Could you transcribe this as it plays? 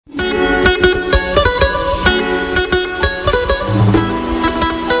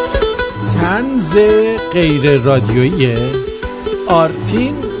میز غیر رادیویی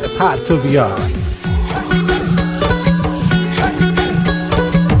آرتین پرتویان.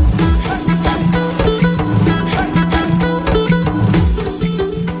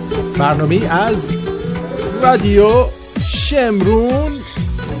 برنامه از رادیو شمرون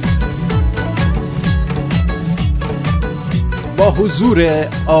با حضور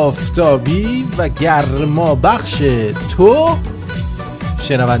آفتابی و گرمابخش تو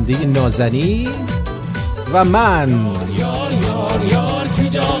شنونده نازنین و من. یار یار یار کی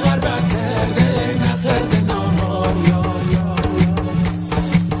جا غربت کرده نخرده نهار یار یار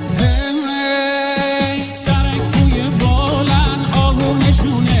ای سرک توی بالن آهو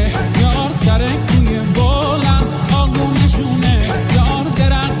نشونه یار سرک توی بالن آهو نشونه یار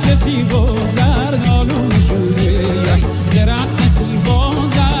درخت سیب و زردالو نشونه درخت سیب و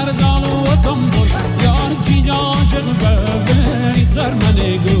زردالو و سنبول یار کی جا عاشق ببری خرمن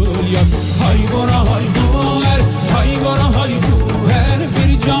گل یار های برا های بوهر های برا های بوهر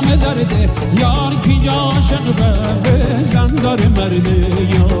بری جام زرده یار کی جا عاشق ببر زندار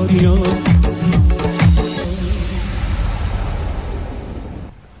مرده یار یار.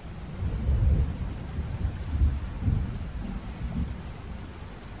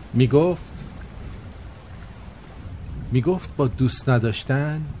 میگفت با دوست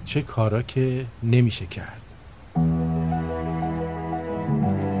نداشتن چه کارا که نمیشه کرد.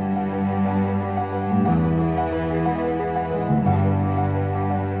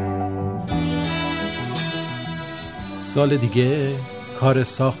 سال دیگه کار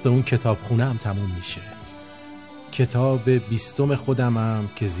ساخت اون کتابخونه هم تموم میشه. کتاب 20 خودمم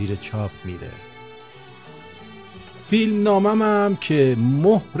که زیر چاپ میره. فیلم نامم هم که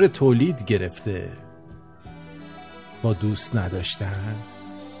مهر تولید گرفته. با دوست نداشتن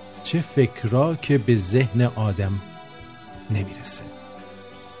چه فکرها که به ذهن آدم نمیرسه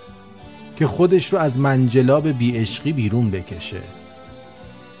که خودش رو از منجلاب بیعشقی بیرون بکشه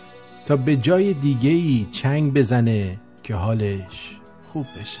تا به جای دیگه‌ای چنگ بزنه که حالش خوب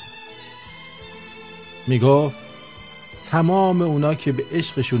بشه. میگفت تمام اونا که به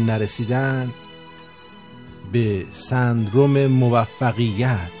عشقشون نرسیدن به سندروم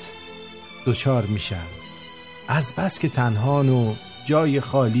موفقیت دچار میشن، از بس که تنهان و جای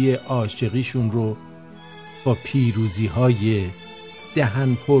خالی عاشقیشون رو با پیروزی‌های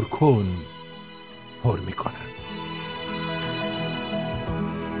دهن پر کن پر میکنن.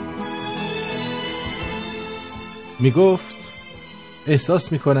 میگفت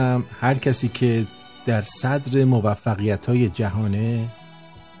احساس میکنم هر کسی که در صدر موفقیت‌های جهانه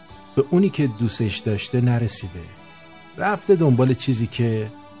به اونی که دوستش داشته نرسیده، رفته دنبال چیزی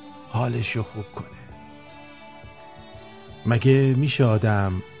که حالشو خوب کنه. مگه میشه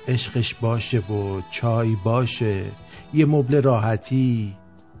آدم عشقش باشه و چای باشه، یه مبل راحتی،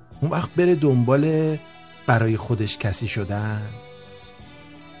 اون وقت بره دنبال برای خودش کسی شدن؟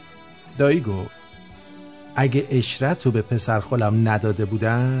 دایی گفت اگه عشرت رو به پسر خالم نداده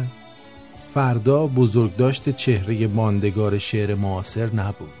بودن، فردا بزرگداشت چهره ماندگار شعر معاصر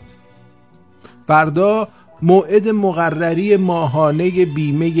نبود. فردا موعد مقرری ماهانه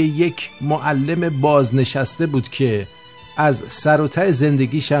بیمه یک معلم بازنشسته بود که از سر و ته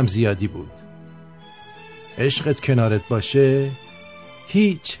زندگیش هم زیادی بود. عشقت کنارت باشه،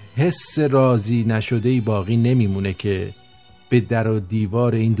 هیچ حس راضی نشده‌ای باقی نمیمونه که به در و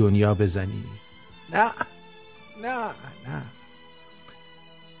دیوار این دنیا بزنی. نه نه نه،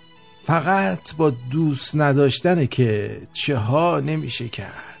 فقط با دوست نداشتنه که چه ها نمیشه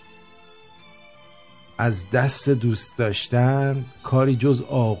کرد. از دست دوست داشتن کاری جز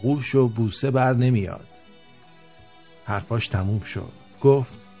آغوش و بوسه بر نمیاد. حرفاش تموم شد.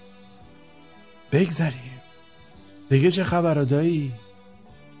 گفت بگذریم دیگه، چه خبر دایی؟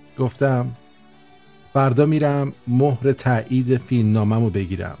 گفتم فردا میرم مهر تایید فیلم ناممو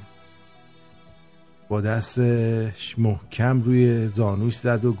بگیرم. با دستش محکم روی زانوش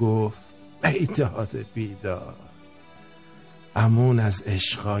زد و گفت بیداد بیداد، امون از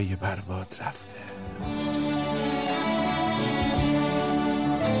عشقای برباد رفته.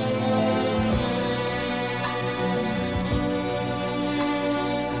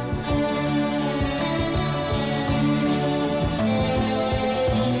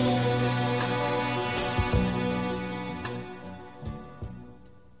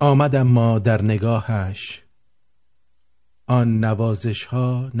 آمد اما در نگاهش آن نوازش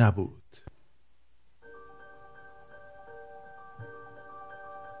ها نبود.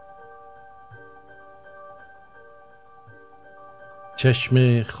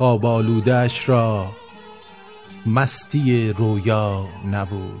 چشم خواب آلوده‌اش را مستی رویا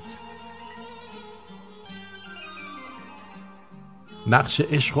نبود. نقش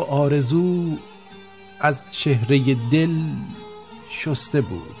عشق و آرزو از چهره دل شسته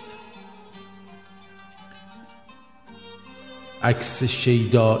بود. عکس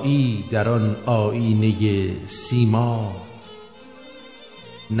شیدایی در آن آینه سیما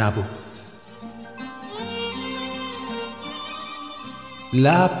نبود.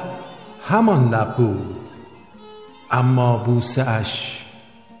 لب همان لب بود، اما بوسه اش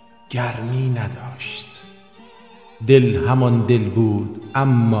گرمی نداشت. دل همان دل بود،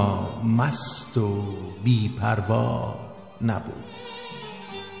 اما مست و بی پروا نبود.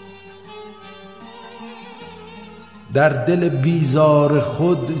 در دل بیزار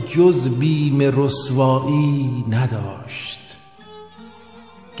خود جز بیم رسوایی نداشت،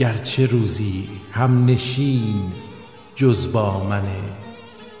 گرچه روزی هم نشین جز با من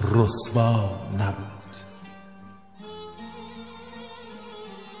رسوا نبود.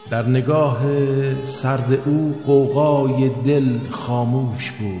 در نگاه سرد او غوغای دل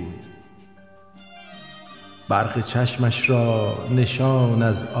خاموش بود. برق چشمش را نشان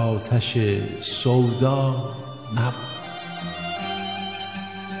از آتش سودا نبود.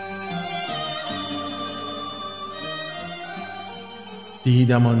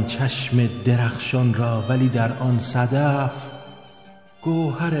 دیدم آن چشم درخشان را، ولی در آن صدف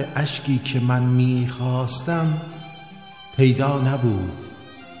گوهر اشکی که من می‌خواستم پیدا نبود.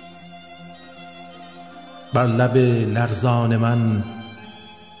 بر لب لرزان من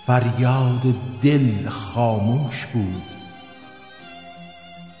فریاد دل خاموش بود.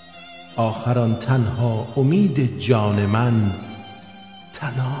 آخر آن تنها امید جان من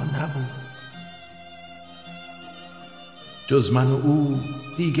تنها نبود. جز من و او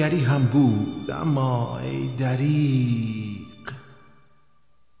دیگری هم بود، اما ای دریغ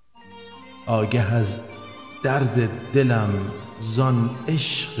آگه از درد دلم زان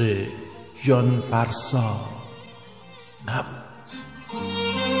عشق جان فرسا نبود.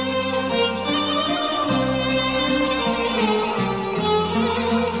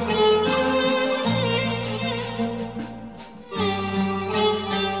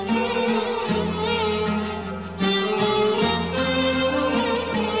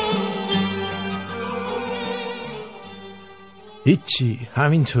 هیچی،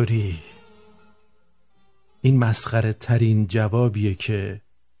 همینطوری. این مسخره ترین جوابیه که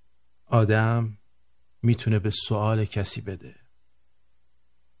آدم میتونه به سوال کسی بده.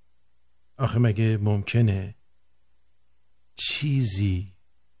 آخه مگه ممکنه چیزی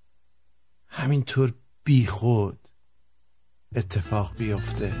همینطور بی خود اتفاق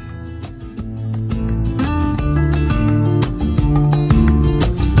بیفته؟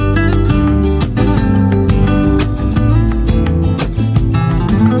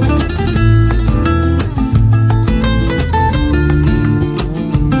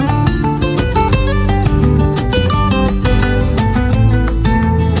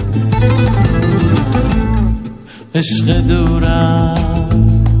 عشق دورم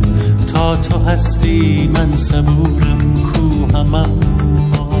تا تو هستی، من صبورم کوهم، اما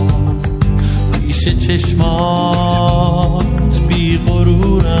پیش چشمات بی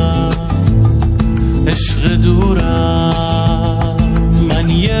غرورم. عشق دورم، من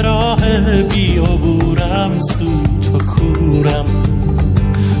یه راه بی عبورم، سوت و کورم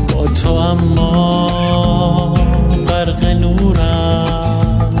با تو، اما غرق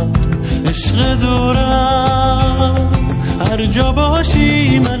نورم. عشق دورم، هر جا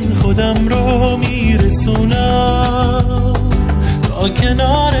باشی من خودم رو میرسونم، تا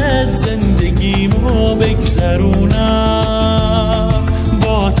کنارت زندگیمو بگذرونم.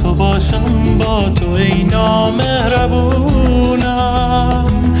 با تو باشم، با تو ای نامهربونم،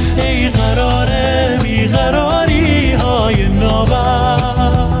 ای قراره بیقراری های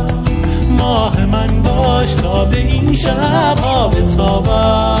نابم. ماه من باش تا به این شب ها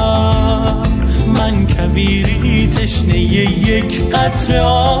بتابم، من کویری تشنه یک قطره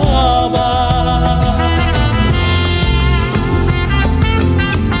آبم.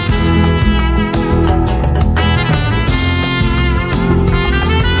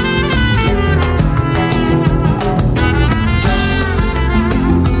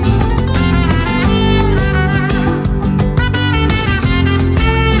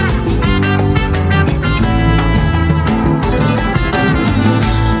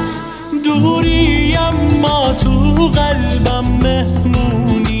 قلبم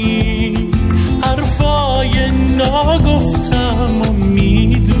مهمونی، حرفای ناگفتم و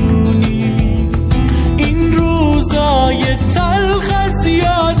میدونی. این روزای تلخ از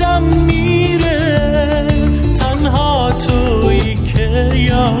یادم میره، تنها تویی که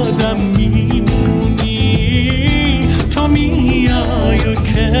یادم میمونی. تو میای و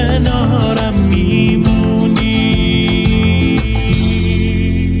کنارم میمونی.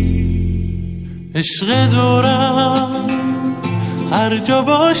 عشق دورم هر جا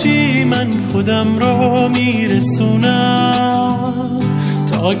باشی من خودم رو میرسونم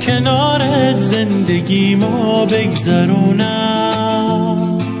تا کنارت زندگیمو بگذرونم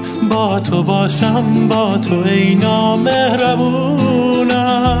با تو باشم با تو ای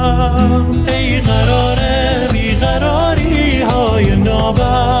نامهربونم ای قراره بیقراری های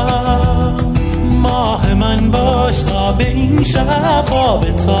نابم ماه من باش تا به این شب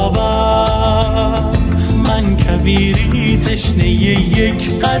خواب تابم من کبیری تشنه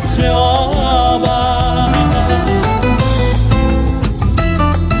یک قطره آبم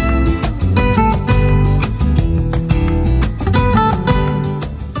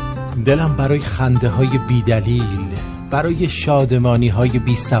دلم برای خنده های بی دلیل، برای شادمانی های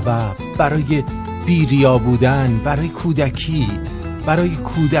بی سبب، برای بیریا بودن، برای کودکی، برای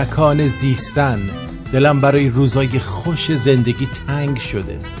کودکان زیستن. دلم برای روزای خوش زندگی تنگ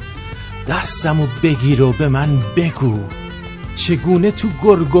شده. دستمو بگیر و به من بگو چگونه تو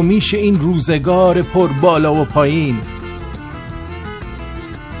گرگومیش این روزگار پر بالا و پایین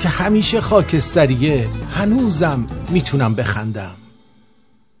که همیشه خاکستریه هنوزم میتونم بخندم.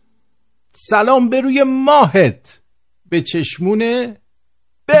 سلام به روی ماهت، به چشمونه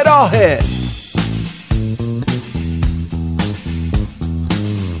به راهت.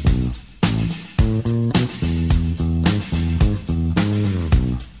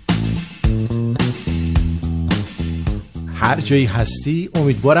 هر جایی هستی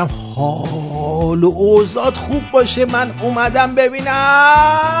امیدوارم حال و اوضاعت خوب باشه. من اومدم ببینم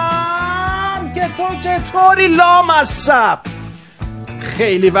که تو چطوری لامصب.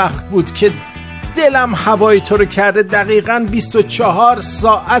 خیلی وقت بود که دلم هوای تو رو کرده. دقیقاً 24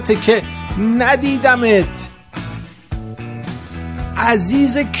 ساعته که ندیدمت.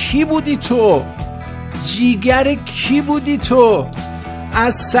 عزیز کی بودی تو؟ جیگر کی بودی تو؟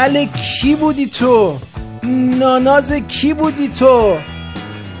 عسل کی بودی تو؟ ناناز کی بودی تو؟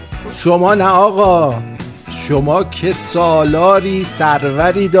 شما نه آقا، شما که سالاری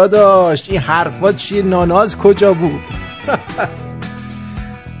سروری داداش. این حرفات چیه؟ ناناز کجا بود؟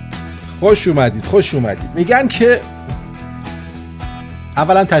 خوش اومدید خوش اومدید. میگن که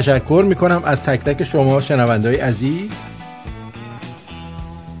اولا تشکر میکنم از تک تک شما شنونده‌های عزیز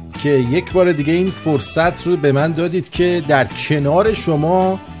که یک بار دیگه این فرصت رو به من دادید که در کنار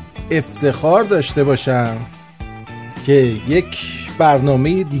شما افتخار داشته باشم که یک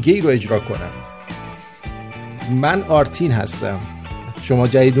برنامه دیگه رو اجرا کنم. من آرتین هستم، شما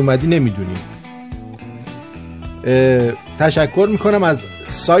جدید اومدی نمیدونی. تشکر میکنم از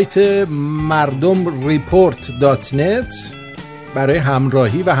سایت mardomreport.net برای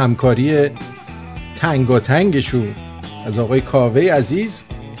همراهی و همکاری تنگاتنگشون از آقای کاوه عزیز.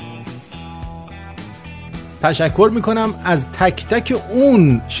 تشکر میکنم از تک تک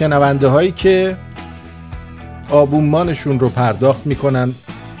اون شنونده هایی که آبونمانشون رو پرداخت میکنن.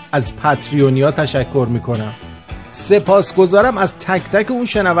 از پاتریونیا تشکر میکنم. سپاسگزارم از تک تک اون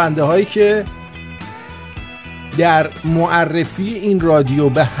شنونده هایی که در معرفی این رادیو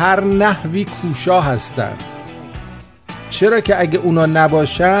به هر نحوی کوشا هستن. چرا که اگه اونا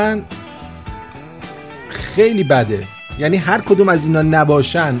نباشن خیلی بده. یعنی هر کدوم از اینا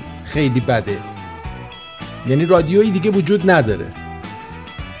نباشن خیلی بده. یعنی رادیویی دیگه وجود نداره.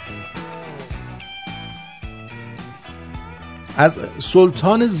 از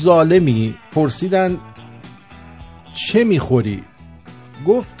سلطان ظالمی پرسیدن چه میخوری؟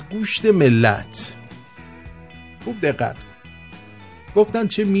 گفت گوشت ملت. خوب دقت کن. گفتن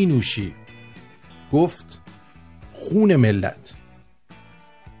چه مینوشی؟ گفت خون ملت.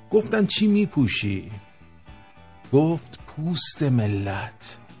 گفتن چی میپوشی؟ گفت پوست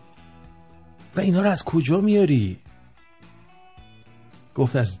ملت. و اینا رو از کجا میاری؟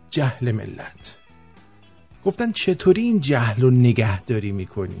 گفت از جهل ملت. گفتن چطوری این جهل رو نگهداری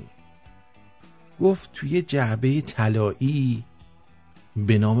میکنی؟ گفت توی جعبه طلایی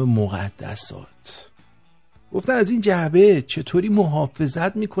به نام مقدسات. گفتن از این جعبه چطوری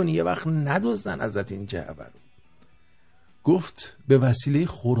محافظت میکنی یه وقت ندزدن ازت این جعبه رو؟ گفت به وسیله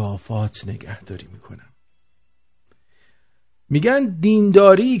خرافات نگهداری میکنم. میگن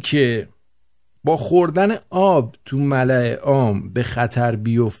دینداری که با خوردن آب تو ملأ عام به خطر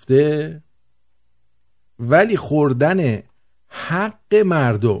بیفته، ولی خوردن حق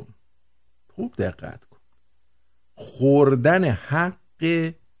مردم، خوب دقت کن، خوردن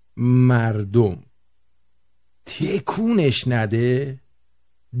حق مردم تکونش نده،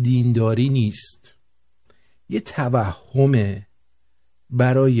 دینداری نیست. یه توهمه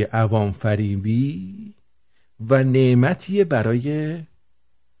برای عوام فریبی و نعمتیه برای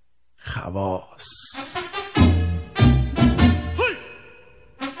خواص.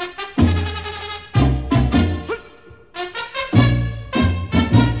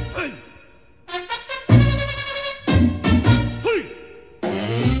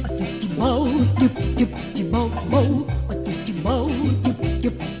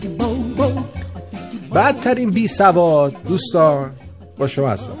 بدترین بی سواد دوستان با شما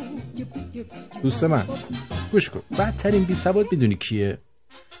هستم. دوست من گوش کن. بدترین بی سواد میدونی کیه؟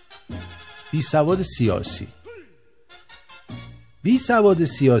 بی سواد سیاسی. بی سواد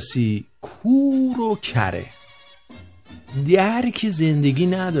سیاسی کور و کره، درک زندگی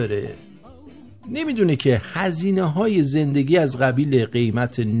نداره، نمیدونه که هزینه های زندگی از قبیل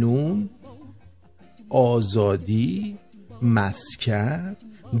قیمت نون، آزادی، مسکن،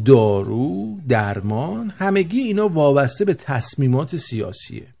 دارو، درمان، همگی اینا وابسته به تصمیمات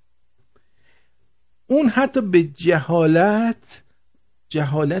سیاسیه. اون حتی به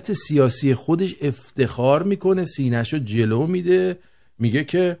جهالت سیاسی خودش افتخار میکنه، سینه‌شو جلو میده، میگه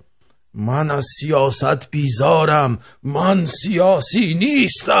که من از سیاست بیزارم، من سیاسی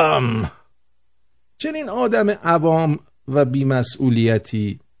نیستم. چنین آدم عوام و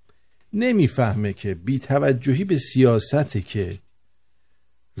بی‌مسئولیتی نمیفهمه که بی‌توجهی به سیاسته که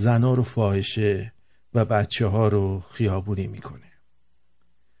زنا رو فاحشه و بچه ها رو خیابونی میکنه،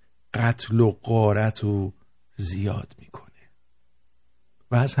 قتل و غارت رو زیاد میکنه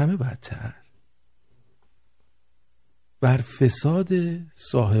و از همه بدتر بر فساد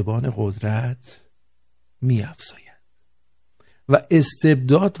صاحبان قدرت می‌افزاید و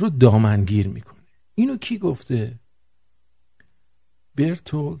استبداد رو دامنگیر میکنه. اینو کی گفته؟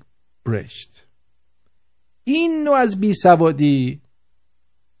 برتولد برشت. این نوع از بیسوادی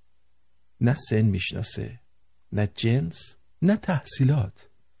نه سن میشناسه، نه جنس، نه تحصیلات.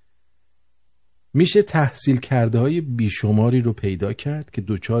 میشه تحصیل کرده های بیشماری رو پیدا کرد که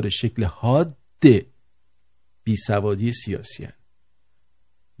دوچار شکل حاد بیسوادی سیاسی هن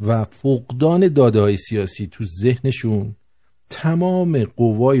و فقدان داده های سیاسی تو ذهنشون تمام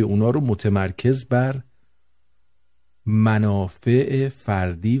قوای اونا رو متمرکز بر منافع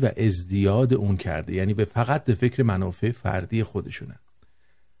فردی و ازدیاد اون کرده، یعنی فقط به فکر منافع فردی خودشونن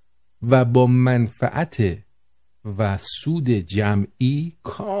و با منفعت و سود جمعی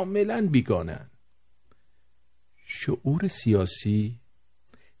کاملا بیگانه‌اند. شعور سیاسی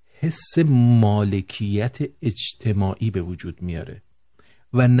حس مالکیت اجتماعی به وجود میاره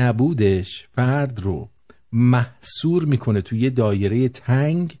و نبودش فرد رو محصور میکنه توی یه دایره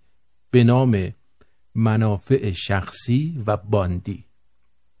تنگ به نام منافع شخصی و باندی.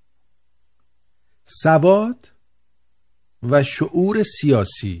 سواد و شعور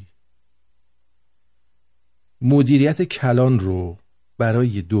سیاسی مدیریت کلان رو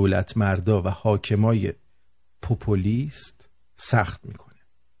برای دولت مردا و حاکمای پوپولیست سخت میکنه.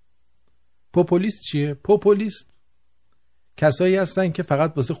 پوپولیست چیه؟ پوپولیست کسایی هستن که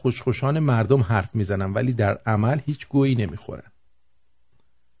فقط واسه خوشخوشان مردم حرف میزنن ولی در عمل هیچ گویی نمیخورن.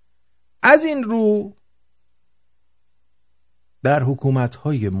 از این رو در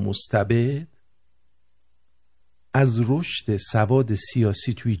حکومت‌های مستبد از رشد سواد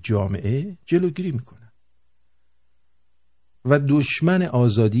سیاسی توی جامعه جلوگیری میکنن و دشمن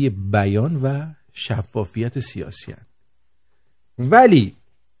آزادی بیان و شفافیت سیاسی هستند. ولی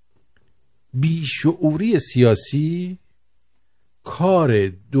بیشعوری سیاسی کار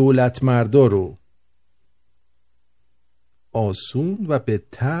دولت مردا رو آسون و به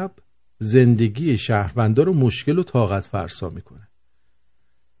تبع زندگی شهروندا رو مشکل و طاقت فرسا میکنه.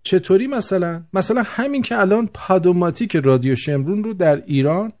 چطوری؟ مثلا همین که الان پادوماتیک رادیو شمرون رو در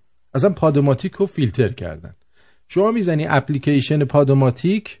ایران اصلا پادوماتیک رو فیلتر کردن. شما میزنی اپلیکیشن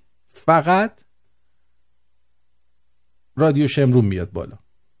پادوماتیک، فقط رادیو شمرون میاد بالا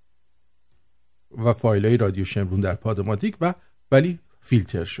و فایلای رادیو شمرون در پادوماتیک ولی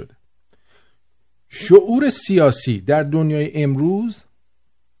فیلتر شده. شعور سیاسی در دنیای امروز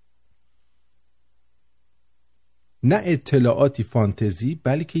نه اطلاعاتی فانتزی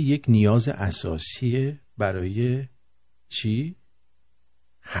بلکه یک نیاز اساسیه برای چی؟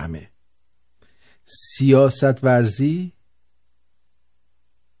 همه. سیاست ورزی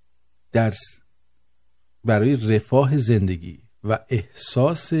برای رفاه زندگی و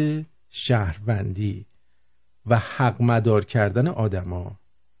احساس شهروندی و حق مدار کردن آدما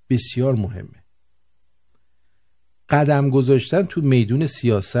بسیار مهمه. قدم گذاشتن تو میدون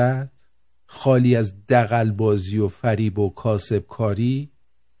سیاست خالی از دغل‌بازی و فریب و کاسب کاری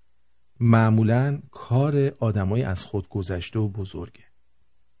معمولاً کار آدمای از خود گذشته و بزرگه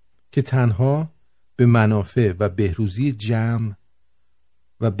که تنها به منافع و بهروزی جمع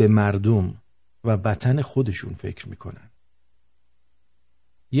و به مردم و وطن خودشون فکر میکنن.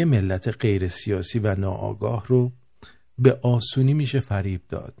 یه ملت غیر سیاسی و ناآگاه رو به آسونی میشه فریب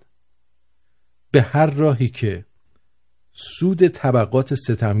داد به هر راهی که سود طبقات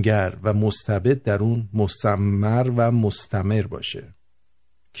ستمگر و مستبد در اون مستمر و مستمر باشه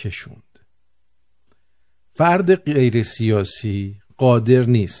کشوند. فرد غیر سیاسی قادر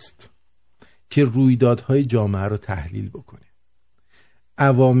نیست که رویدادهای جامعه رو تحلیل بکنه،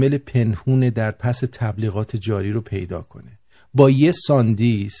 عوامل پنهون در پس تبلیغات جاری رو پیدا کنه، با یه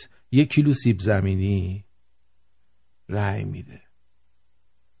ساندیس، یه کیلو سیب زمینی رأی میده.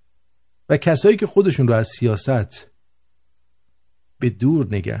 و کسایی که خودشون رو از سیاست به دور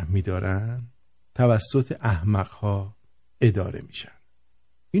نگه میدارن توسط احمقها اداره میشن.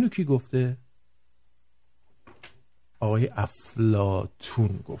 اینو کی گفته؟ آقای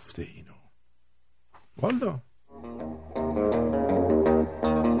افلاطون گفته اینو. والا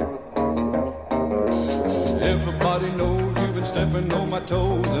Everybody knows you've been stepping on my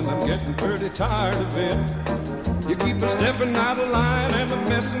toes and I'm getting pretty tired of it. You keep a stepping out of line and I'm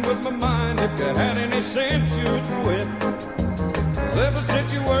messing with my mind. If you had any sense you'd quit. 'Cause ever since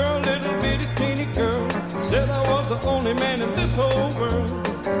you were a little bitty teeny girl, said I was the only man in this whole world.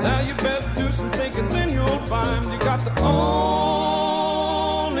 Now you better do some thinking, then you'll find you got the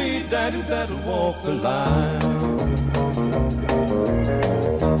only daddy that'll walk the line.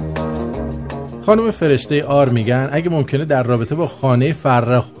 خانم فرشته آر میگن اگه ممکنه در رابطه با خانه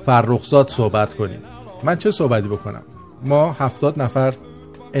فرخزاد صحبت کنیم. من چه صحبتی بکنم؟ ما 70 نفر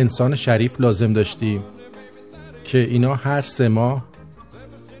انسان شریف لازم داشتیم که اینا هر 3 ماه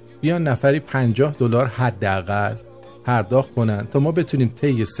بیان نفری $50 حداقل پرداخت کنن تا ما بتونیم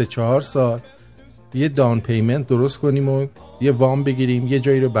طی 3-4 سال یه داون پیمنت درست کنیم و یه وام بگیریم، یه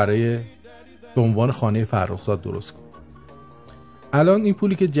جایی رو برای به عنوان خانه فرخزاد درست کنیم. الان این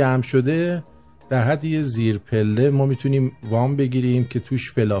پولی که جمع شده در حد یه زیر پله ما میتونیم وام بگیریم که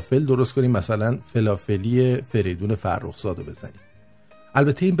توش فلافل درست کنیم، مثلا فلافلی فریدون فرخزاد رو بزنیم.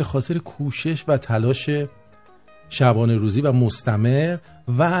 البته این به خاطر کوشش و تلاش شبانه روزی و مستمر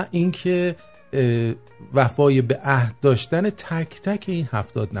و اینکه وفای به عهد داشتن تک تک این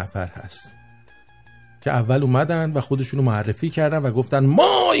 70 نفر هست که اول اومدن و خودشونو معرفی کردن و گفتن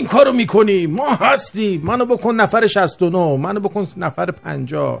ما این کارو میکنیم، ما هستیم، منو بکن نفر 69، منو بکن نفر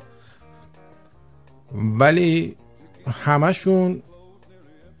 50. ولی همشون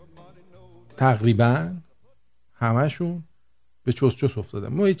تقریبا همشون به چوس چوس افتادن.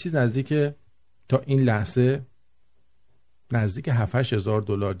 ما یه چیز نزدیک تا این لحظه نزدیک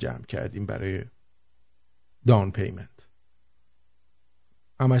 $7,000 جمع کردیم برای داون پیمنت.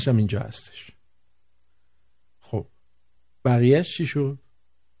 همش هم اینجا هستش. خب بقیهش چی شد؟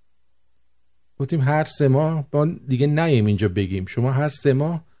 گفتیم هر 3 ماه با دیگه نیم اینجا بگیم شما هر 3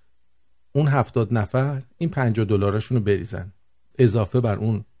 ماه اون 70 نفر این $50 رو بریزن اضافه بر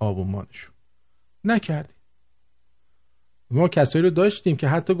اون آبونمانشون. نکردیم. ما کسایی رو داشتیم که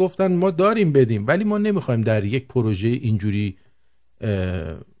حتی گفتن ما داریم بدیم ولی ما نمیخوایم در یک پروژه اینجوری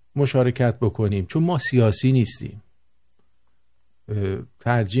مشارکت بکنیم چون ما سیاسی نیستیم،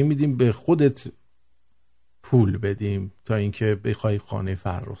 ترجیح میدیم به خودت پول بدیم تا اینکه بخوای خانه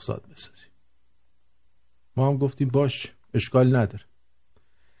فرخزاد بسازیم. ما هم گفتیم باش اشکال نداره.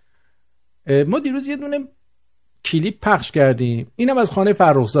 ما دیروز یه دونه کلیپ پخش کردیم، اینم از خانه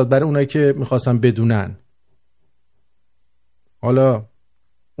فرخزاد برای اونایی که میخواستن بدونن. حالا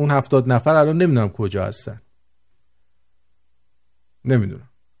اون 70 نفر الان نمیدونم کجا هستن، نمیدونم.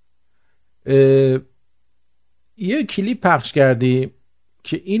 یه کلیپ پخش کردیم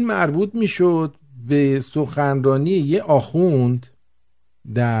که این مربوط میشد به سخنرانی یه آخوند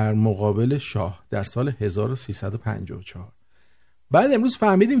در مقابل شاه در سال 1354. بعد امروز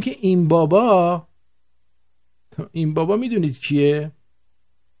فهمیدیم که این بابا میدونید کیه؟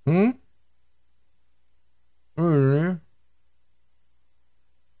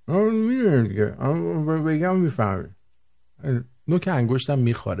 میدونید که بگم میفهمید. نوک انگشتم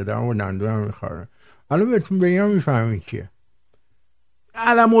میخواره، در اون نندویم میخواره. حالا بهتون بگم میفهمید کیه.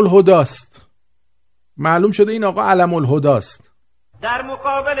 علم الهداست. معلوم شده این آقا علم الهداست. در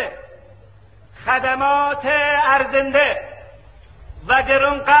مقابل خدمات ارزنده و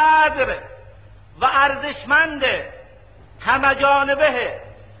گرانقدر و ارزشمند همه جانبه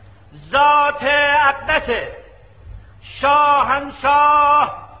ذات اقدس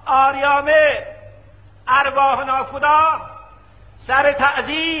شاهنشاه آریامه ارواح ناخدا سر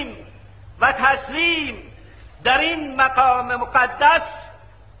تعظیم و تسلیم در این مقام مقدس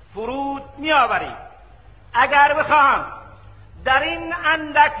فرود می آوریم. اگر بخواهم در این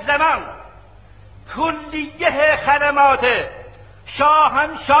اندک زمان کلیه خدمات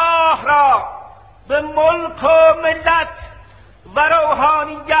شاهنشاه را به ملک و ملت و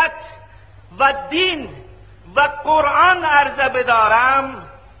روحانیت و دین و قرآن عرضه بدارم،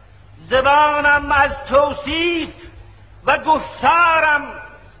 زبانم از توصیف و گفتارم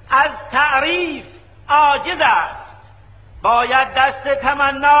از تعریف عاجز است. باید دست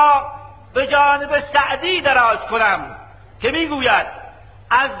تمنا به جانب سعدی دراز کنم که میگوید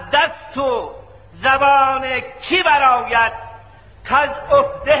از دست و زبان کی برآید کز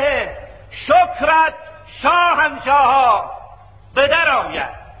عهده شکرت شاهنشاها به در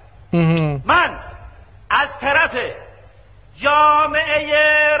آید. من از طرف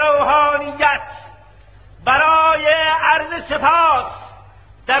جامعه روحانیت برای عرض سپاس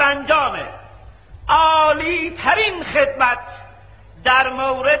در انجام عالی ترین خدمت در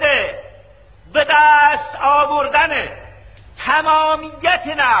مورد به دست آوردن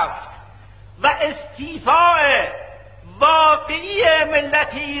تمامیت نفت و استیفاء واقعی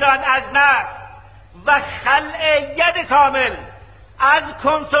ملت ایران از نفت و خلع ید کامل از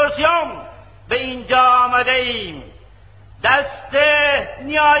کنسورسیوم به اینجا آمده ایم. دست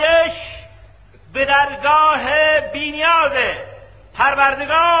نیایش به درگاه بی‌نیاز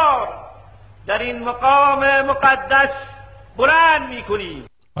پروردگار در این مقام مقدس بلند می‌کنیم.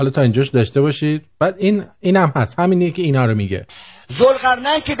 حالا تا اینجاش داشته باشید. بعد این هم هست، همینیه که اینا رو میگه.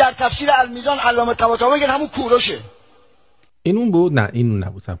 ذوالقرنین که در تفسیر المیزان علامه طباطبایی میگه همون کوروشه. این اون بود؟ نه این اون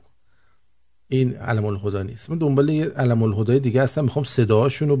نبود. این علم الهدا نیست. من دنبال یه علم الهدای دیگه هستم، میخوام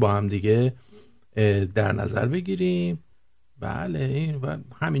صداهاشون رو با هم دیگه در نظر بگیریم. بله این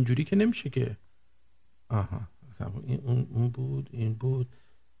همین جوری که نمیشه که. آها این اون بود، این بود.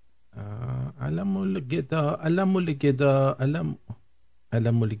 علم الگدا، علم الگدا،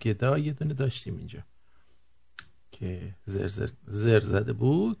 علم الگدا یه دونه داشتیم اینجا که زر زده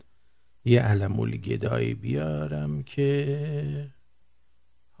بود. یه علم الگدایی بیارم که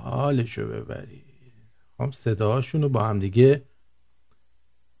حالشو ببرید. هم صداهاشون رو با هم دیگه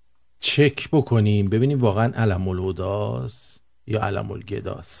چک بکنیم ببینیم واقعا علم الهداست یا علم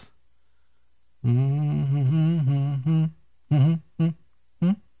الگداست.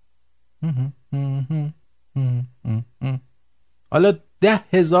 حالا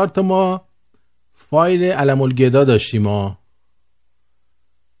 10,000 تا ما فایل علم الگدا داشتیم ما.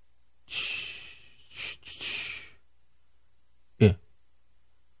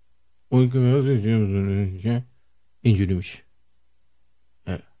 اون که اینجوری میشه.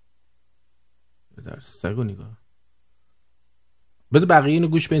 در سگو نگاه بده بقیه اینو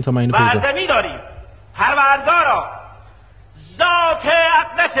گوش بدین تا من اینو پیدا. برزمی داریم پروردگارا ذات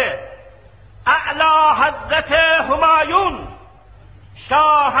اقدس اعلی حضرت همایون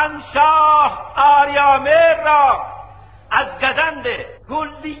شاهنشاه آریامر را از گزند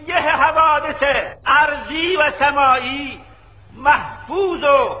کلیه حوادث ارضی و سمایی محفوظ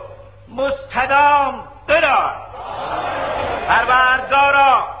و مستدام بدار.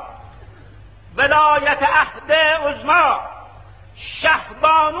 پروردگارا ولایت عهد عظما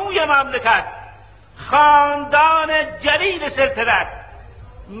شهبانوی مملکت، خاندان جلیل سلطنت،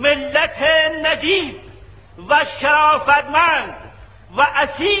 ملت نجیب و شرافتمند و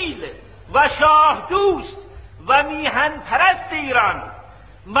اصیل و شاه دوست و میهن پرست ایران،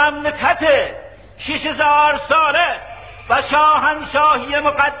 مملکت 6000 ساله و شاهنشاهی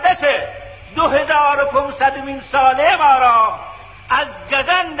مقدس 2500 ساله ما را از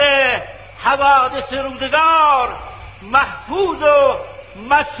گزند حوادث روزگار محفوظ و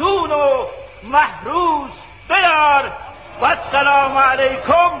مسون و محروز بدار. و السلام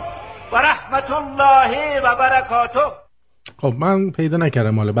علیکم و رحمت الله و برکاته. خب من پیدا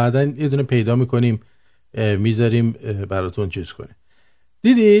نکردم، حالا بعدا یه دونه پیدا میکنیم میذاریم براتون چیز کنه.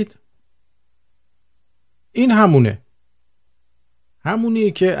 دیدید این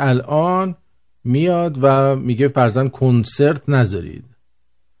همونیه که الان میاد و میگه فرزن کنسرت نذارید،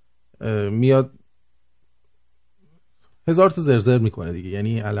 میاد 1000 تا زرزر میکنه دیگه.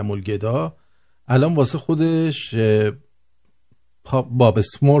 یعنی علم الگدا الان واسه خودش باب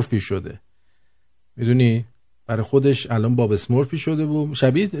اسمورفی شده، میدونی، برای خودش الان باب اسمورفی شده بود،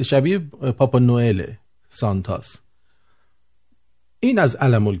 شبیه پاپا نوئل سانتاس. این از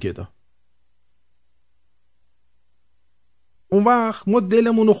علم الگدا. اون وقت ما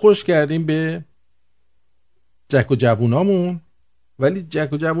دلمون رو خوش کردیم به جک و جوونامون، ولی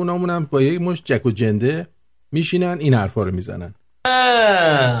جک و جوونامون هم با یک مش جک و جنده میشینن این حرفا رو میزنن.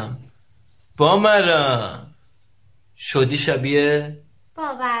 بامرا شدی شبیه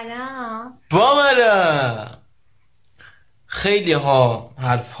بامرا. خیلی ها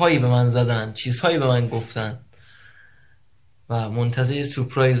حرفهایی به من زدن، چیزهایی به من گفتن و منتظر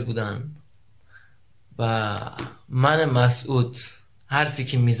سورپرایز بودن و من مسعود حرفی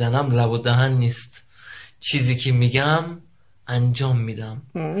که میزنم لب و دهن نیست، چیزی که میگم انجام میدم.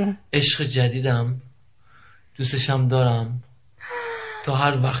 عشق جدیدم، دوستشم دارم، تا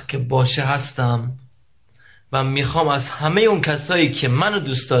هر وقت که باشه هستم و میخوام از همه اون کسایی که منو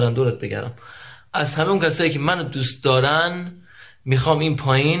دوست دارن، دورت بگردم، از همه اون کسایی که منو دوست دارن میخوام این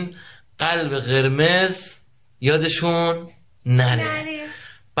پایین قلب قرمز یادشون نره.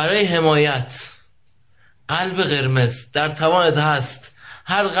 برای حمایت قلب قرمز در توانت هست.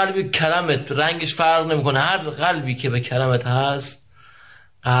 هر قلبی کرمت، رنگش فرق نمیکنه، هر قلبی که به کرمت هست.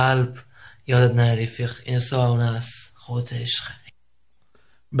 قلب یادت نره رفیق، این ساونه است، خودت عشقه.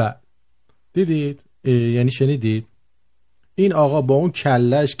 دیدید؟ یعنی شنیدید؟ این آقا با اون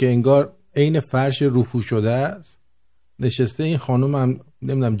کلش که انگار عین فرش رفو شده است نشسته، این خانم هم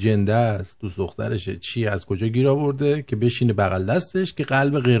نمیدونم جنده است، دوست دخترشه چی، از کجا گیر آورده که بشینه بغل دستش که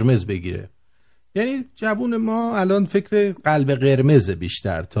قلب قرمز بگیره. یعنی جوون ما الان فکر قلب قرمزه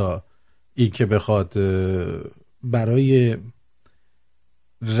بیشتر تا این که بخواد برای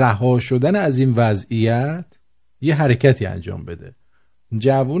رها شدن از این وضعیت یه حرکتی انجام بده.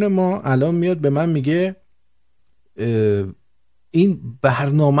 جوون ما الان میاد به من میگه این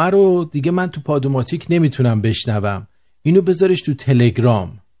برنامه رو دیگه من تو پادوماتیک نمیتونم بشنوم، اینو بذارش تو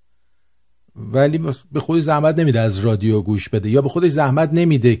تلگرام. ولی به خودش زحمت نمیده از رادیو گوش بده، یا به خودش زحمت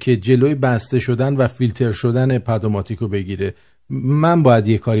نمیده که جلوی بسته شدن و فیلتر شدن پادوماتیک رو بگیره. من باید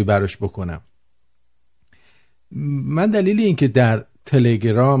یه کاری براش بکنم. من دلیل این که در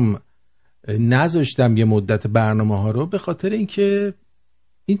تلگرام نذاشتم یه مدت برنامه ها رو به خاطر اینکه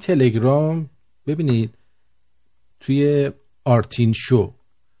این تلگرام، ببینید توی آرتین شو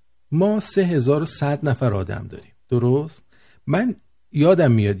ما 3100 نفر آدم داریم، درست؟ من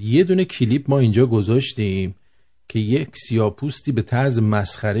یادم میاد یه دونه کلیپ ما اینجا گذاشتیم که یک سیاه‌پوستی به طرز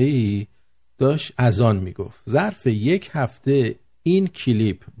مسخره‌ای داشت اذان میگفت. ظرف یک هفته این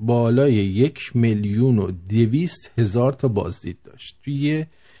کلیپ بالای 1,200,000 تا بازدید داشت توی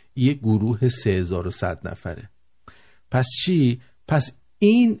یه گروه 3100 نفره. پس چی؟ پس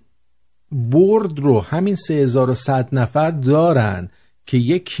این برد رو همین 3100 نفر دارن که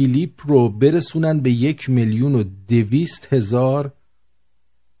یک کلیپ رو برسونن به 1,200,000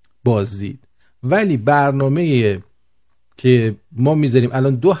 بازدید. ولی برنامه که ما میذاریم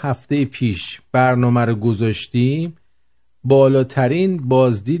الان 2 هفته پیش برنامه رو گذاشتیم، بالاترین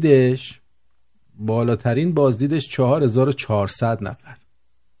بازدیدش 4400 نفر،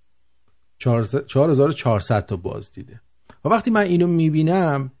 4400 تا بازدیده. و وقتی من اینو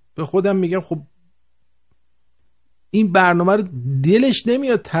میبینم به خودم میگم خب این برنامه رو دلش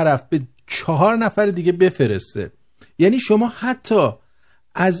نمیاد طرف به 4 نفر دیگه بفرسته. یعنی شما حتی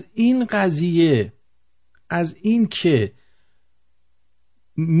از این قضیه، از این که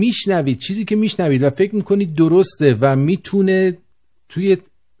میشنوید چیزی که میشنوید و فکر میکنید درسته و میتونه توی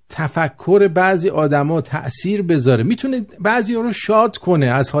تفکر بعضی آدما تأثیر بذاره، میتونه بعضی ها رو شاد کنه،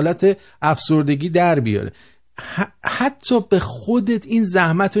 از حالت افسردگی در بیاره، حتی به خودت این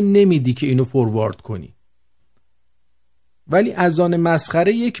زحمت رو نمیدی که اینو فوروارد کنی. ولی از آن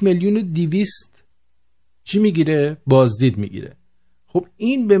مسخره 1,200,000 چی میگیره؟ بازدید میگیره. خب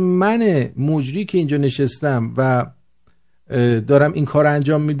این به من مجری که اینجا نشستم و دارم این کار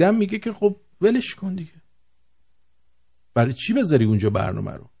انجام میدم میگه که خب ولش کن دیگه، برای چی بذاری اونجا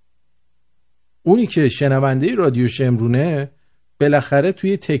برنامه رو؟ اونی که شنونده رادیو شمرونه بالاخره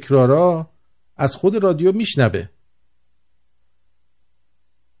توی تکرارا از خود رادیو میشنوه.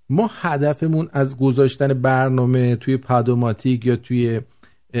 ما هدفمون از گذاشتن برنامه توی پادوماتیک یا توی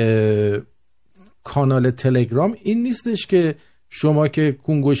کانال تلگرام این نیستش که شما که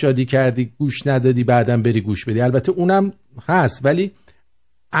کنگوشادی کردی گوش ندادی بعدم بری گوش بدی. البته اونم هست، ولی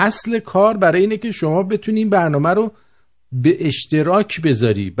اصل کار برای اینه که شما بتونی این برنامه رو به اشتراک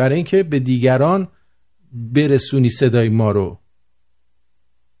بذاری، برای اینکه به دیگران برسونی صدای ما رو.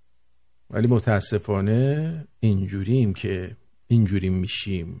 ولی متاسفانه اینجوریم که اینجوری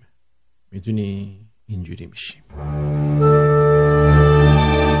میشیم، میدونی، اینجوری میشیم.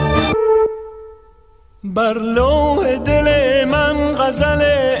 بر لوح دل من غزل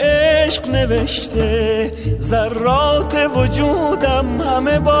عشق نوشته، ذرات وجودم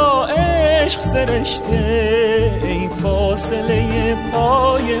همه با عشق سرشته. ای فاصله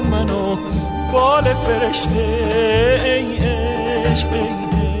پای منو بال فرشته، ای عشق ای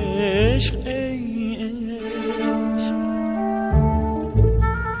عشق ای عشق.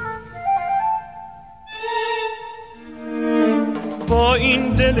 با این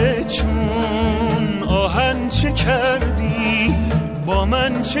دل چون آهن چه کردی، با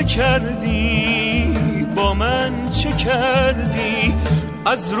من چه کردی، با من چه کردی؟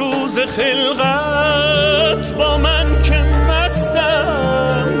 از روز خلقت با من که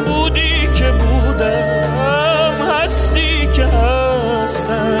مستم، بودی که بودم، هستی که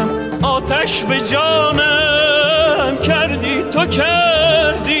هستم. آتش به جانم کردی تو،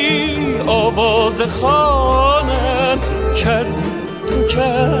 کردی آواز خانم، کردی تو،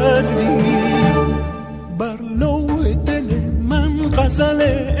 کردی. بر لوح دل من غزل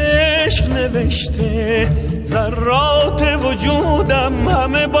عشق نوشته، ذرات وجودم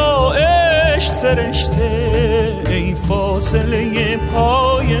همه با عشق سرشت سرشته، ای فاصله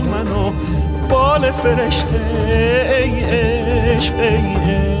پای منو بال فرشته، ای عشق ای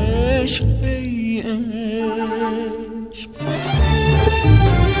عشق ای عشق.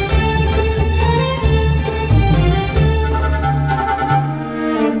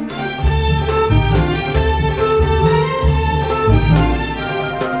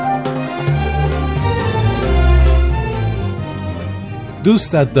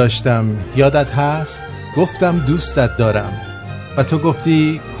 دوستت داشتم یادت هست؟ گفتم دوستت دارم و تو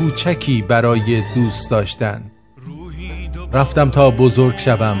گفتی کوچکی برای دوست داشتن. رفتم تا بزرگ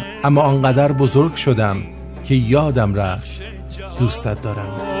شوم اما آنقدر بزرگ شدم که یادم رفت دوستت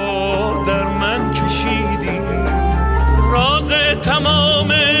دارم. در من کشیدی راز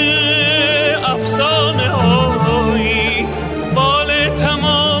تمام افسانه هایی، بال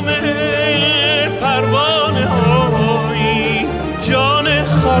تمام پروانه هایی، جان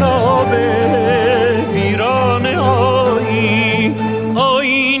خراب ویرانه هایی،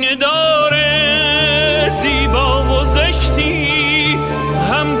 آینه داره زیبا و زشتی،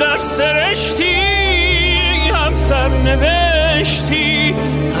 هم در سرشتی هم سرنوشتی،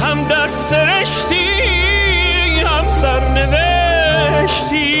 هم در سرشتی هم سرنوشتی.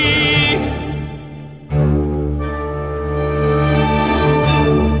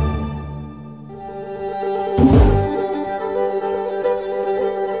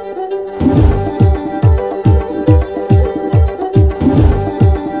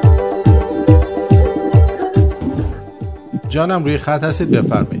 جانم روی خط هستید،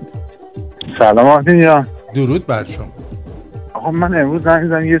 بفرمایید. سلام آقای جان. درود بر شما. آقا من امروز زنگ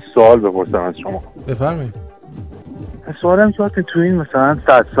زدم یه سوال بپرسم از شما. بفرمایید. سوالم که تو این مثلا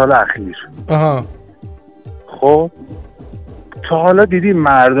 100 سال اخیر، خب تا حالا دیدی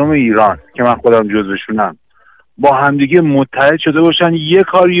مردم ایران که من خودم جزوشونم با همدیگه متحد شده باشن یه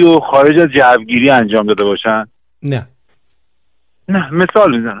کاری رو خارج از جوگیری انجام داده باشن؟ نه.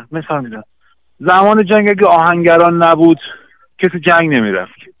 مثال میزنم زمان جنگ اگه آهنگران نبود کسی جنگ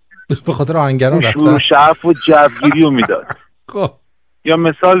نمیرفت، به خاطر آهنگران رفتن، شور شعف و جوگیری رو میداد. یا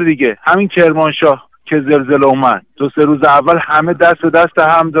مثال دیگه همین کرمانشاه که زلزله اومد 2-3 روز اول همه دست به دست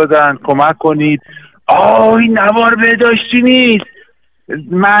هم دادن کمک کنید، این نوار بهداشتی نیست،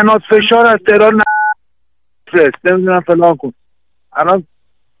 معنات فشار از تهران نمیدونم فلان کن. الان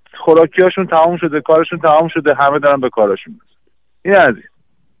خوراکیاشون تمام شده، کارشون تمام شده، همه دارن به کارشون برسن. این از این.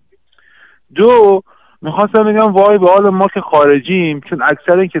 دو، میخواستم بگم وای به حال ما که خارجیم، چون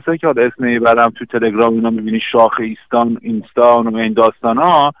اکثر این کسایی که حالا اسم میبرم تو تلگرام اینا میبینی شاخ اینستان و این داستان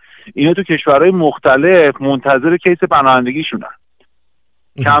ها، اینا تو کشورهای مختلف منتظر کیس پناهندگیشونن.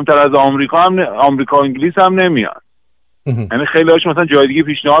 کمتر از آمریکا و انگلیس هم نمیان. یعنی خیلی هاش مثلا جای دیگه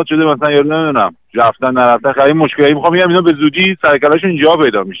پیشنهاد شده، مثلا یارو نمیدونم رفتن نرفتن، خیلی مشکلی میخوام بگم اینا به زودی سرکلاشون اینجا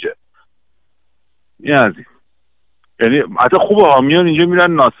پیدا میشه. این از این. یعنی حتی خوبه ها میان اینجا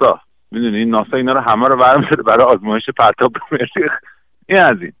میرن ناسا، میدونی این ناسا اینا رو همه رو برمی‌داره برای آزمایش پرتاب مریخ. این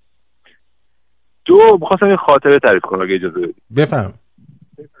از این. دو، می‌خواستم یه خاطره تعریف کنم اگه اجازه بدید. بفرم.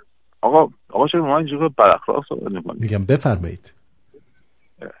 آقا چرا ما اینجوری برخلاف صحبت می‌کنیم؟ میگم بفرمایید.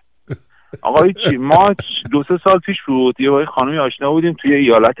 آقا چی ما 2-3 سال پیش بود یه وای خانمی آشنا بودیم توی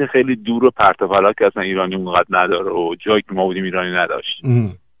ایالت خیلی دور و پرت و پلا که اصلا ایرانی اونقدر نداره و جایی که ما بودیم ایرانی نداشت.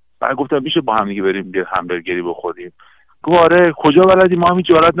 بعد گفتم میشه با هم دیگه بریم یه همبرگری بخوریم. گفت آره کجا بلدی؟ ما هم هیچ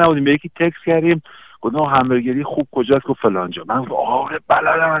جرئت نبودیم، به یکی تکست کردیم گفتم همبرگری خوب کجاست؟ گفت فلانجا. من گفتم آره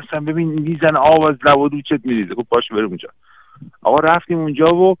بلدم هستم، ببین میزنه آب از لب و روچت میریزه. گفت باشه بریم اونجا. آقا رفتیم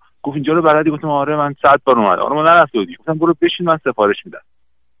اونجا و گفت اینجا رو بلدی؟ گفتم آره من 100 بار اومدم. آره ما نرفته بودیم. گفتم برو بشین من سفارش میدم.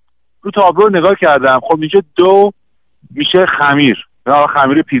 رو تابلو نگاه کردم، خب اینجا 2 میشه خمیر،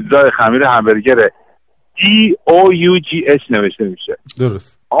 خمیر پیتزا، خمیر همبرگره، DOUGH نوشته میشه.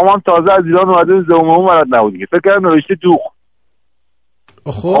 درست. آقا من تازه از ایران اومدم زوممون بلد نبودیم، فکر کردم نوشته دوغ.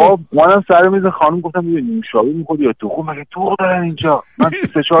 خب منم سر میز خانم گفتم ببین نوشابه میخوری یا دوغ؟ مگه دوغ دارن اینجا؟ من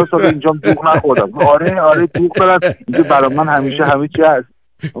 3-4 سال اینجا دوغ نخوردم. آره دوغ دارن اینجا، برای من همیشه همه چی هست.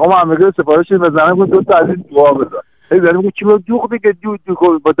 آقا من همبرگر سفارش بزنم گفت 2 تا از این دعا بزن. داریم که کی با دوغ دیگه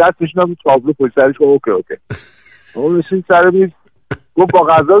دوغ با دست میشونم تابلو پشت سرش. اوکی اون نشین سر میز گفت با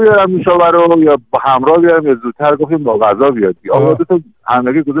غذا بیارم نوشابه رو یا با همراه بیارم یا زودتر؟ گفتیم با غذا بیاد. آقا 2 تا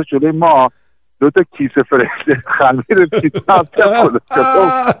همبرگر گذاشت جلوی ما، 2 تا کیسه فرشته خمیر پیتزا هم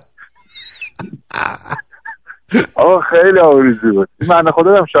آقا خیلی آوریزی بود. من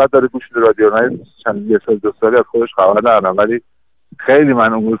خودم هم شاید داره گوش رادیو نه چند 1-2 سالی از خودش خبر ندارم، ولی خیلی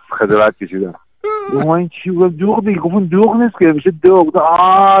من اون روز خجالت کشیدم. ما این چی بود؟ دوغ دیگه. گفتم دوغ نیست که میشه دوغ.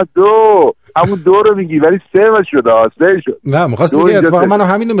 دو همون 2 رو میگی ولی 3 شد. نه می‌خواستم بگم اتفاقا منو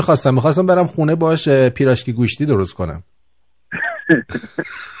همینو می‌خواستم برم خونه باش پیراشکی گوشتی درست کنم.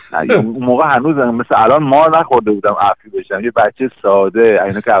 اون موقع هنوز مثل الان مار نخورده بودم عفی بشم. یه بچه ساده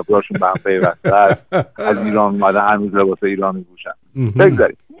اینا که ابروهاشون به هم پیوسته از ایران اومده هنوز لباس ایرانی میپوشن.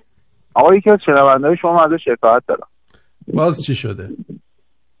 بگذاریم. آقا یکی از شنونده‌های شما ازش شکایت دارم. باز چی شده؟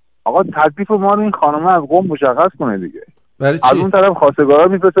 آقا تکلیف ما رو این خانم از قم مشخص کنه دیگه. برای چی؟ از اون طرف خواستگارا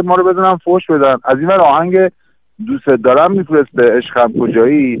میفرسته ما رو بزنن فوش بدن، از این ور آهنگ دوست دارم میفرسته عشقم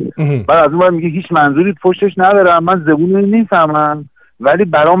کجایی، بعد از اون ور میگه هیچ منظوری پشتش ندارم، من زبونی نمیفهمم ولی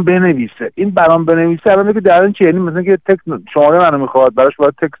برام بنویسه. این برام بنویسه الان میگه در این چی؟ یعنی مثلا که تکست شماره منو میخواد براش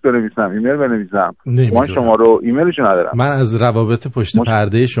باید تکست بنویسم، ایمیل بنویسم. من شماره و ایمیلشو ندارم. من از روابط پشت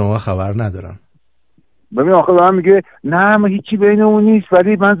پرده شما خبر ندارم. ببین آخه به من میگه نه ما هیچی بینمون نیست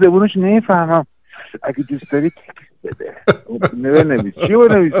ولی من زبونش نمیفهمم. اگه دوست داری تکست بده. نویس چی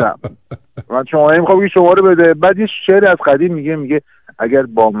بنویسم؟ من شما میخوام شماره بده. بعد یه شعر از قدیم میگه اگر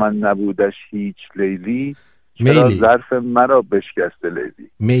با من نبودش هیچ لیلی چرا ظرف مرا بشکسته لیلی.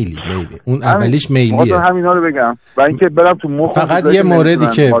 میلی اون اولیش میلیه. ما همینا رو بگم و اینکه برم تو مخ. فقط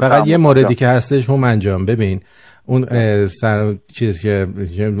یه موردی که هستش هم انجام ببین اون چیز که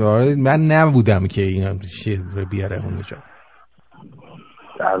من نبودم که اینا شعر رو بیاره اونجا.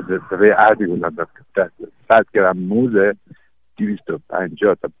 در به عادی بودم 100 گرم موزه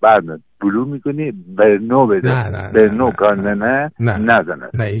 250 تا بعد بلو میکنی برنو بده. برنو کانه نزنه.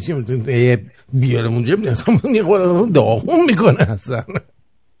 نه هیچی بیاره اونجا میاد داغون میکنه اصلا.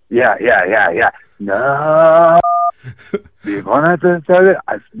 یا نه بیگانه تنساره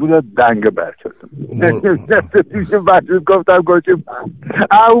از بود دنگ برچتون بچه گفتم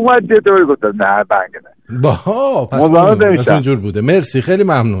اومد چطوری گفتم نه دنگ نه پس اونجور بوده. مرسی خیلی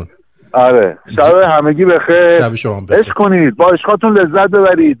ممنون. آره شب همگی بخیر. شب شما بخیر. عشق کنید با عشقاتون لذت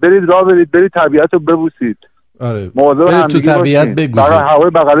ببرید، برید راه برید طبیعت رو ببوسید. آره برید تو طبیعت بگوزید، فقط هوای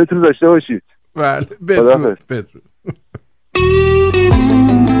بغلتون رو داشته باشید. بله بدرود.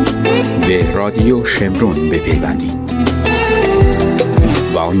 به رادیو شمرون بپیوندید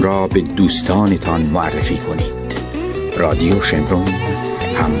و آن را به دوستانتان معرفی کنید. رادیو شمرون،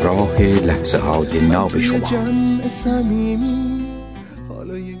 همراه لحظه های ناب شما.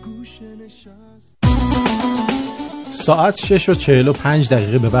 ساعت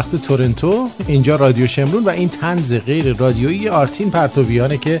 6:45 به وقت تورنتو. اینجا رادیو شمرون و این طنز غیر رادیویی آرتین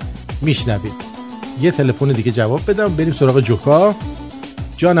پرتویانه که میشنوید. یه تلفن دیگه جواب بدم بریم سراغ جوکا.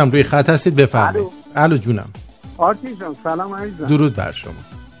 جانم روی خط هستید بفرمایید. الو جونم. آرتین جان سلام عزیزم. درود بر شما.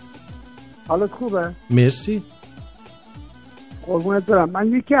 حالت خوبه؟ مرسی. قربونت برم. من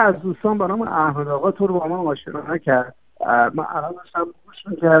یکی از دوستان به نام احمد آقا تو رو با من آشنا کرد. من الان داشتم گوش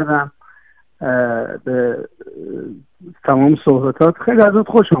می‌کردم به تمام صحبتات، خیلی ازت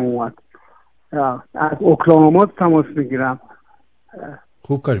خوشم اومد. از اوکلاهوما تماس میگیرم.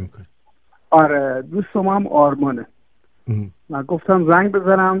 خوب کاری میکنی. آره دوست ما هم آرمانه. من گفتم زنگ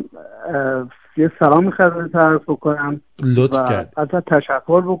بزنم یه سلام خدمت عرض بکنم، لطف کرد. ازت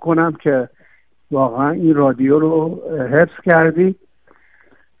تشکر بکنم که واقعا این رادیو رو حفظ کردی.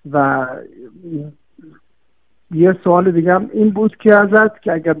 و یه سوال دیگه هم این بود که ازت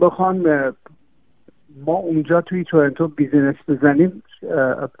که اگر بخوام ما اونجا توی تورنتو بیزینس بزنیم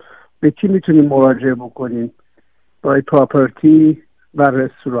به کی میتونیم مراجعه بکنیم برای پراپرتی و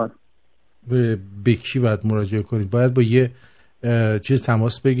رستوران؟ به کی باید مراجعه کنید؟ باید با یه چیز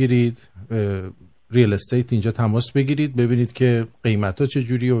تماس بگیرید، ریل استیت اینجا تماس بگیرید ببینید که قیمت ها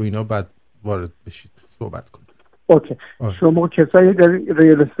چجوری و اینا، بعد وارد بشید صحبت کنید. اوکی. شما کسایی دارین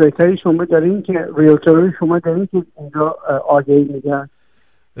ریل استیت هایی شما دارین که ریلتورهای شما دارین که اینجا آگهی میدن؟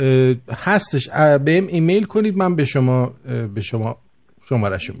 هستش. بهم ایمیل کنید من به شما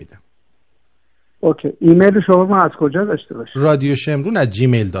شماره‌شو میدم. اوکی. ایمیل شما ما از کجا داشته باشیم؟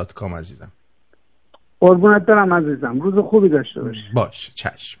 radioshamron@gmail.com عزیزم. قربونت برم عزیزم. روز خوبی داشته باشی. باش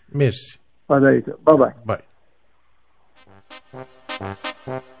چشم. مرسی. خدایی تو. بای بای. بای.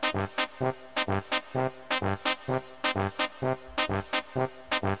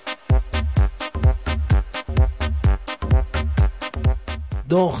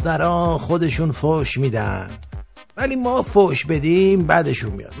 دخترها خودشون فوش میدن ولی ما فوش بدیم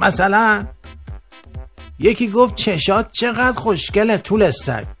بعدشون میاد. مثلا یکی گفت چشات چقدر خوشگله طول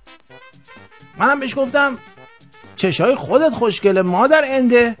سگ. منم بهش گفتم چشای خودت خوشگله مادر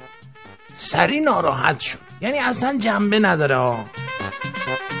انده. سری ناراحت شد. یعنی اصلا جنبه نداره ها.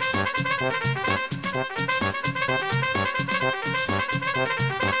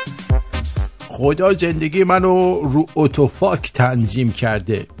 خدا زندگی منو رو اتوفاک تنظیم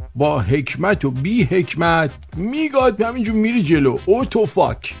کرده، با حکمت و بی حکمت میگاد همینجور میری جلو.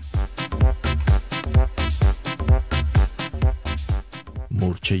 اتوفاک.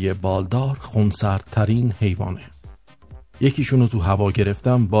 مورچه بالدار خونسردترین حیوانه. یکیشونو تو هوا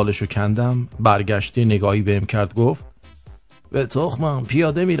گرفتم، بالشو کندم، برگشته نگاهی بهم کرد، گفت به تخمم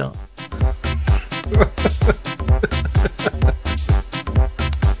پیاده میرم.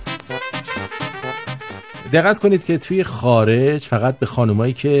 دقت کنید که توی خارج فقط به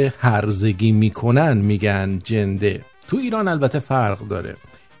خانومایی که هرزگی میکنن میگن جنده. تو ایران البته فرق داره.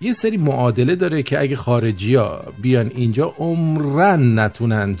 یه سری معادله داره که اگه خارجی‌ها بیان اینجا عمرن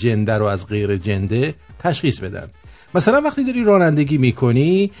نتونن جنده رو از غیر جنده تشخیص بدن. مثلا وقتی داری رانندگی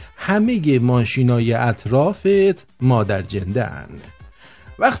میکنی همه ماشینای اطرافت مادر جنده هن.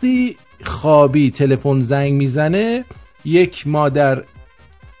 وقتی خوابی تلفن زنگ میزنه یک مادر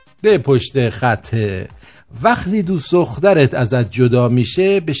ده پشت خطه. وقتی دوست دخترت ازت جدا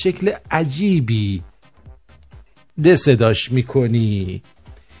میشه به شکل عجیبی ده صداش میکنی.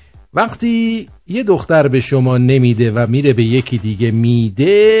 وقتی یه دختر به شما نمیده و میره به یکی دیگه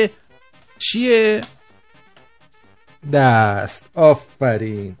میده چیه؟ دست.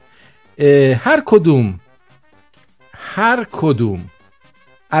 آفرین. هر کدوم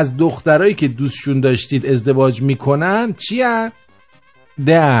از دخترایی که دوستشون داشتید ازدواج میکنن چیه؟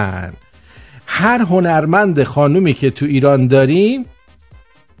 دن. هر هنرمند خانومی که تو ایران داریم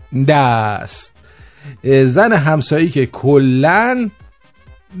دست. زن همسایی که کلن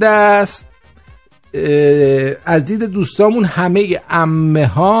دست. از دید دوستامون همه عمه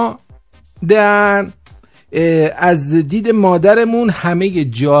ها دن. از دید مادرمون همه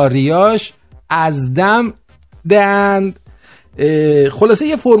جاریاش از دم دند. خلاصه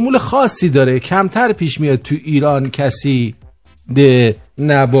یه فرمول خاصی داره، کمتر پیش میاد تو ایران کسی ده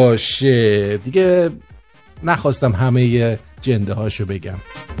نباشه. دیگه نخواستم همه جنده هاشو بگم.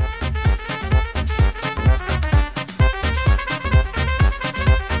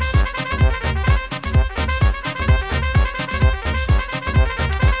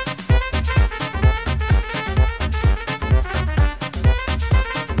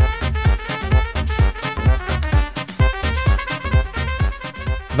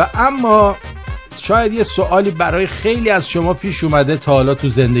 و اما شاید یه سوالی برای خیلی از شما پیش اومده تا حالا تو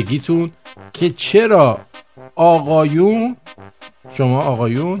زندگیتون که چرا شما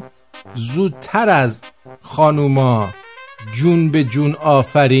آقایون زودتر از خانوما جون به جون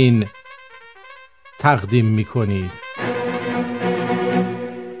آفرین تقدیم میکنید.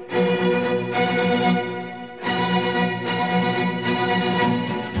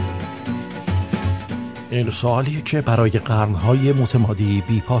 این سوالیه که برای قرنهای متمادی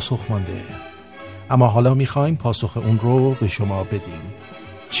بی پاسخ مانده، اما حالا میخوایم پاسخ اون رو به شما بدیم.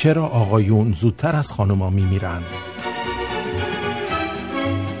 چرا آقایون زودتر از خانوما میمیرن؟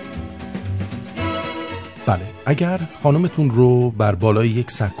 بله، اگر خانومتون رو بر بالای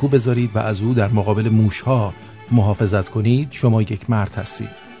یک سکو بذارید و از او در مقابل موشها محافظت کنید، شما یک مرد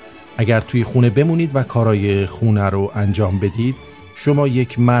هستید. اگر توی خونه بمونید و کارای خونه رو انجام بدید، شما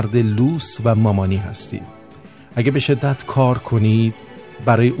یک مرد لوس و مامانی هستید. اگه به شدت کار کنید،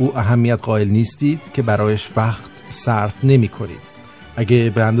 برای او اهمیت قائل نیستید که برایش وقت صرف نمی کنید. اگه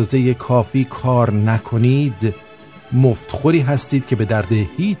به اندازه کافی کار نکنید، مفتخوری هستید که به درد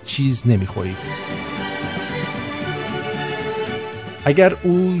هیچ چیز نمی خورید. اگر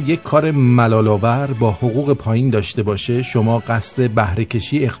او یک کار ملال‌آور با حقوق پایین داشته باشه، شما قصد بهره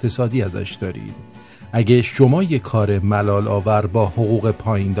کشی اقتصادی ازش دارید. اگه شما یک کار ملال آور با حقوق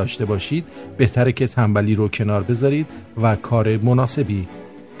پایین داشته باشید، بهتره که تنبلی رو کنار بذارید و کار مناسبی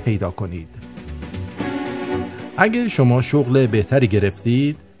پیدا کنید. اگه شما شغل بهتری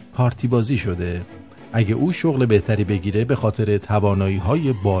گرفتید، پارتی بازی شده. اگه او شغل بهتری بگیره، به خاطر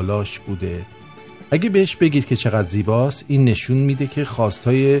توانایی‌های بالاش بوده. اگه بهش بگید که چقدر زیباست، این نشون میده که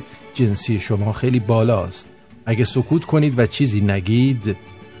خواستهای جنسی شما خیلی بالاست. اگه سکوت کنید و چیزی نگید،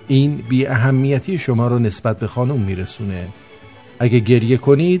 این بی اهمیتی شما رو نسبت به خانم میرسونه. اگه گریه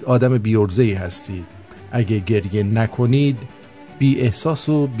کنید، آدم بی عرضه‌ای هستید. اگه گریه نکنید، بی احساس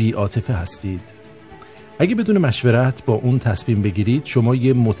و بی عاطفه هستید. اگه بدون مشورت با اون تصمیم بگیرید، شما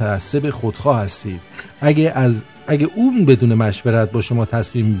یه متعصب خودخواه هستید. اگه اون بدون مشورت با شما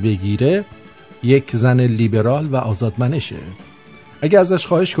تصمیم بگیره، یک زن لیبرال و آزادمنشه. اگه ازش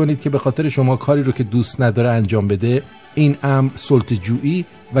خواهش کنید که به خاطر شما کاری رو که دوست نداره انجام بده، این امر سلطه‌جویی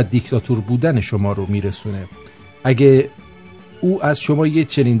و دیکتاتور بودن شما رو میرسونه. اگه او از شما یه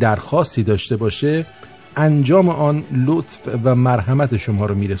چنین درخواستی داشته باشه، انجام آن لطف و مرحمت شما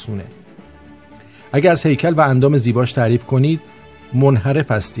رو میرسونه. اگه از هیکل و اندام زیباش تعریف کنید،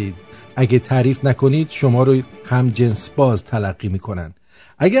 منحرف هستید. اگه تعریف نکنید، شما رو هم جنس باز تلقی میکنن.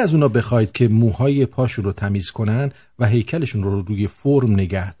 اگه از اونا بخواید که موهای پاشون رو تمیز کنن و هیکلشون رو روی فرم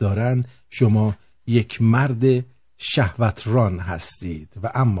نگه دارن، شما یک مرد شهوتران هستید.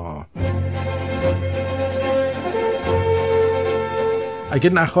 و اما اگه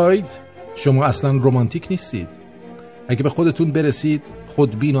نخواید شما اصلا رمانتیک نیستید. اگه به خودتون برسید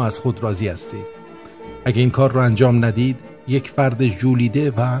خودبین و از خود راضی هستید. اگه این کار رو انجام ندید یک فرد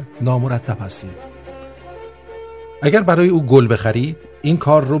ژولیده و نامرتب هستید. اگر برای او گل بخرید این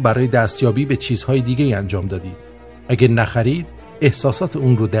کار رو برای دستیابی به چیزهای دیگه انجام دادید. اگه نخرید احساسات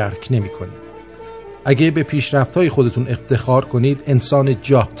اون رو درک نمی کنید. اگه به پیشرفت‌های خودتون افتخار کنید انسان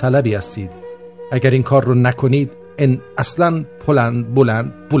جاه طلبی هستید. اگر این کار رو نکنید اصلا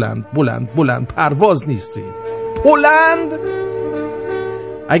بلند پرواز نیستید. بلند.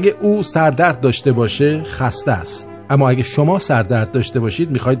 اگه او سردرد داشته باشه خسته است، اما اگه شما سردرد داشته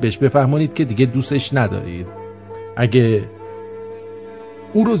باشید میخواید بهش بفهمونید که دیگه دوستش ندارید. اگه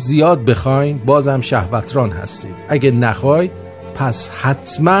او رو زیاد بخواین بازم شهوتران هستید. اگه نخواید پس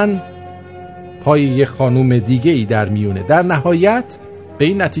حتما پای یه خانوم دیگه ای در میونه. در نهایت به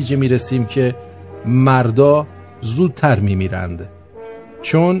این نتیجه میرسیم که مردا زودتر میمیرند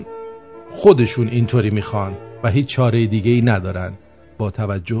چون خودشون اینطوری میخوان و هیچ چاره دیگه ای ندارن با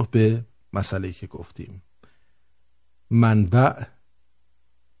توجه به مسئله‌ای که گفتیم. منبع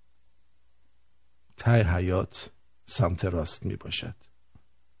ته حیات سمت راست می باشد،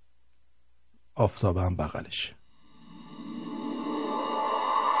 آفتاب هم بغلش.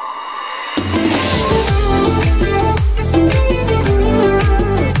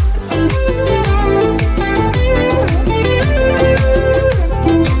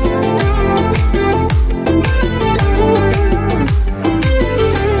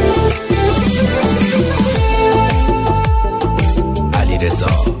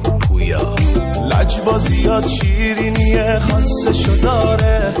 لجبازیات شیرینیه خاصشو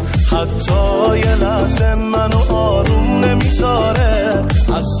داره، حتی یه لحظه منو آروم نمیذاره.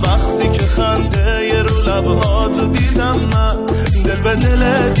 از وقتی که خنده یه رو لبهاتو دیدم من، دل به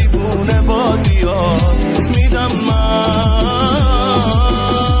دل دیوونه بازیات میدم من.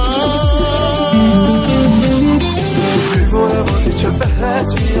 دیوونه بازی چه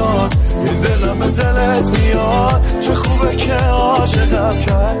بهت میاد، این دلم به دلت میاد. چه خوبه که عاشقم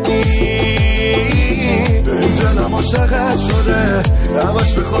کردی، این دلم عاشقت شده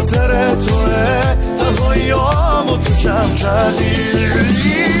همش به خاطر توه. تنهاییامو تو کم کردی.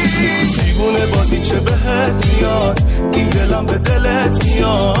 دیوونه بازی چه بهت میاد، این دلم به دلت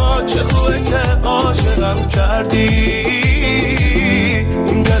میاد. چه خوبه که عاشقم کردی،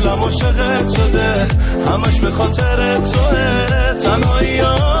 این دلم عاشقت شده همش به خاطر توه.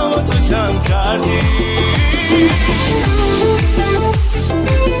 تنهاییامو تو کم کردی.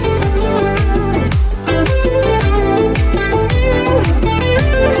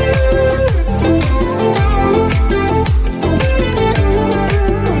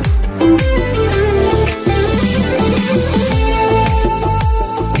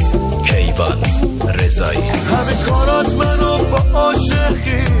 همه کارات منو با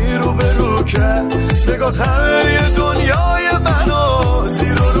عاشقی رو به رو کرد، نگات همه دنیای منو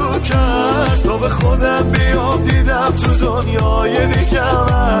زیر و رو کرد. تا به خودم بیام دیدم تو دنیای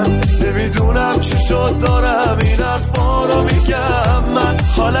دیگه من، نمیدونم چی شد دارم این حرفا رو میگم. من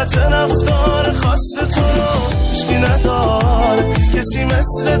حالت رفتار خاص تو رو مشکی نداره، کسی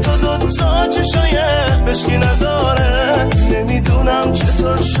مثل تو دوتا چشای مشکی نداره. نمیدونم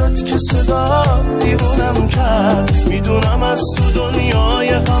چطور شد که صدا دیوونم کرد، میدونم از تو دنیای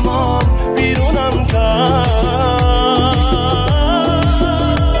غمام بیرونم کرد.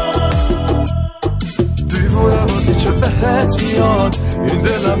 دیوونه بودی چه بهت میاد، این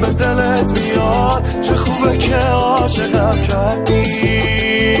دلم به دلت میاد. چه خوبه که عاشقم کردی،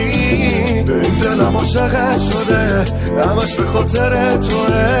 این دلم عاشقت شده همش به خاطر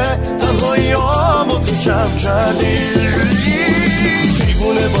توه. تنهاییامو تو کم کردی.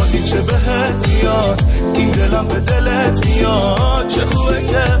 دیوونه بازی چه بهت میاد، این دلم به دلت میاد. چه خوبه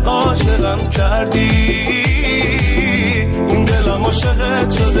که عاشقم کردی، این دلم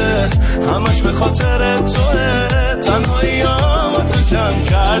عاشقت شده همش به خاطر توه. تنهاییامو تو کم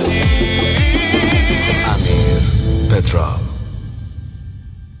کردی. امیر پترا.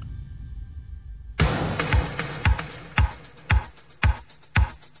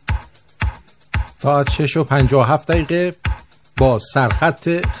 ساعت 6:57 با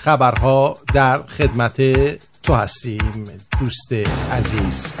سرخط خبرها در خدمت تو هستیم دوست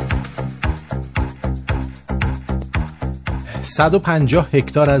عزیز. 150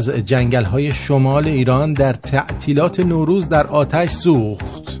 هکتار از جنگل‌های شمال ایران در تعطیلات نوروز در آتش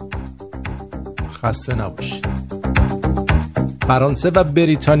سوخت. خسته نباشید. فرانسه و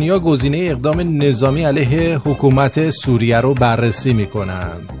بریتانیا گزینه اقدام نظامی علیه حکومت سوریه رو بررسی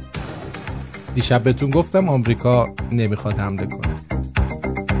می‌کنند. دیشب بهتون گفتم آمریکا نمیخواد حمله کنه.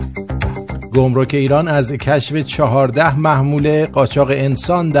 گمرک ایران از کشف 14 محمول قاچاق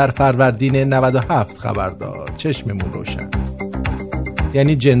انسان در فروردین 97 خبر داد. چشممون روشن.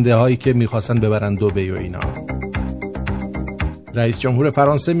 یعنی جنده هایی که میخواستن ببرن دبی و اینا. رئیس جمهور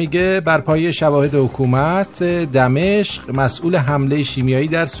فرانسه میگه بر پایه شواهد حکومت دمشق مسئول حمله شیمیایی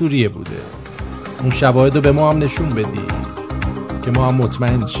در سوریه بوده. اون شواهد رو به ما هم نشون بدی که ما هم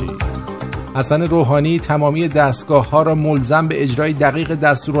مطمئن شیم. حسن روحانی تمامی دستگاه ها را ملزم به اجرای دقیق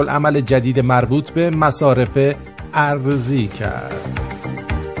دستورالعمل جدید مربوط به مصارف ارزی کرد.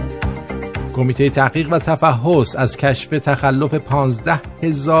 کمیته تحقیق و تفحص از کشف تخلف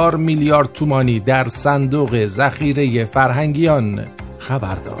 15,000 میلیارد تومانی در صندوق ذخیره فرهنگیان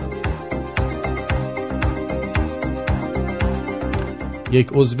خبر داد. یک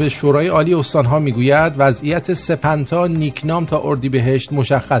عضو شورای عالی استانها میگوید وضعیت سپنتا نیکنام تا اردیبهشت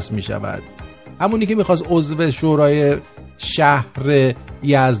مشخص می شود. همونی که میخواست عضو شورای شهر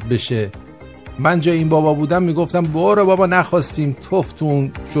یزد بشه. من جای این بابا بودم میگفتم برو بابا نخواستیم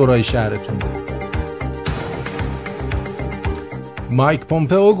تفتون شورای شهرتون. مایک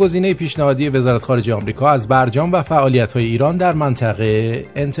پومپئو گزینه پیشنهادی وزارت خارجه آمریکا از برجام و فعالیت‌های ایران در منطقه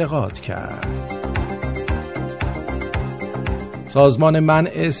انتقاد کرد. سازمان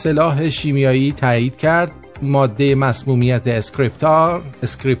منع سلاح شیمیایی تایید کرد ماده مسمومیت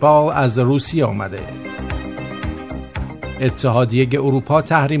اسکریپال از روسیه آمده. اتحادیه اروپا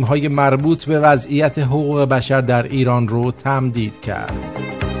تحریم‌های مربوط به وضعیت حقوق بشر در ایران رو تمدید کرد.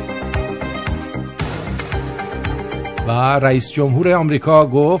 و رئیس جمهور آمریکا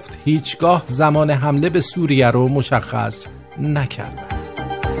گفت هیچگاه زمان حمله به سوریه رو مشخص نکرد.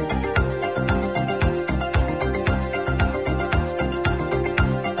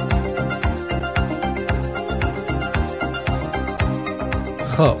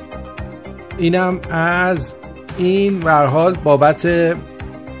 خب اینم از این به هر حال بابت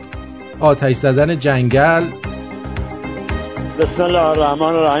آتش زدن جنگل. بسم الله الرحمن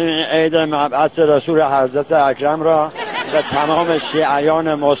الرحیم. عید مبعث رسول حضرت اکرم را به تمام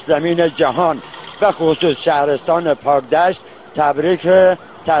شیعیان مسلمین جهان به خصوص شهرستان پاکدشت تبریک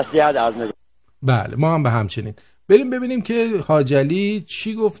تسلیت عرض می‌کنم. بله ما هم به همچنین. بریم ببینیم که حاج علی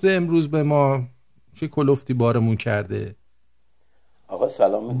چی گفته امروز به ما، چه کلفتی بارمون کرده. آقا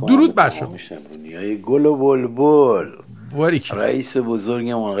سلام میکنم. درود بر شما شمرونیای گل و بلبل. باریک. رئیس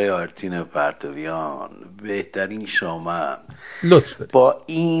بزرگم آقای آرتین پرتویان، بهترین شما، لطف داری. با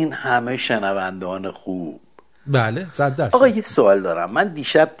این همه شنوندان خوب. بله 100%. آقا یه سوال دارم. من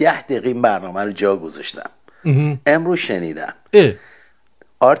دیشب 10 دقیقه این برنامه رو جا گذاشتم. امروز شنیدم.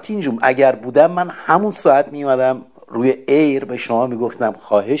 آرتین جون اگر بودم من همون ساعت میومدم روی ایر به شما میگفتم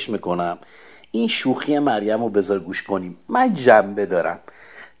خواهش میکنم این شوخی مریم رو بذار گوش کنیم، من جنبه دارم،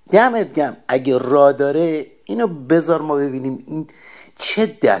 دمت گرم، اگه راه داره اینو بذار ما ببینیم این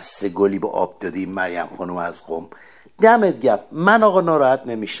چه دست گلی به آب دادی مریم خانم از قم. دمت گرم، من آقا ناراحت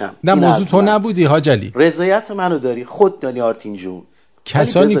نمیشم. نه موضوع تو نبودی حاج علی، رضایت منو داری، خود دانی آرتین جون.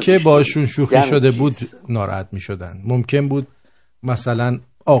 کسانی که باشون شوخی شده بود ناراحت میشدن. ممکن بود مثلا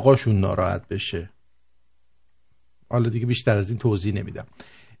آقاشون ناراحت بشه. حالا دیگه بیشتر از این توضیح نمیدم.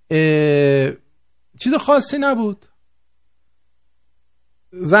 چیز خاصی نبود،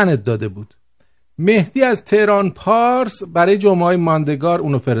 زنت داده بود. مهدی از تهران پارس برای جمعه‌های ماندگار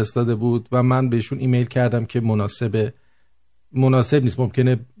اونو فرستاده بود و من بهشون ایمیل کردم که مناسب نیست،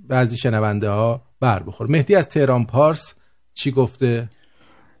 ممکنه بعضی شنونده ها بر بخور. مهدی از تهران پارس چی گفته؟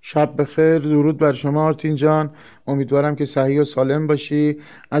 شب بخیر، درود بر شما آرتین جان، امیدوارم که صحیح و سالم باشی.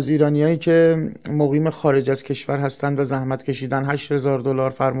 از ایرانیایی که مقیم خارج از کشور هستند و زحمت کشیدن 8,000 دلار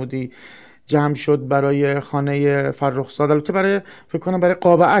فرمودی جمع شد برای خانه فرخزاد، البته برای فکر کنم برای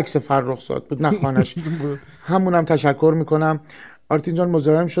قاب عکس فرخزاد بود نه خانش، همونم تشکر میکنم. آرتین جان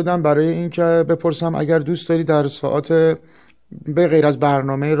مزاحم شدم برای اینکه بپرسم اگر دوست داری در ساعات به غیر از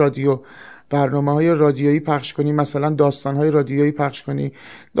برنامه‌های رادیویی پخش کنی، مثلا داستان‌های رادیویی پخش کنی،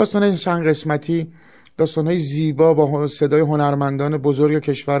 داستان‌های چند قسمتی، داستان‌های زیبا با صدای هنرمندان بزرگ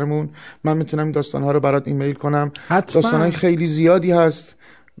کشورمون، من میتونم این داستان‌ها رو برات ایمیل کنم. داستان‌های خیلی زیادی هست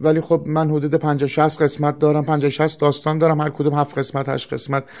ولی خب من حدود 50-60 قسمت دارم، 50-60 داستان دارم، هر کدوم 7 قسمت 8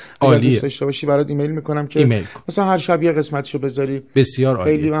 قسمت. اگر دوست داشته باشی برات ایمیل میکنم که مثلا هر شب یه قسمتشو بذاری. بسیار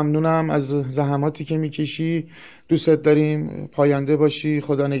عالی. خیلی ممنونم از زحماتی که میکشی، دوستت داریم، پاینده باشی،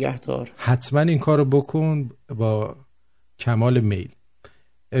 خدا نگهدار. حتما این کارو بکن با کمال میل.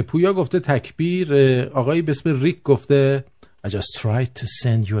 پویا گفته تکبیر. آقایی به اسم ریک گفته I just tried to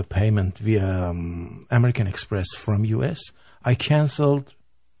send you a payment via American Express from US. I canceled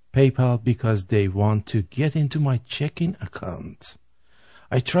PayPal because they want to get into my checking account.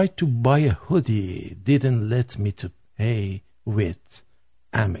 I tried to buy a hoodie, didn't let me to pay with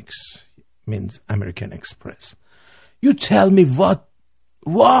Amex. means American Express. You tell me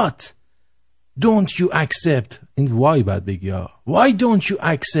what don't you accept. این why باید بگی. Why don't you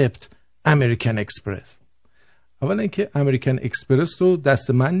accept American Express. اولا که امریکن اکسپرس رو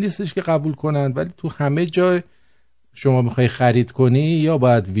دست من نیستش که قبول کنن، ولی تو همه جای شما میخوای خرید کنی یا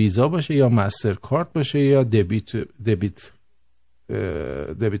باید ویزا باشه یا مستر کارت باشه یا دبیت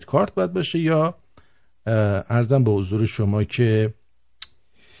کارت باید باشه یا عرضم به حضور شما که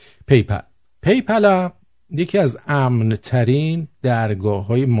پیپل هم یکی از امن ترین درگاه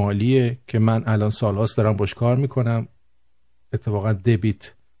های مالیه که من الان سالهاست دارم باش کار میکنم. اتفاقا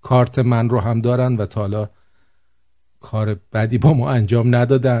دبیت کارت من رو هم دارن و تا حالا کار بدی با ما انجام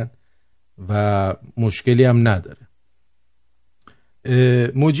ندادن و مشکلی هم نداره.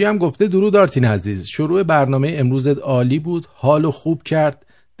 موجی هم گفته درود آرتین عزیز، شروع برنامه امروزت عالی بود، حالو خوب کرد،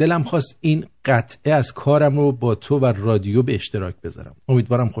 دلم خواست این قطعه از کارم رو با تو و رادیو به اشتراک بذارم،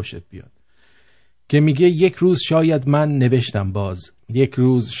 امیدوارم خوشت بیاد. که میگه یک روز شاید من نوشتم باز، یک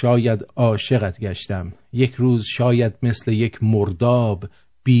روز شاید عاشقت گشتم، یک روز شاید مثل یک مرداب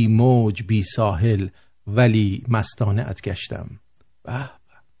بی موج بی ساحل ولی مستانه ات گشتم.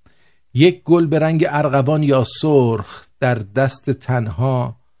 یک گل به رنگ ارغوان یا سرخ در دست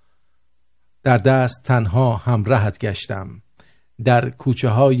تنها همراهت گشتم، در کوچه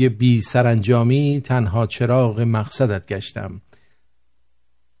های بی سرانجامی تنها چراغ مقصدت گشتم،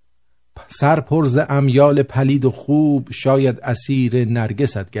 سر پر ز امیال پلید و خوب شاید اسیر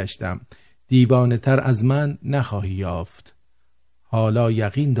نرگست گشتم، دیوانه تر از من نخواهی یافت، حالا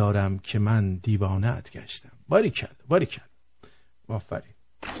یقین دارم که من دیوانه ات گشتم. باریکلا آفرین.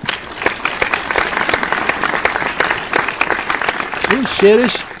 این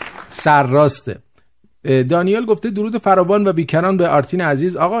شعرش سرراسته. دانیال گفته درود فراوان و بیکران به آرتین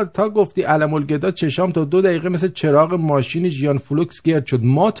عزیز. آقا تا گفتی علم الگدا چشام تا 2 دقیقه مثل چراغ ماشین ژیان فلوکس گرد شد،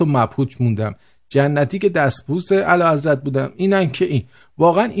 مات و مبهوت موندم، جنتی که دستبوس اعلیحضرت بودم. اینن که این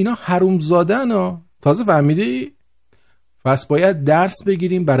واقعا اینا حرومزادن ها. تازه فهمیدی؟ پس باید درس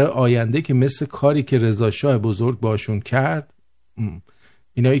بگیریم برای آینده که مثل کاری که رضا شاه بزرگ باشون کرد،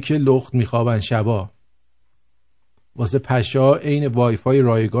 اینایی که لخت میخوابن شبا واسه پشا عین وای فای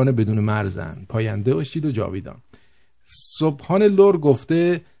رایگان بدون مرزن، پاینده باشید و جاویدان. سبحان لور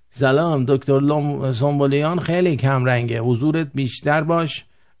گفته سلام دکتر سنبولیان، خیلی کم رنگه، حضورت بیشتر باش،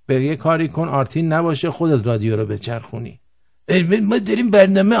 به یه کاری کن آرتین نباشه، خودت رادیو رو بچرخونی. ما داریم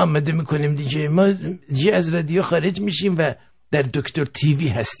برنامه آماده میکنیم دیگه، ما دیگه از رادیو خارج میشیم و در دکتر تیوی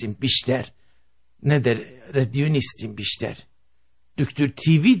هستیم بیشتر، نه در رادیو نیستیم بیشتر، دکتر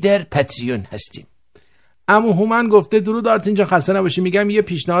تیوی در پتریون هستیم. اما هومن گفته درود آرتین جان، خسته نباشی، میگم یه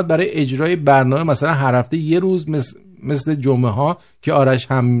پیشنهاد برای اجرای برنامه، مثلا هر هفته یه روز مثل جمعه ها که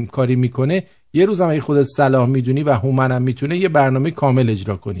آرش همکاری میکنه، یه روز هم اگه خودت صلاح میدونی و هومن هم میتونه یه برنامه کامل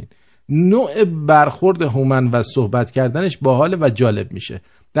اجرا کنین. نوع برخورد هومن و صحبت کردنش باحال و جالب میشه.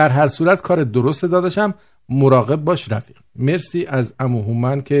 در هر صورت کار درست داداشم، مراقب باش رفیق. مرسی از عمو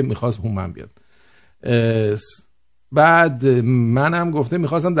هومن که میخواست هومن بیاد. بعد منم گفته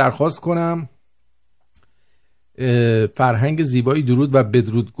میخواستم درخواست کنم فرهنگ زیبایی درود و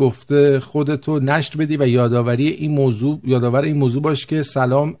بدرود گفته خودتو نشر بدی و یادآور این موضوع باش که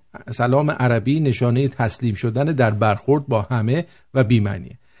سلام عربی نشانه تسلیم شدن در برخورد با همه و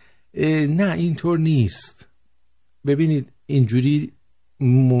بی‌معنیه. نه اینطور نیست. ببینید اینجوری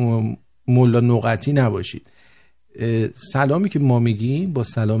ملا نقطی نباشید. سلامی که ما میگیم با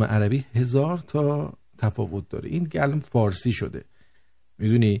سلام عربی 1000 تا تفاوت داره. این الان فارسی شده،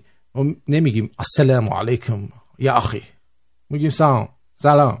 میدونی، ما نمیگیم السلام علیکم یا اخی، میگیم سلام.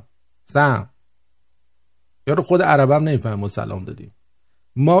 یارو خود عربم نمیفهمه ما سلام دادیم،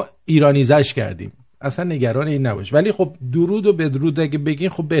 ما ایرانیزش کردیم. اصلا نگران این نباش. ولی خب درود و بدرود اگه بگین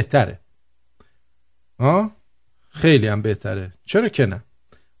خب بهتره، خیلی هم بهتره، چرا که نه،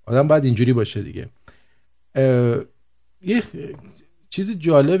 آدم باید اینجوری باشه دیگه. یه چیز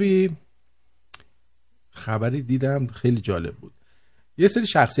جالبی خبری دیدم خیلی جالب بود. یه سری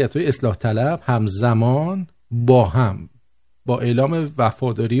شخصیت‌های اصلاح طلب همزمان با اعلام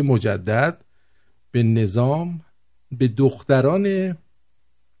وفاداری مجدد به نظام به دختران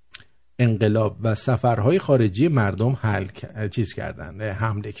انقلاب و سفرهای خارجی مردم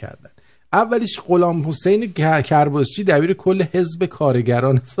حمله کردن. اولیش غلام حسین کرباسچی دبیر کل حزب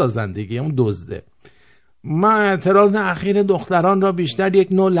کارگران سازندگی، اون دزده. من اعتراض اخیر دختران را بیشتر یک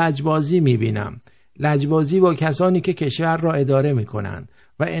نوع لجبازی میبینم، لجبازی با کسانی که کشور را اداره میکنند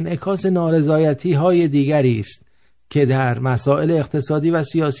و انعکاس نارضایتی های دیگری است که در مسائل اقتصادی و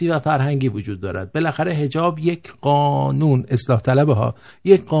سیاسی و فرهنگی وجود دارد. بالاخره حجاب یک قانون، اصلاح طلبه ها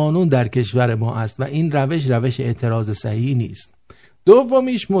یک قانون در کشور ما است و این روش اعتراض صحیحی نیست.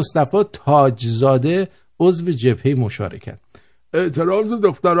 دومیش مصطفی تاجزاده عضو جبهه مشارکت. اعتراض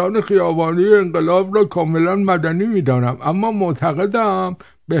دختران خیابانی انقلاب را کاملا مدنی میدانم، اما معتقدم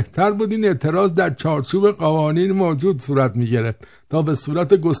بهتر بود این اعتراض در چارچوب قوانین موجود صورت میگرفت تا به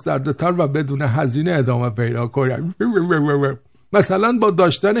صورت گسترده تر و بدون هزینه ادامه پیدا کنند. مثلا با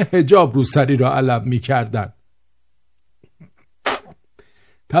داشتن حجاب روسری را علم میکردن.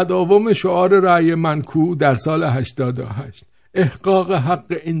 تداوم شعار رأی منکو در سال 88 احقاق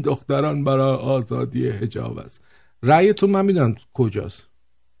حق این دختران برای آزادی حجاب است. رأیتون من میدونم کجاست،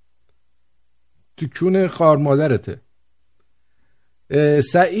 تو کون خار مادرته.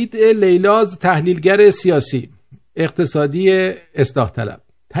 سعید لیلاز تحلیلگر سیاسی اقتصادی اصلاح طلب: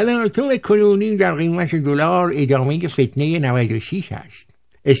 تلاطم کنونی در قیمت دلار ادامه فتنه 96 است.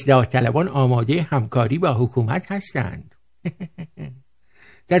 اصلاح طلبان آماده همکاری با حکومت هستند.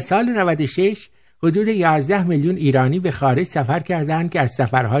 در سال 96 حدود 11 میلیون ایرانی به خارج سفر کردند که از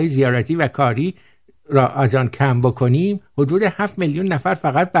سفرهای زیارتی و کاری را از آن کم بکنیم حدود 7 میلیون نفر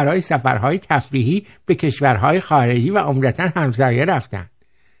فقط برای سفرهای تفریحی به کشورهای خارجی و عمدتاً همسایه رفتند.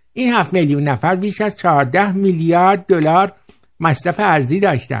 این 7 میلیون نفر بیش از 14 میلیارد دلار مصرف ارزی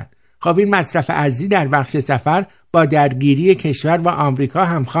داشتند. خب این مصرف ارزی در بخش سفر با درگیری کشور با آمریکا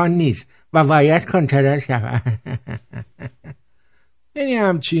همخوان نیست و باید کنترل شود. یعنی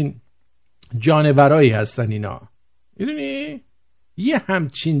همچین جانورایی هستن اینا، میدونی؟ یه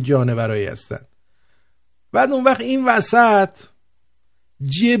همچین جانورایی هستن. بعد اون وقت این وسط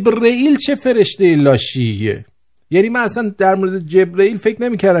جبرییل چه فرشته لاشیه. یعنی من اصلا در مورد جبرییل فکر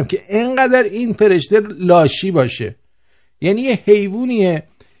نمی کردم که اینقدر این فرشته لاشی باشه. یعنی یه حیوانیه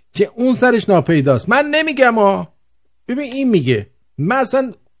که اون سرش ناپیداست. من نمیگم ببین این میگه. من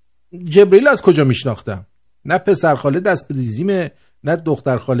اصلا جبرییل از کجا میشناختم؟ نه پسرخاله دست به دیزیمه، نه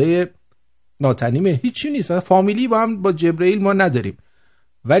دخترخاله ناتنیمه، هیچی نیست. فامیلی با هم با جبرییل ما نداریم.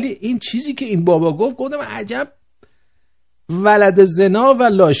 ولی این چیزی که این بابا گفتم عجب ولد زنا و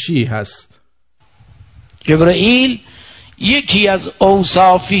لاشی هست. جبرییل یکی از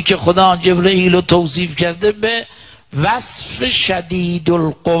اوصافی که خدا جبرییل رو توصیف کرده به وصف شدید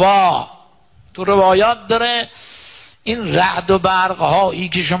القوا. تو روایات داره این رعد و برق هایی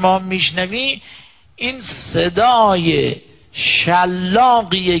که شما میشنوی این صدای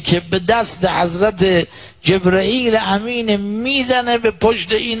شلاقیه که به دست حضرت جبرییل امین میزنه به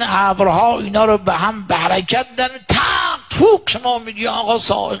پشت این ابرها، اینا رو به هم به حرکت دن تق توک. شما میگی آقا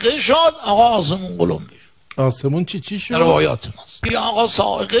صاعقه شد، آقا آسمون قلمبه شد. آسمون چی شد؟ روایات ماست. میگی آقا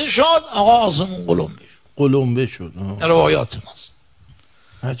صاعقه شد، آقا آسمون قلمبه شد. روایات ماست.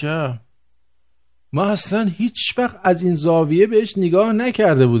 عجب. ما اصلا هیچ وقت از این زاویه بهش نگاه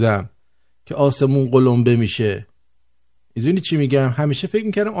نکرده بودم که آسمون قلمبه میشه. میدونی چی میگم؟ همیشه فکر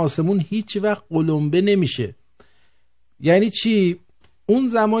میکردم آسمون هیچ وقت قلمبه نمیشه. یعنی چی؟ اون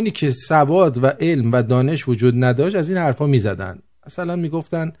زمانی که سواد و علم و دانش وجود نداشت از این حرفا میزدن. مثلا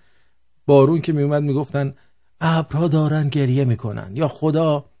میگفتن بارون که میومد میگفتن ابرها دارن گریه میکنن یا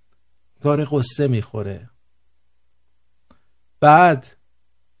خدا داره قصه میخوره. بعد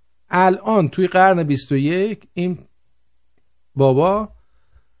الان توی قرن 21 این بابا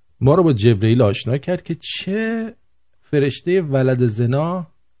ما رو با جبرییل آشنا کرد که چه فرشته ولد زنا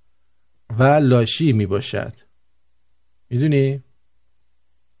و لاشی می باشد. میدونی؟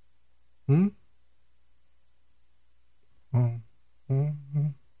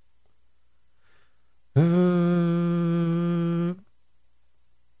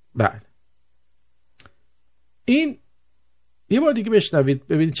 بله. این یه بار دیگه بشنوید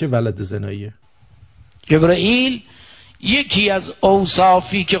ببینید چه ولد زناییه. جبرییل یکی از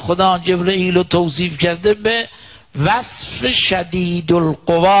اوصافی که خدا جبرییل رو توصیف کرده به وصف شدید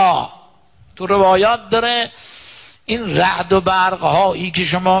القوا. تو روایات داره این رعد و برق هایی که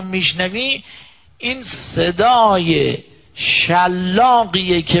شما میشنوی این صدای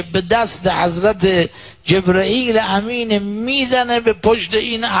شلاقیه که به دست حضرت جبرییل امین میزنه به پشت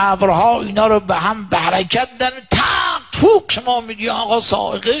این ابرها، اینا رو به هم به حرکت دن تق توک. شما میگی آقا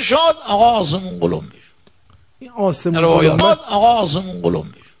صاعقه شد، آقا آسمون قلمبه شد. این آسمون قلمبه، آقا آسمون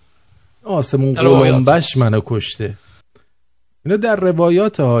قلمبه شد. آسمون قلمبش منو کشته. اینا در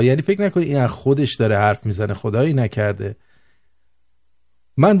روایات ها. یعنی فکر نکنی این از خودش داره حرف میزنه، خدایی نکرده.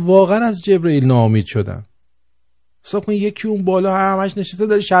 من واقعا از جبرییل ناامید شدم. حساب کن یکی اون بالا همش نشسته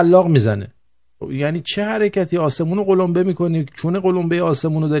داره شلاق میزنه. یعنی چه حرکتی؟ آسمونو قلمبه میکنی؟ چون قلمبه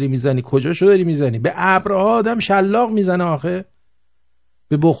آسمونو داری میزنی؟ کجاشو داری میزنی؟ به ابرها آدم شلاق میزنه آخه،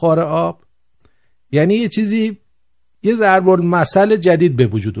 به بخار آب. یعنی یه چیزی، یه ضرب المثل جدید به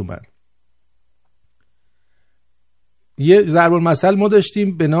وجود اومد. یه ضرب المثل ما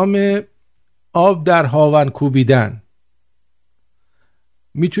داشتیم به نام آب در هاون کوبیدن.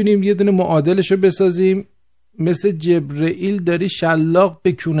 میتونیم یه دونه معادلشو بسازیم، مثل جبرییل داری شلاق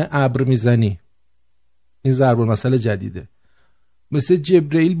به کون ابر میزنی. این ضرب المثل جدیده. مثل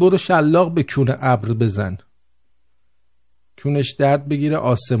جبرییل برو شلاق به کون ابر بزن، کونش درد بگیره،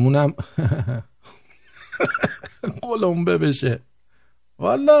 آسمونم قلمبه بشه.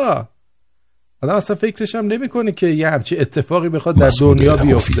 والا آدم اصلا فکرش هم نمی کنه که یه همچی اتفاقی بخواد در دنیا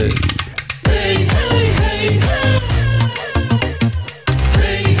بیفته.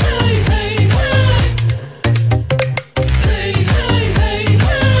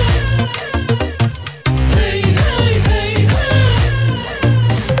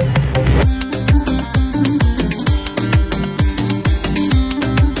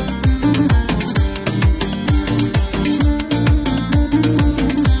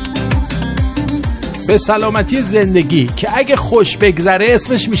 به سلامتی زندگی که اگه خوش بگذره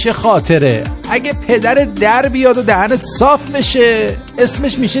اسمش میشه خاطره، اگه پدر در بیاد و دهنت صاف بشه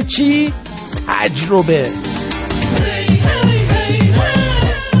اسمش میشه چی؟ تجربه.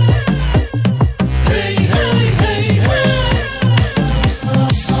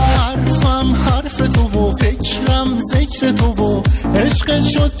 حرفم حرف تو و فکرم ذکر تو و عشقت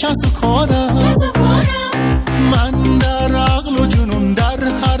شد کس و کارم. من در عقل و جنون در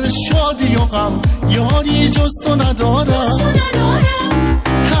هر شادی و غم یاری جز تو ندارم.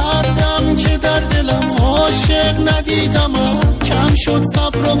 هر دم که در دلم عاشق ندیدم کم شد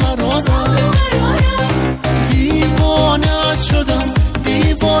صبر و قرارم. دیوانه شدم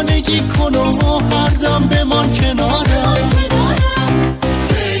دیوانگی کنم و هر دم بمان کنارم.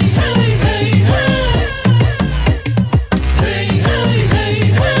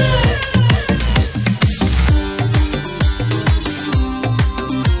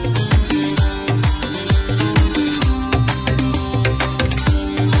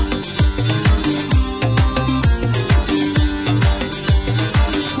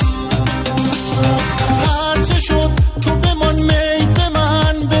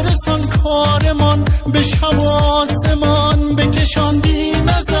 به شب و آسمان بکشان بی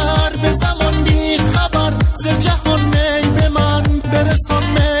نظر، به زمان بی خبر ز جهان می به من برسان،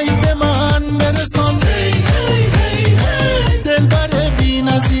 می به من برسان. دلبر بی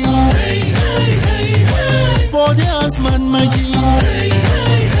نظیر باده از من مگیر،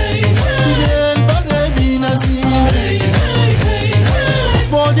 دلبر بی نظیر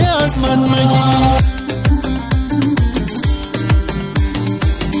باده از من مگیر.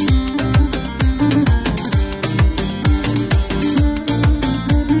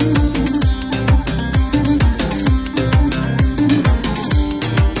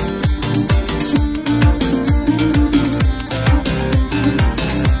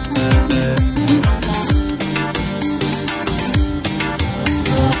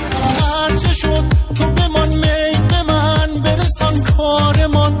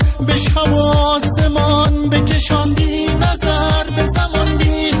 به شب و آسمان بکشان بی نظر، به زمان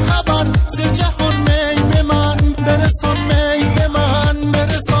بی خبر ز جهان می به من برسان، می به من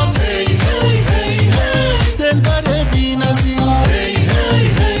برسان. دلبر بی نظیر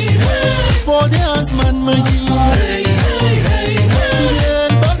باده از من مگیر،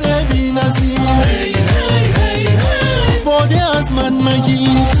 دلبر بی نظیر باده از من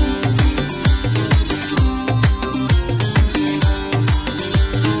مگیر.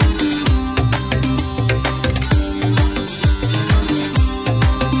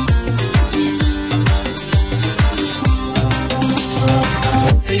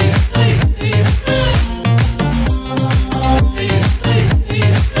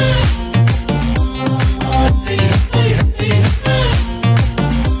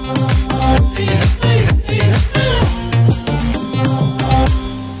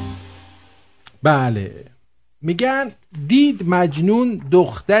 بله، میگن دید مجنون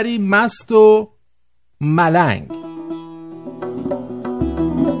دختری مست و ملنگ،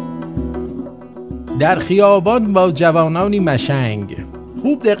 در خیابان با جوانانی مشنگ.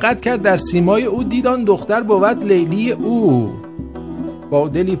 خوب دقت کرد در سیمای او دیدان دختر بود لیلی او. با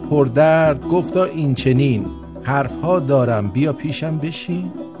دلی پردرد گفتا این چنین حرفها دارم بیا پیشم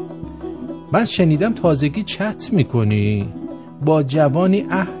بشین. من شنیدم تازگی چت میکنی، با جوانی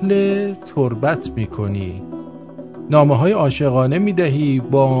اهل تربت میکنی، نامه های عاشقانه میدهی،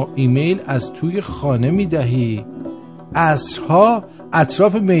 با ایمیل از توی خانه میدهی، عصرها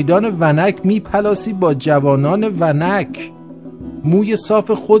اطراف میدان ونک میپلاسی با جوانان ونک، موی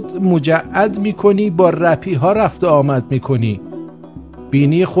صاف خود مجعد میکنی، با رپی ها رفت و آمد میکنی،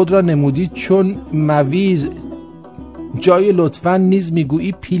 بینی خود را نمودی چون مویز، جای لطفاً نیز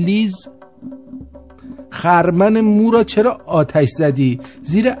میگویی پلیز. خرمن مو را چرا آتش زدی؟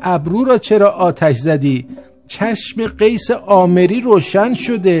 زیر ابرو را چرا آتش زدی؟ چشم قیس آمری روشن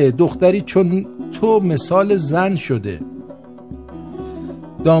شده، دختری چون تو مثال زن شده.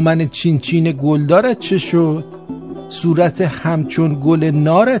 دامن چین چین گلدارت چه شد؟ صورت همچون گل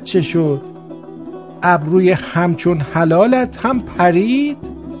نارت چه شد؟ ابروی همچون حلالت هم پرید؟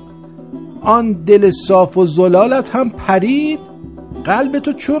 آن دل صاف و زلالت هم پرید؟ قلب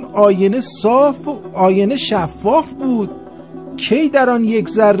تو چون آینه صاف و آینه شفاف بود، کی در آن یک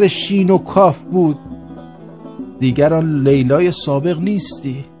ذره شین و کاف بود؟ دیگر آن لیلای سابق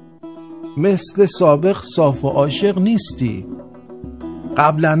نیستی، مثل سابق صاف و عاشق نیستی.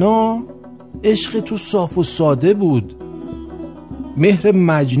 قبلنا عشق تو صاف و ساده بود، مهر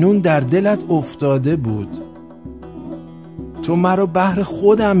مجنون در دلت افتاده بود. تو مرا بهر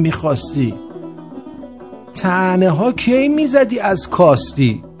خودم میخواستی، طعنه ها کی میزدی از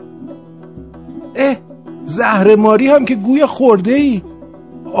کاستی؟ زهر ماری هم که گویا خورده ای،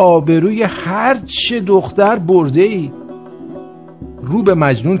 آبروی هر چه دختر برده ای. رو به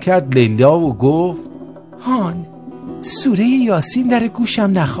مجنون کرد لیلا و گفت هان سوره یاسین در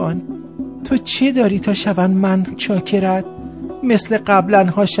گوشم نخوان. تو چه داری تا شبم من چاکرت، مثل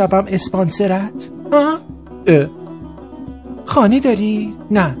قبلنها شبم اسپانسرت؟ خانه داری؟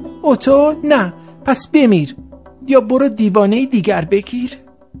 نه. اتو؟ نه. پس بمیر یا برو دیوانه دیگر بگیر.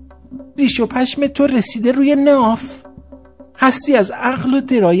 ریش و پشم تو رسیده روی ناف، هستی از عقل و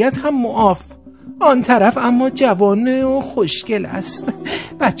درایت هم معاف. آن طرف اما جوانه و خوشگل است،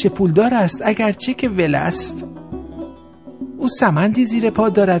 بچه پولدار است اگرچه که ول است. او سمندی زیر پا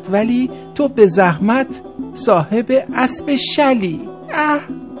دارد ولی تو به زحمت صاحب اسب شلی.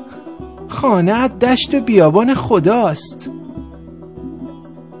 خانه دشت و بیابان خداست،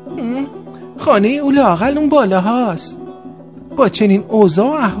 خانه او لااقل اون بالاهاست. با چنین اوضاع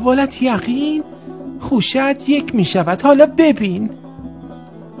و احوالت یقین خوشت یک می شود. حالا ببین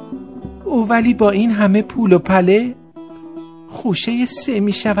او ولی با این همه پول و پله، خوشه 3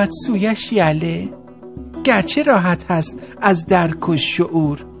 می شود سویش یله. گرچه راحت هست از درک و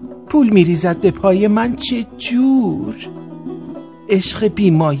شعور، پول می ریزد به پای من چه جور. عشق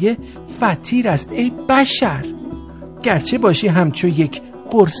بیمایه فطیر است ای بشر، گرچه باشی همچو یک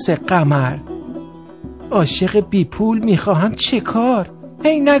قرص قمر. عاشق بی پول می خواهم چه کار،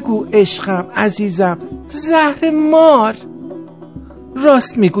 هی نگو عشقم عزیزم زهر مار.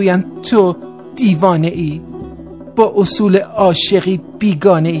 راست میگویند تو دیوانه ای، با اصول عاشقی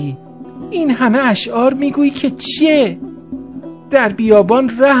بیگانه ای. این همه اشعار میگویی که چیه، در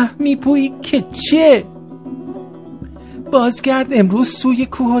بیابان ره میپویی که چیه. بازگرد امروز سوی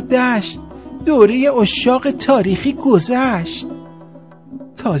کوه و دشت، دوره عشاق تاریخی گذشت.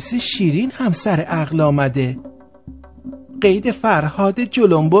 تازه شیرین هم سر عقل آمده، قید فرهاد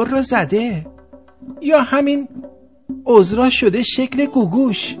جلنبر را زده. یا همین عذرا شده شکل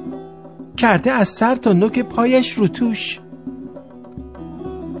گوگوش، کرده از سر تا نوک پایش روتوش.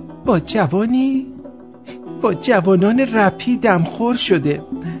 با جوانان رپی دمخور شده،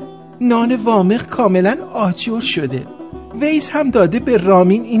 نان وامق کاملا آجر شده. ویس هم داده به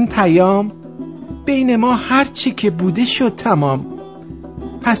رامین این پیام، بین ما هر چی که بوده شد تمام.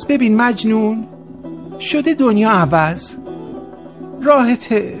 پس ببین مجنون، شده دنیا عوض.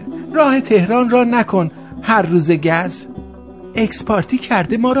 راه تهران را نکن هر روز گز. اکسپارتی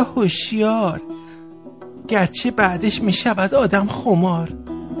کرده ما را هوشیار، گرچه بعدش می شود آدم خمار.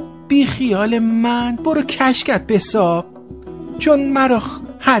 بی خیال من برو کشکت بساب، چون مرا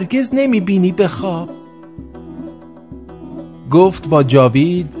هرگز نمی بینی به خواب. گفت با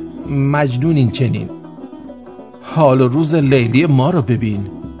جاوید مجنون این چنین، حال و روز لیلی ما رو ببین.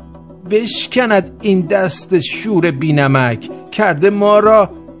 بشکند این دست شور بینمک، کرده ما را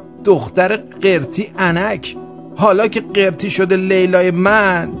دختر قرتی انک. حالا که قرتی شده لیلای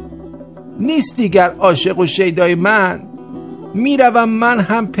من، نیست دیگر عاشق و شیدای من. میروم من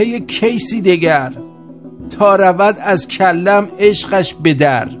هم پی کیسی دگر، تا رود از کلم عشقش به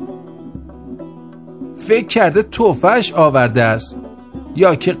در. فکر کرده توفهش آورده است،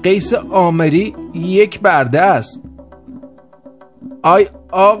 یا که قیس آمری یک برده است. آی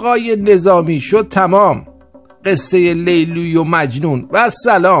آقای نظامی شد تمام، قصه لیلی و مجنون و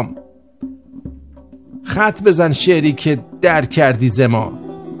سلام. خط بزن شعری که در کردی زما،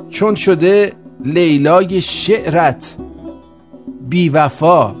 چون شده لیلای شعرت بی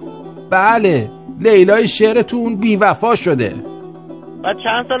وفا. بله لیلای شعرتون بی وفا شده. بعد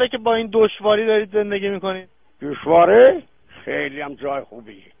چند ساله که با این دشواری دارید زندگی میکنید؟ دشواره؟ خیلی هم جای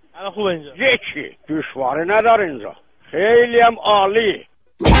خوبی. الان خوبه اینجا؟ یکی دشواره نداره اینجا، خیلی هم عالی.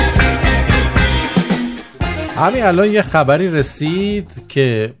 همین الان یه خبری رسید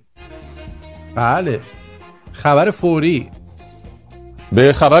که بله خبر فوری،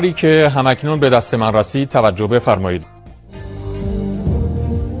 به خبری که همکنون به دست من رسید توجه بفرمایید.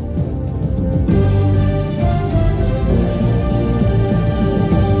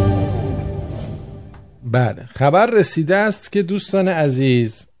 بله، خبر رسیده است که دوستان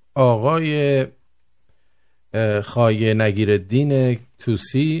عزیز، آقای خایه نگیرالدین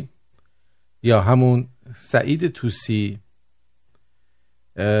طوسی یا همون سعید طوسی،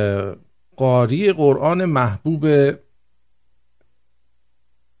 قاری قرآن محبوب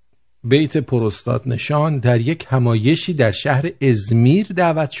بیت پروستات نشان، در یک همایشی در شهر ازمیر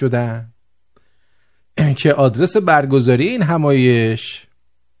دعوت شدن که آدرس برگزاری این همایش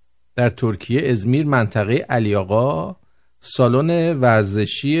در ترکیه، ازمیر، منطقه علی آقا، سالن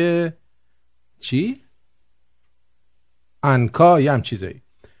ورزشی انکا یا هم چیزایی.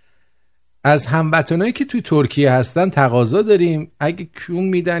 از هموطنایی که توی ترکیه هستن تقاضا داریم اگه کون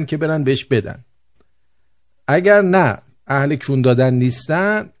میدن که برن بهش بدن، اگر نه اهل کون دادن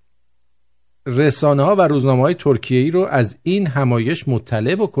نیستن، رسانه ها و روزنامه های ترکیه‌ای رو از این همایش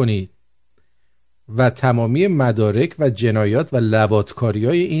مطلع بکنید و تمامی مدارک و جنایات و لواطکاری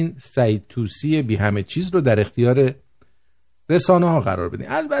های این سعید طوسی بی همه چیز رو در اختیار رسانه ها قرار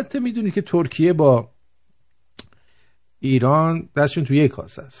بدین. البته میدونید که ترکیه با ایران دستشون توی یک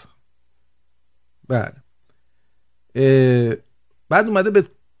کاسه است. بله. بعد اومده به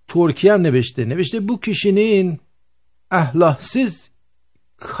ترکیه هم نوشته bu kişinin ahlaksız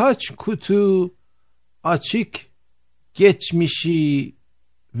kaç kutu açık geçmişi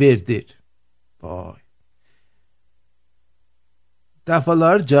verdir. vay.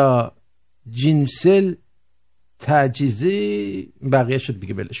 defalarca cinsel تجهیزی، بقیه شد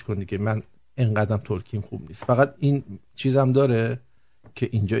دیگه بلش کن دیگه، من اینقدرم ترکیم خوب نیست. فقط این چیزم داره که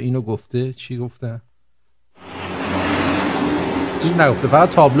اینجا اینو گفته. چی گفته؟ چیز نگفته، فقط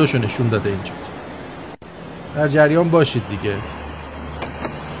تابلوشو نشون داده اینجا. در جریان باشید دیگه.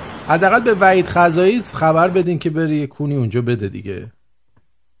 حداقل به وحید خزایی خبر بدین که بره یه کونی اونجا بده دیگه.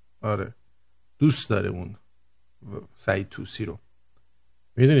 آره دوست داره اون سعید طوسی رو.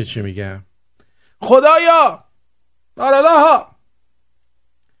 میدونید چی میگم؟ خدایا بارالله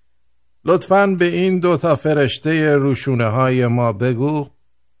لطفاً به این دوتا فرشته روشونه های ما بگو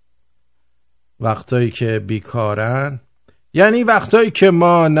وقتایی که بیکارن، یعنی وقتایی که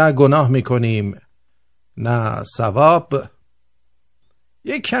ما نه گناه میکنیم نه ثواب،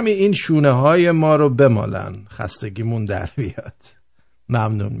 یک کمی این شونه های ما رو بمالن، خستگیمون در بیاد.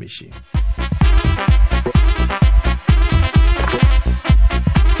 ممنون میشیم.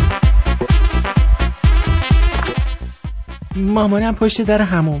 مامانم پشت در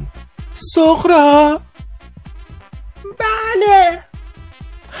حموم. سغرا؟ بله.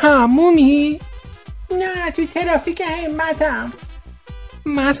 حمومی؟ نه، توی ترافیک همتم.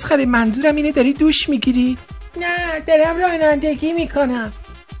 مسخره، منظورم اینه داری دوش میگیری؟ نه، دارم رانندگی میکنم.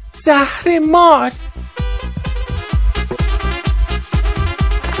 زهر مار.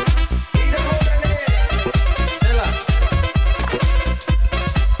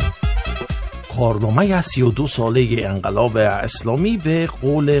 کارنامه 32 ساله انقلاب اسلامی به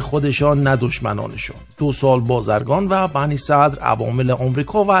قول خودشان نه دشمنانشون، 2 سال بازرگان و بنی صدر عوامل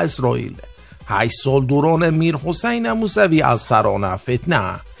آمریکا و اسرائیل، 8 سال دوران میر حسین موسوی از سران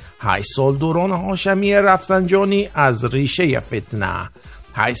فتنه، 8 سال دوران هاشمی رفسنجانی از ریشه فتنه،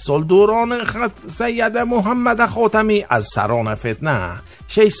 8 سال دوران سید محمد خاتمی از سران فتنه،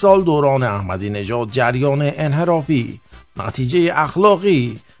 6 سال دوران احمدی نژاد جریان انحرافی، نتیجه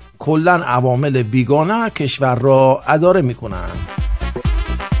اخلاقی کلن عوامل بیگانه کشور را اداره می کنند.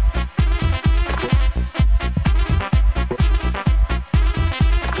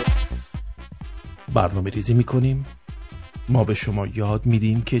 برنامه ریزی می کنیم. ما به شما یاد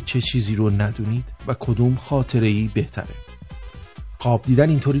میدیم که چه چیزی رو ندونید و کدوم خاطره‌ای بهتره. خواب دیدن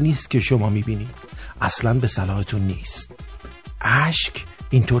اینطوری نیست که شما میبینید، اصلا به صلاحتون نیست. اشک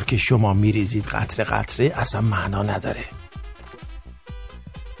اینطور که شما میریزید قطره قطره اصلا معنا نداره.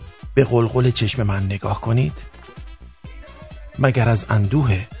 به قلقل چشم من نگاه کنید، مگر از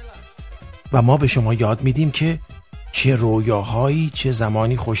اندوهه. و ما به شما یاد میدیم که چه رویاهایی چه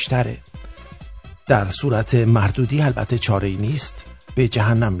زمانی خوشتره. در صورت مردودی البته چاره‌ای نیست، به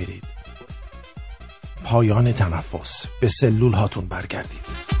جهنم میرید. پایان تنفس، به سلول هاتون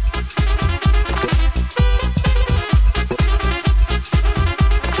برگردید.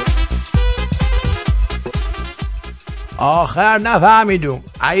 آخر نفهمیدم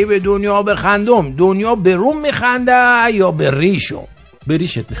ای به دنیا بخندم، دنیا به روم میخنده یا به ریشم؟ به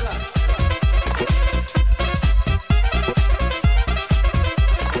ریشت میخنده.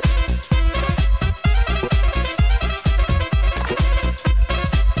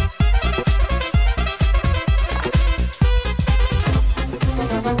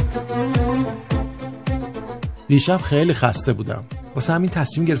 دیشب خیلی خسته بودم، واسه همین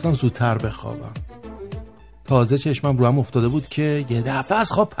تصمیم گرفتم زودتر بخوابم. تازه چشمم رو هم افتاده بود که یه دفعه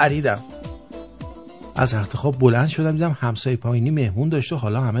از خواب پریدم. از رخت خواب بلند شدم، دیدم همسایه پایینی مهمون داشت و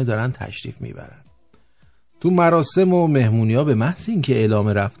حالا همه دارن تشریف میبرن. تو مراسم و مهمونی ها به محض این که اعلام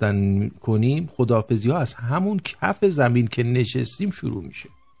رفتن کنیم، خداحافظی ها از همون کف زمین که نشستیم شروع میشه.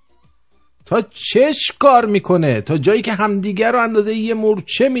 تا چشم کار میکنه، تا جایی که همدیگر رو اندازه یه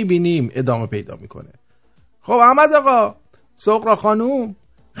مورچه میبینیم ادامه پیدا میکنه. خب احمد آقا، سغرا خانوم،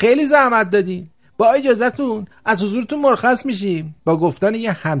 خیلی زحمت دادیم، با اجازهتون از حضورتون مرخص میشیم. با گفتن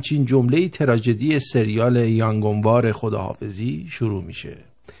یه همچین جمله تراژدی سریال یانگونوار خداحافظی شروع میشه.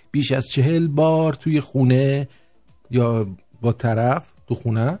 بیش از 40 بار توی خونه یا با طرف تو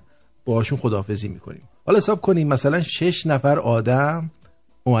خونه باهاشون خداحافظی میکنیم. حالا حساب کنیم مثلا 6 نفر آدم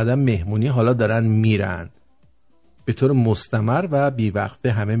اومدن مهمونی، حالا دارن میرن به طور مستمر و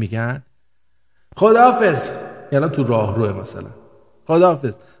بیوقفه همه میگن خداحافظ. یعنی تو راه روه مثلا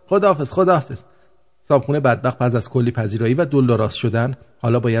خداحافظ خداحافظ خداحافظ. صاحبخونه بدبخت پس از کلی پذیرایی و دل و راست شدن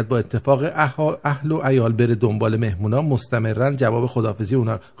حالا باید با اتفاق اهل و عیال بره دنبال مهمونا، مستمرن جواب خداحافظی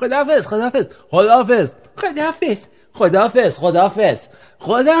اونا خداحافظ خداحافظ خداحافظ خداحافظ خداحافظ خداحافظ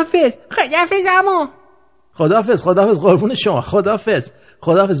خداحافظ خداحافظ عمو خداحافظ خداحافظ قربون شما خداحافظ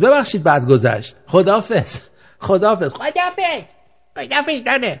خداحافظ ببخشید بد گذشت خداحافظ خداحافظ خداحافظ خداحافظ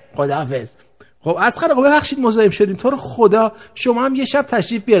دانه خداحافظ. خب اسخر آقا ببخشید مزاحم شدیم، تو رو خدا شما هم یه شب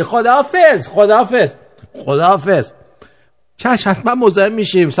تشریف بیارید. خداحافظ خداحافظ خداحافظ. چشم حتما مزاحم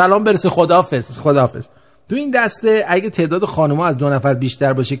میشیم، سلام برسه خداحافظ خداحافظ. تو این دسته اگه تعداد خانوما از 2 نفر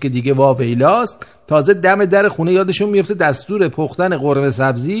بیشتر باشه که دیگه واویلاست. تازه دم در خونه یادشون میفته دستور پختن قرمه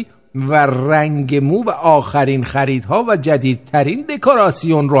سبزی و رنگ مو و آخرین خریدها و جدیدترین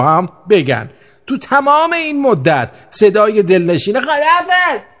دکوراسیون رو هم بگن. تو تمام این مدت صدای دلنشین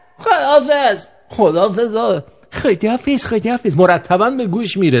خداحافظ خداحافظ خداحافظ خداحافظ خداحافظ مرتباً به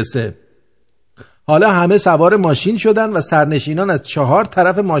گوش میرسه. حالا همه سوار ماشین شدن و سرنشینان از 4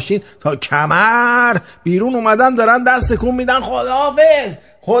 طرف ماشین تا کمر بیرون اومدن، دارن دست تکون میدن خداحافظ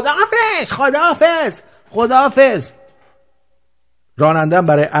خداحافظ خداحافظ خداحافظ. راننده‌ام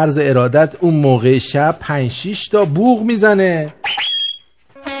برای عرض ارادت اون موقع شب 5-6 تا بوق میزنه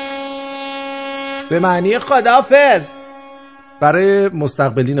به معنی خداحافظ برای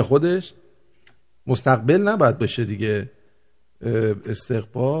مستقبلین خودش. مستقبل نباید باشه دیگه،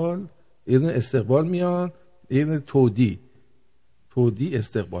 استقبال. یه دونه استقبال میاد، یه دونه تودی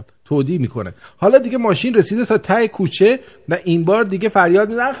استقبال تودی میکنه. حالا دیگه ماشین رسیده تا ته کوچه و این بار دیگه فریاد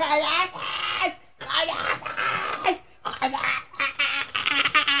میزنن خداحافظ خداحافظ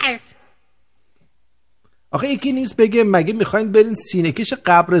خداحافظ. آخه یکی نیست بگه مگه میخواین برین سینه‌کش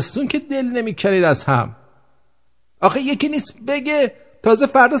قبرستون که دل نمیکنید از هم؟ آخه یکی نیست بگه تازه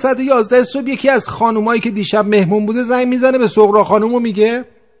فردا ساعت 11 صبح یکی از خانومایی که دیشب مهمون بوده زنگ میزنه به سغرا خانوم و میگه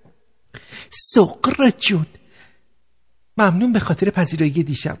سغرا جون ممنون به خاطر پذیرایی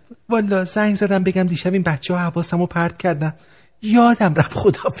دیشب، والا زنگ زدم بگم دیشب این بچه ها حواسمو پرت کردن، یادم رفت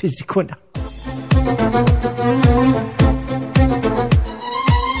خداحافظی کنم.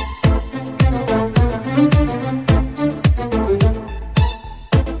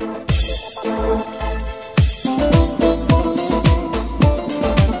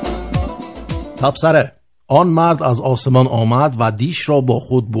 تبصره: آن مرد از آسمان آمد و دیش را با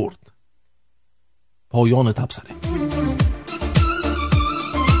خود برد. پایان تبصره.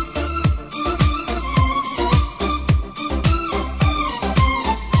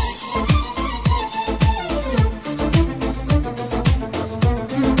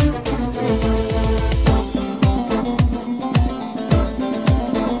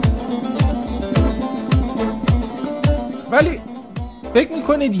 ولی فکر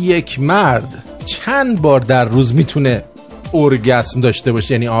میکنید یک مرد چند بار در روز میتونه اورگاسم داشته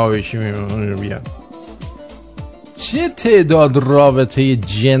باشه؟ یعنی آبشی بیاد. چه تعداد رابطه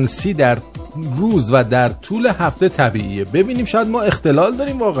جنسی در روز و در طول هفته طبیعیه؟ ببینیم شاید ما اختلال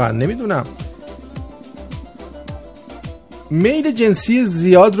داریم، واقعا نمیدونم. میل جنسی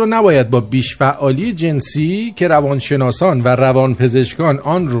زیاد رو نباید با بیش فعالی جنسی که روانشناسان و روانپزشکان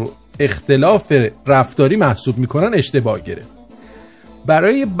آن رو اختلاف رفتاری محسوب میکنن اشتباه گرفت.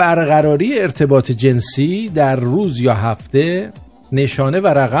 برای برقراری ارتباط جنسی در روز یا هفته نشانه و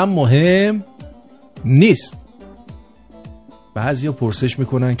رقم مهم نیست. بعضیا پرسش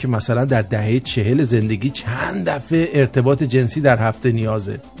میکنن که مثلا در دهه 40 زندگی چند دفعه ارتباط جنسی در هفته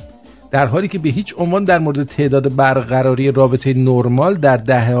نیازه، در حالی که به هیچ عنوان در مورد تعداد برقراری رابطه نرمال در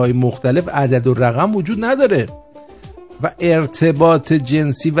دهه‌های مختلف عدد و رقم وجود نداره. و ارتباط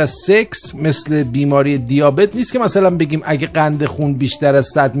جنسی و سکس مثل بیماری دیابت نیست که مثلا بگیم اگه قند خون بیشتر از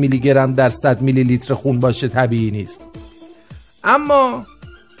 100 میلی گرم در 100 میلی لیتر خون باشه طبیعی نیست. اما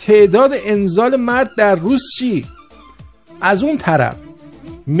تعداد انزال مرد در روز چی؟ از اون طرف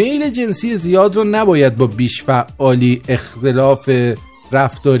میل جنسی زیاد رو نباید با بیش فعالی، اختلاف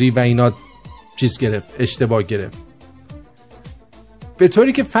رفتاری و اینا اشتباه گرفت، به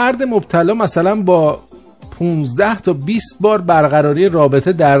طوری که فرد مبتلا مثلا با 15 تا 20 بار برقراری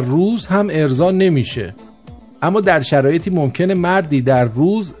رابطه در روز هم ارضا نمیشه. اما در شرایطی ممکنه مردی در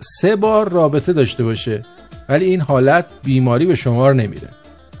روز 3 بار رابطه داشته باشه ولی این حالت بیماری به شمار نمیره.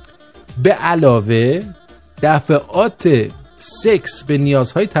 به علاوه دفعات سکس به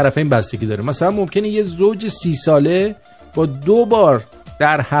نیازهای طرفین بستگی داره. مثلا ممکنه یه زوج 30 ساله با 2 بار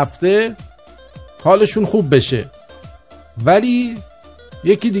در هفته حالشون خوب بشه ولی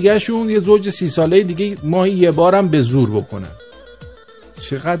یکی دیگه شون یه زوج 30 ساله دیگه ماهی 1 بارم به زور بکنن.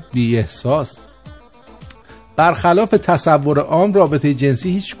 چقدر بی احساس. برخلاف تصور عام رابطه جنسی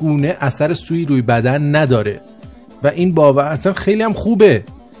هیچ گونه اثر سوئی روی بدن نداره و این باور اصلا خیلی هم خوبه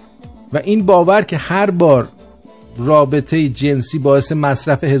و این باور که هر بار رابطه جنسی باعث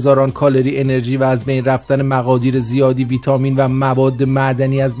مصرف هزاران کالری انرژی و از بین رفتن مقادیر زیادی ویتامین و مواد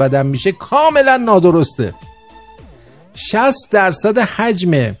معدنی از بدن میشه کاملا نادرسته. 60%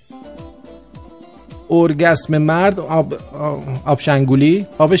 حجم ارگاسم مرد آب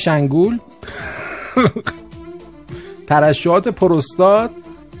شنگول ترشحات پروستات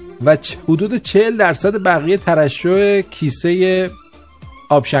و حدود 40% بقیه ترشح کیسه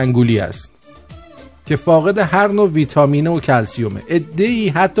آبشنگولی است که فاقد هر نوع ویتامین و کلسیومه. عده‌ای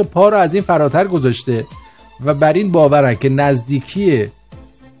حتی پا رو از این فراتر گذاشته و بر این باورن که نزدیکی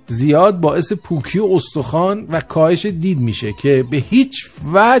زیاد باعث پوکی و استخوان و کاهش دید میشه که به هیچ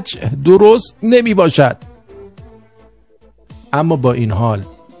وجه درست نمی باشد. اما با این حال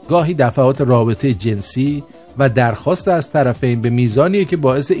گاهی دفعات رابطه جنسی و درخواست از طرفین به میزانیه که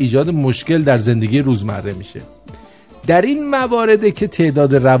باعث ایجاد مشکل در زندگی روزمره میشه. در این موارده که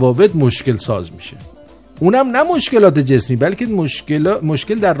تعداد روابط مشکل ساز میشه، اونم نه مشکلات جسمی بلکه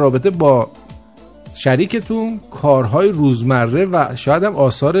مشکل در رابطه با شریکتون، کارهای روزمره و شاید هم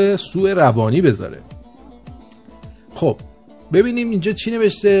آثار سوء روانی بذاره. خب ببینیم اینجا چی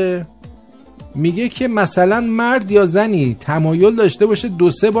نوشته. میگه که مثلا مرد یا زنی تمایل داشته باشه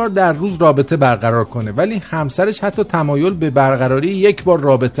 2-3 بار در روز رابطه برقرار کنه ولی همسرش حتی تمایل به برقراری 1 بار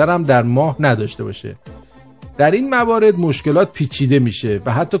رابطه هم در ماه نداشته باشه. در این موارد مشکلات پیچیده میشه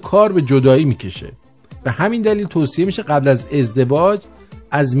و حتی کار به جدایی میکشه. به همین دلیل توصیه میشه قبل از ازدواج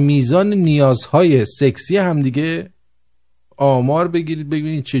از میزان نیازهای سکسی هم دیگه آمار بگیرید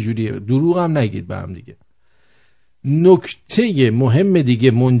ببینید چجوریه. دروغ هم نگید به هم دیگه. نکته مهم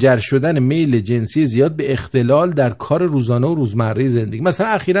دیگه منجر شدن میل جنسی زیاد به اختلال در کار روزانه و روزمره زندگی. مثلا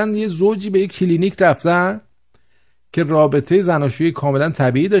اخیراً یه زوجی به یک کلینیک رفتن که رابطه زناشویی کاملا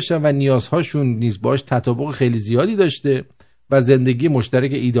طبیعی داشتن و نیازهاشون نیز باش تطابق خیلی زیادی داشته و زندگی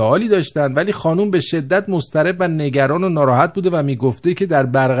مشترک ایدئالی داشتن، ولی خانوم به شدت مضطرب و نگران و ناراحت بوده و میگفته که در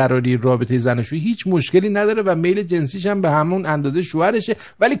برقراری رابطه زناشویی هیچ مشکلی نداره و میل جنسیش هم به همون اندازه شوهرشه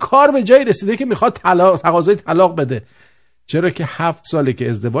ولی کار به جایی رسیده که میخواد تقاضای طلاق بده. چرا که 7 ساله که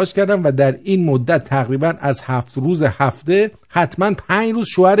ازدواج کردن و در این مدت تقریبا از 7 روز هفته حتما 5 روز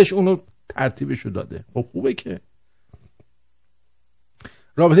شوهرش اونو ترتیبشو داده. خب خوبه که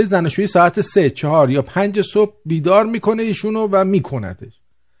رابطه زناشویی ساعت 3، 4 یا 5 صبح بیدار میکنه ایشونو و میکندش.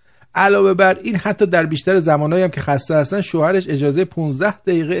 علاوه بر این حتی در بیشتر زمانایی هم که خسته هستن شوهرش اجازه 15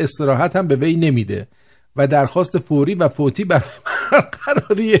 دقیقه استراحت هم به وی نمیده و درخواست فوری و فوتی برای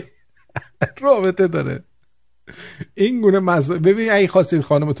برقراری رابطه داره. این گونه ببین اگه خواستید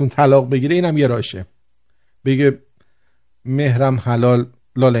خانمتون طلاق بگیره اینم یه راشه، بگه مهرم حلال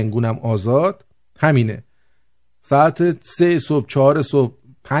لالنگونم آزاد، همینه. ساعت 3 صبح، 4 صبح،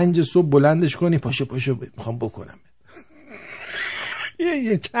 5 صبح بلندش کنی پاشو میخوام بکنم.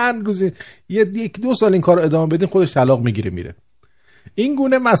 یه چند روز 1-2 سال این کار رو ادامه بدین خودش طلاق میگیره میره. این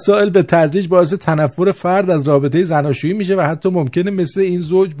گونه مسائل به تدریج باعث تنفر فرد از رابطه زناشویی میشه و حتی ممکنه مثل این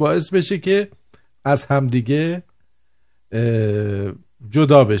زوج باعث بشه که از همدیگه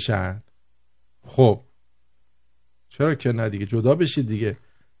جدا بشن. خب چرا که نه دیگه، جدا بشید دیگه.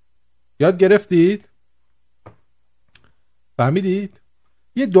 یاد گرفتید؟ فهمیدید؟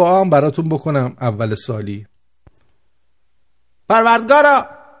 یه دعا هم براتون بکنم اول سالی. پروردگارا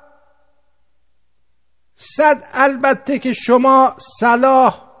 100 البته که شما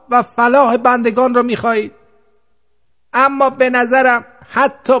صلاح و فلاح بندگان را میخواهید، اما به نظرم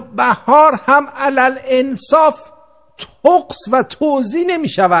حتی بهار هم علل انصاف طقس و توزیع نمی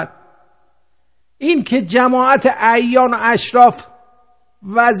شود. این که جماعت اعیان و اشراف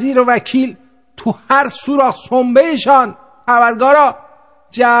وزیر و وکیل تو هر سوراخ سنبهشان پروردگارا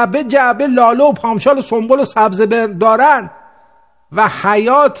جعبه جعبه لاله و پامشال و سنبل و سبزه دارن و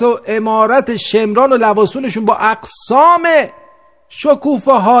حیات و امارت شمران و لواسونشون با اقسام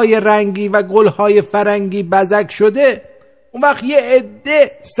شکوفه های رنگی و گل های فرنگی بزک شده، اون وقت یه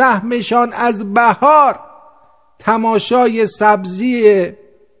عده سهمشان از بهار تماشای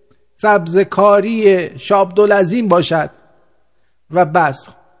سبزکاری شابدالعظیم باشد و بس.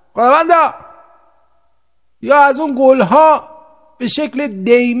 خداوندا یا از اون گلها به شکل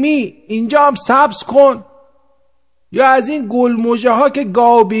دیمی اینجا هم سبز کن، یا از این گل موجه ها که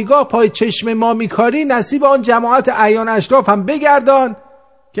گاه و بیگاه پای چشم ما میکاری نصیب آن جماعت اعیان اشراف هم بگردان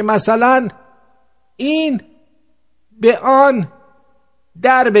که مثلا این به آن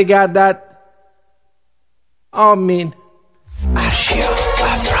در بگردد. آمین. ارشیا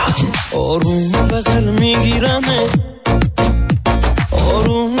افرام آروم بغل میگیرمه،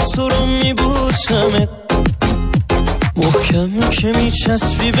 آروم تو رو میبوسمه، محکم که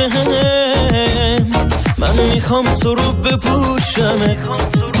میچسبی به هم، من میخوام تو رو بپوشمه،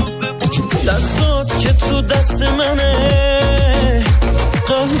 دستات که تو دست منه،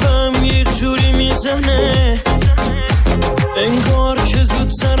 قلبم یه جوری میزنه، انگار که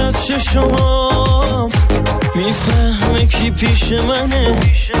زودتر از چشمام میفهمه کی پیش منه،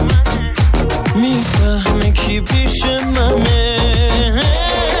 میفهمه کی پیش منه.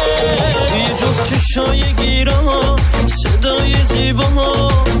 یه جفت چشای گیرا، صدای زیبا،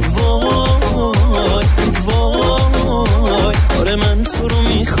 وای وای، آره من تو رو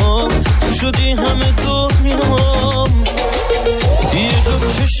میخوام، تو شدی همه دنیام. یه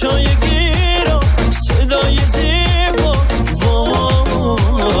جفت چشای گیرا، صدای زیبا،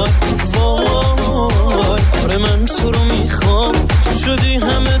 وای وای، آره من تو رو میخوام، تو شدی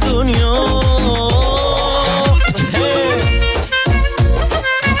همه دنیا.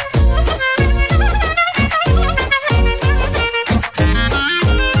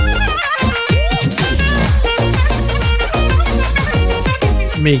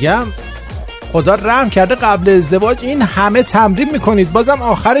 میگم خدا رحم کرده قبل ازدواج این همه تمرین میکنید بازم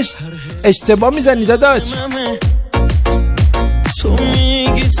آخرش اشتباه میزنید داداش. تو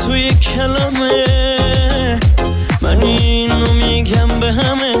میگی توی کلمه، من اینو میگم به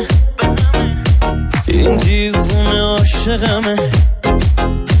همه، این دیوونه عاشقمه،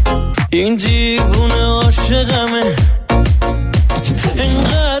 این دیوونه عاشقمه،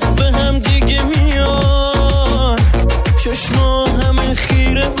 اینقدر به هم دیگه میان، چشما همه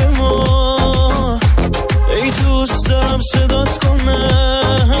خیره به ما، ای دوست دارم صدات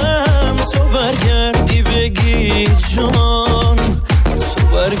کنم، تو برگردی بگی جان، تو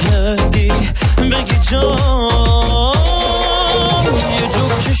برگردی بگی جان. یه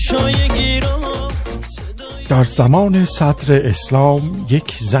جفت چشای گیران. در زمان صدر اسلام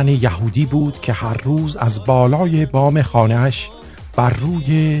یک زن یهودی بود که هر روز از بالای بام خانه‌اش بر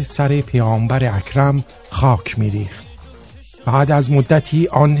روی سر پیامبر اکرم خاک می‌ریخت. بعد از مدتی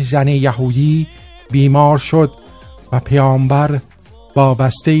آن زن یهودی بیمار شد و پیامبر با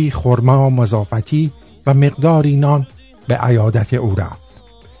بسته‌ای خرما مضافتی و مقداری نان به عیادت او رفت.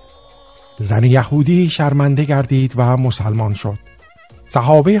 زن یهودی شرمنده گردید و مسلمان شد.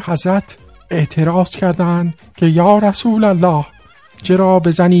 صحابه حضرت اعتراض کردند که یا رسول الله، چرا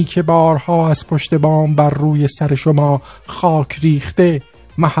به زنی که بارها از پشت بام بر روی سر شما خاک ریخته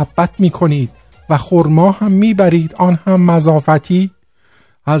محبت می کنید و خرما هم می برید، آن هم مضافتی؟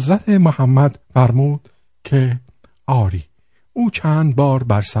 حضرت محمد فرمود که آری، او چند بار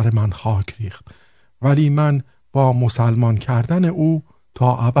بر سر من خاک ریخت، ولی من با مسلمان کردن او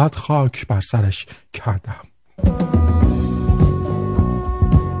تا ابد خاک بر سرش کردم.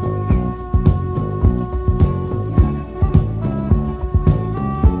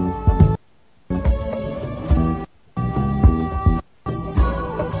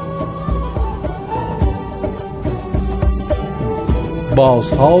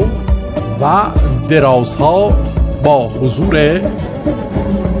 بازها و درازها با حضور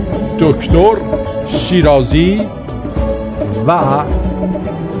دکتر شیرازی و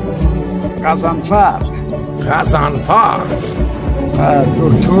غضنفر و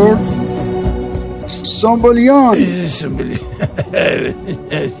دکتر سنبولیان.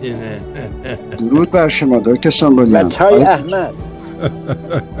 درود بر شما دکتر سنبولیان. بچهای احمد.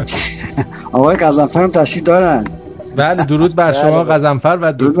 آقای غضنفر هم تشریف دارن. بله درود بر شما غضنفر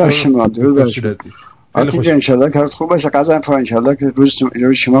و درود بر شما. درود بر شما. آرتین انشالله کارت خوب باشه. غضنفر انشالله که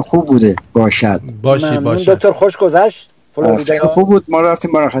روز شما خوب بوده باشد. باشد. دکتر خوش گذشت. خوب بود. ما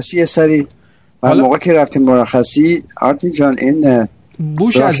رفتیم مرخصی یه سری و موقع که رفتیم مرخصی آرتین جان این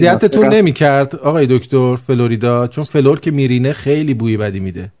بوش اذیتتون نمی‌کرد آقای دکتر فلوریدا؟ چون فلور که میرینه خیلی بوی بدی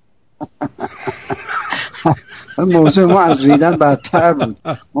میده. موضوع ما از ریدن بدتر بود.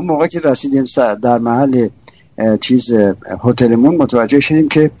 ما موقعی که رسیدیم در محل هتلمون متوجه شدیم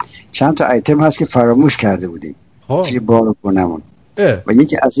که چند تا ایتم هست که فراموش کرده بودیم توی بار خونمون و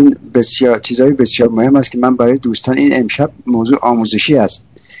یکی از این بسیار چیزای بسیار مهم است که من برای دوستان این امشب موضوع آموزشی است.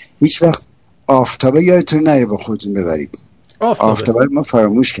 هیچ وقت آفتابه یادتون نره با خودتون ببرید. آفتابه ما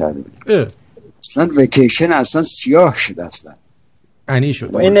فراموش کرده بودیم. اصلا ویکیشن اصلا سیاه شد اصلا. انی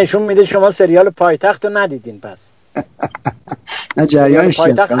شد. این نشون میده شما سریال پایتخت رو ندیدین پس. نه جریانش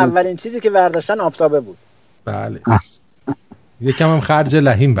پایتخت اولین چیزی که برداشتن آفتابه بود. بله. یکم هم خرج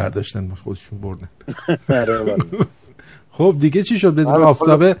لحیم برداشتن خودشون بردن. خب دیگه چی شد بدون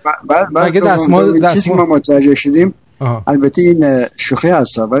آفتابه؟ مگه دستمال ما متوجه شدیم. البته این شوخی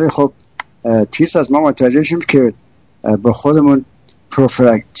هست ولی خب چیز از ما متوجه شدیم که با خودمون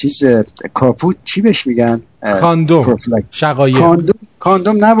کاپوت چی بهش میگن؟ کاندوم. شقایق.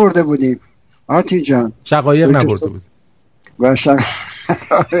 کاندوم نبرده بودیم آرتین جان. شقایق نبرده بود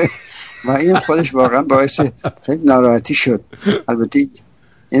و این خودش واقعا باعث خیلی ناراحتی شد. البته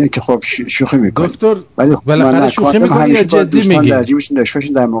اینه که خب شوخی میکنه دکتر، بالاخره شوخی میکنی یا جدی میگی؟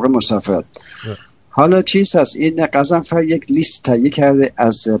 در موقع مسافرت. حالا چیز هست این قزنفر یک لیست تهیه کرده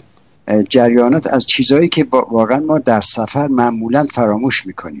از جریانات از چیزهایی که واقعا ما در سفر معمولا فراموش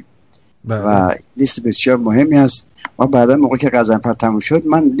میکنیم و لیست بسیار مهمی است. ما بعدا موقع که قزنفر تموم شد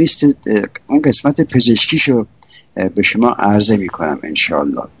من لیست اون قسمت پزشکیشو به شما عرضه میکنم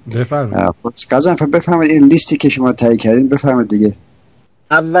انشاءالله. بفرمایید. قزنفر بفرمایید این لیستی که شما تهیه کردین بفرمایید دیگه.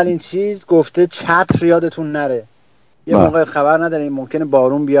 اولین چیز گفته چتر یادتون نره. یه موقع خبر ندارین ممکنه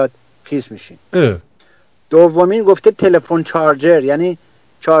بارون بیاد خیس میشین. دومین گفته تلفن چارجر، یعنی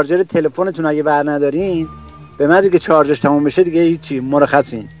چارجر تلفنتون اگه بر ندارین به مدی که چارجش تموم بشه دیگه هیچی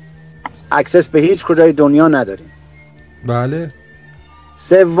مرخصین، اکسس به هیچ کجای دنیا ندارین. بله.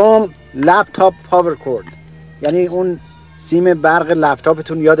 سوم لپتاپ پاور کورد، یعنی اون سیم برق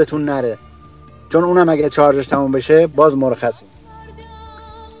لپتاپتون یادتون نره چون اونم اگه چارجش تموم بشه باز مرخصین.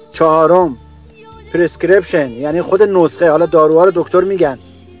 چهارم پرسکریپشن، یعنی خود نسخه، حالا داروها رو دکتر میگن،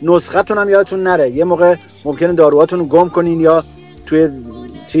 نسخه تون هم یادتون نره. یه موقع ممکنه داروهاتون رو گم کنین یا توی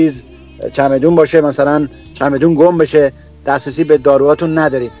چمدون باشه، مثلا چمدون گم بشه دسترسی به داروهاتون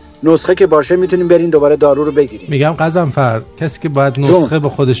ندارین. نسخه که باشه میتونین برین دوباره دارو رو بگیرین. میگم قزنفر کسی که باید نسخه به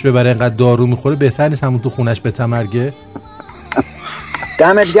خودش ببره اینقدر دارو میخوره بهتر نیست همون تو خونش به تمرگه؟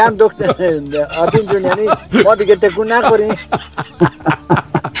 دمت گرم دکتر آرتین جون، یعنی ما دیگه تکون نخوریم.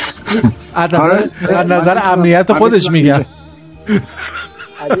 از نظر امنیت خودش میگم.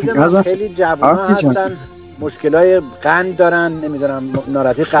 عزیزم خیلی جوان هستن مشکلای قند دارن، نمیدونم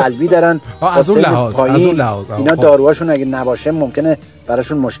ناراحتی قلبی دارن، از اون لحاظ اینا داروهاشون اگه نباشه ممکنه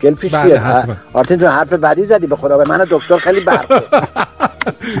براشون مشکل پیش بیاد. آرتین جون حرف بعدی زدی به خدا، به من دکتر خیلی برخورد.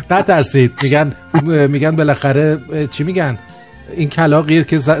 نترسید، میگن بالاخره چی میگن، این کلاغیه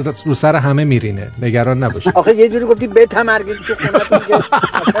که رو سر همه میرینه، نگران نباشه. آخه یه جوری گفتی بتمرگیم تو خونتون که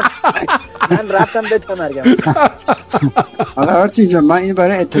من رفتم بتمرگم. حالا آرتین جان من این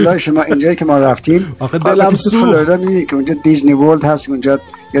برای اطلاع شما اینجایی که ما رفتیم آخه دلم فلوریدا میبینی که اونجا دیزنی ورلد هست، اونجا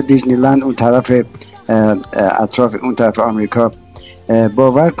یا دیزنی لند اون طرف اطراف اون طرف آمریکا.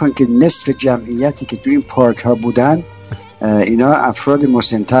 باور کن که نصف جمعیتی که تو این پارک ها بودن اینا افراد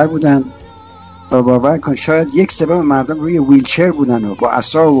مسن‌تر بودن و باور کن شاید یک سبب مردم روی ویلچر بودن و با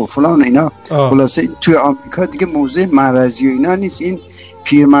عصا و فلان اینا. خلاصه توی آمریکا دیگه موضوع معرضی و اینا نیست. این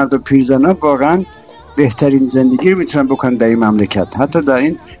پیرمرد و پیرزنا واقعا بهترین زندگی رو میتونن بکنن در این مملکت. حتی در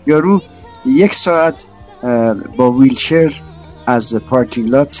این یارو 1 ساعت با ویلچر از پارکینگ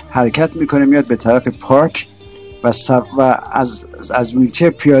لات حرکت میکنه میاد به طرف پارک و از ویلچر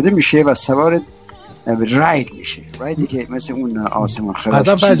پیاده میشه و سوار راید میشه، رایدی که مثل اون آسمان خلاص.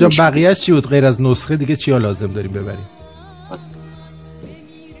 بعدم فرجام بقیهش چی بود غیر از نسخه دیگه چیا لازم داریم ببریم؟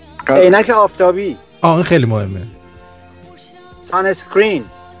 عینک آفتابی. این خیلی مهمه. سان اسکرین.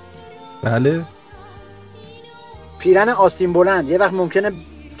 بله. پیرن آستین بلند، یه وقت ممکنه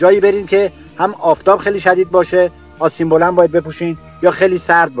جایی برین که هم آفتاب خیلی شدید باشه آستین بلند باید بپوشین یا خیلی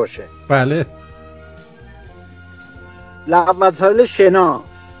سرد باشه. بله. وسایل شنا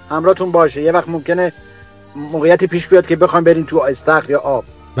همراهتون باشه، یه وقت ممکنه موقعیتی پیش بیاد که بخوایم برین تو استخر یا آب.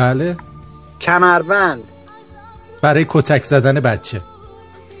 بله. کمربند برای کتک زدن بچه.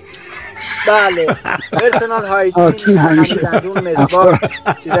 بله. پرسونال هایجین، دندون، مسواک،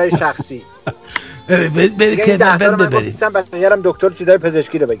 چیزای شخصی. بری کنار ببرید. برم دکتر چیزای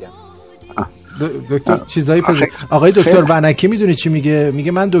پزشکی رو بگم. دکتر چیزای پزشکی. آقای دکتر ونکی میدونی چی میگه؟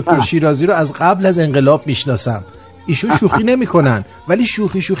 میگه من دکتر شیرازی رو از قبل از انقلاب میشناسم. ایشون شوخی نمیکنن ولی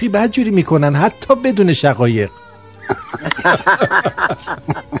شوخی بدجوری میکنن حتی بدون شقایق.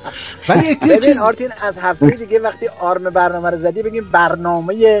 ولی یک آرتین از هفته دیگه وقتی آرم برنامه رو زدی بگیم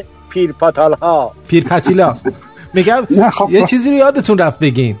برنامه پیرپاتالها پیرپتیلا. میگم یه چیزی رو یادتون رفت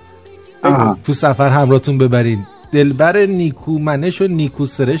بگین تو سفر همراهتون ببرین دلبر نیکو منش و نیکو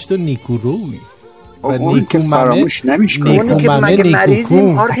سرشت و نیکو روی و اون که فراموش نمیشه. اونی که مگه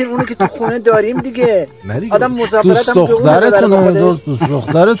مریضیم آرتین اونی که تو خونه داریم دیگه آدم مسافرت هم دوست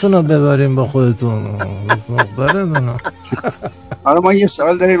دخترتون رو ببریم با خودتون. حالا ما یه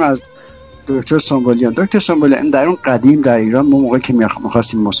سوال داریم از دکتر سنبولیان. دکتر سنبولیان در اون قدیم در ایران ما موقعی که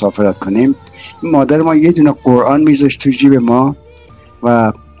می‌خواستیم مسافرت کنیم مادر ما یه دونه قرآن میذاشت تو جیب ما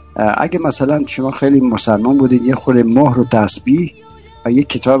و اگه مثلا شما خیلی مسلمان بودید یه خورده مهر و تسبیح و یه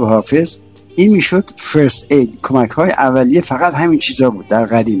کتاب حافظ این میشد فرست اید کمک های اولیه. فقط همین چیزا بود در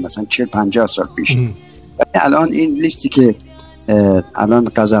قدیم مثلا 40-50 سال پیش. الان این لیستی که الان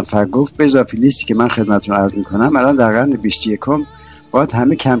قزنفر گفت به اضافه لیستی که من خدمتتون عرض میکنم الان در قرن 21 باید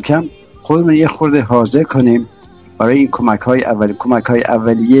همه کم کم خودمون یه خورده حاضر کنیم برای این کمک های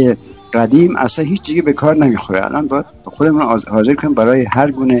اولیه قدیم اصلا هیچ دیگه به کار نمیخوره. الان باید خودمون حاضر کنیم برای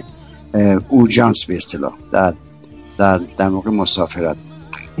هر گونه اورژانس به اصطلاح در موقع مسافرت.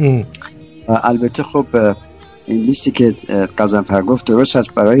 البته خب این لیستی که قزنفر گفت درست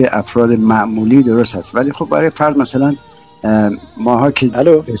هست برای افراد معمولی درست هست ولی خب برای فرد مثلا ماها که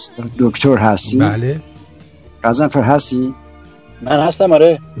دکتر هستیم. بله قزنفر هستی؟ من هستم.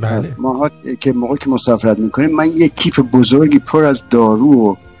 آره بله. ماها که موقعی که مسافرت میکنیم من یک کیف بزرگی پر از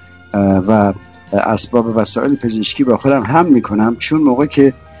دارو و اسباب وسایل پزشکی با خودم هم میکنم چون موقعی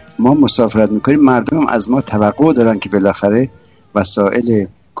که ما مسافرت میکنیم مردم از ما توقع دارن که بالاخره وسایل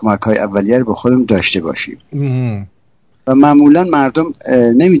کمک های اولیه رو با خودم داشته باشیم و معمولا مردم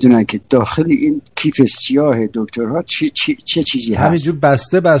نمیدونن که داخل این کیف سیاه دکترها چه چیزی هست. همینجور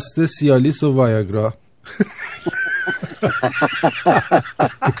بسته سیالیس و وایاگرا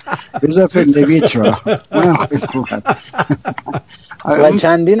اضافه لویترا و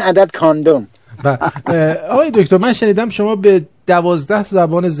چندین عدد کاندوم. آقای دکتر من شنیدم شما به 12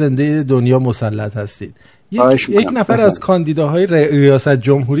 زبان زنده دنیا مسلط هستید. یک نفر از کاندیداهای ریاست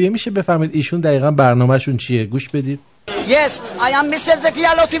جمهوری میشه بفرمایید ایشون دقیقاً برنامه‌شون چیه؟ گوش بدید. Yes, I am Mr.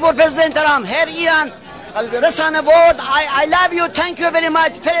 Zekiya Latifur President دارم. Her Iran رسانه ورد I love you, thank you very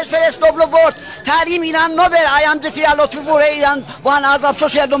much. فرست دوبل ورد تحریم ایران نوبر. I am Zekiya Latifur ایران وان از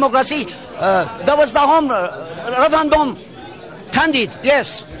سوشیال دموکراسی 12ام رفراندوم کاندید. Yes.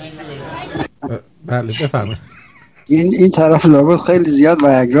 بله بفرمایید. این طرف لابد خیلی زیاد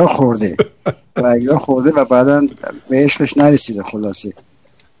وایاگرا خورده و بعداً به عشقش نرسیده خلاصه.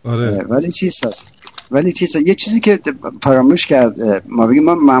 آره. ولی چیز هست یه چیزی که فراموش کرد ما بگیم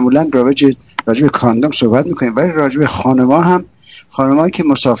ما معمولاً راجع به کاندوم صحبت میکنیم ولی راجع به خانمایی که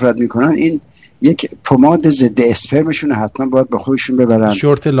مسافرت میکنن این یک پماد ضد اسپرمشون حتما باید با خودشون ببرن.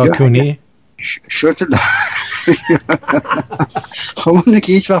 شورت لاکونی خب اونه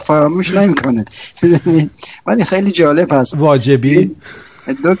که هیچ وقت فراموش نمیکنه ولی خیلی جالب هست. واجبی.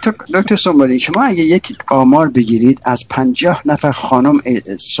 دکتر سنبولی شما اگه یک آمار بگیرید از 50 نفر خانم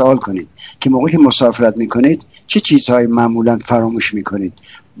سوال کنید که موقعی که مسافرت میکنید چه چیزهایی معمولا فراموش میکنید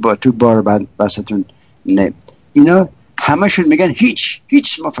با تو بار بستون نه اینا همشون میگن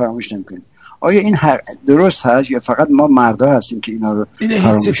هیچ ما فراموش نمیکنیم. آیا این درست هست یا فقط ما مردا هستیم که اینا رو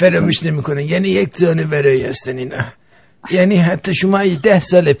فراموش نمیکنن؟ یعنی یک دانه برای هستن اینا. یعنی حتی شما 10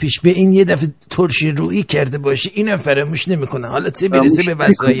 سال پیش به این یه دفعه ترشی رویی کرده باشی اینا فراموش نمیکنه. حالا چه برسه به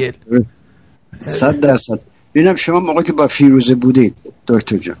وسایل. 100%. ببینم شما موقعی که با فیروزه بودید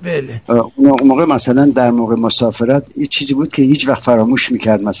دکتر جان بله اون موقع مثلا در موقع مسافرت یه چیزی بود که هیچ وقت فراموش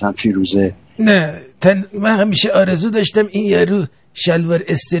میکرد مثلا فیروزه؟ نه من همیشه آرزو داشتم این یارو شلوار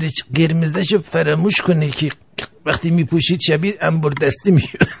استرچ قرمزشو فراموش کنه که وقتی میپوشید شبیه انبر دستی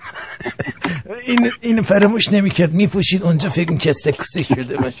میشد. این فراموش نمیکرد میپوشید اونجا فکر میکرد سکسی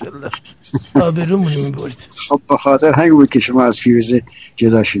شده. ماشاءالله آبرومون میبرد. خب به خاطر همین بود که شما از فیروزه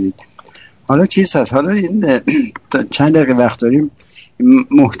جدا شدید. حالا چیز هست حالا این چند دقیقه وقت داریم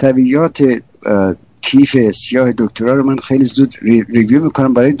محتویات کیف سیاه دکترا رو من خیلی زود ریویو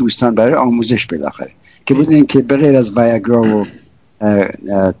میکنم برای دوستان برای آموزش بالاخره که بدونین که به غیر از وایاگرا و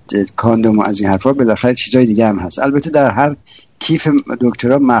کاندوم و از این حرفا بالاخره چیزای دیگه هم هست. البته در هر کیف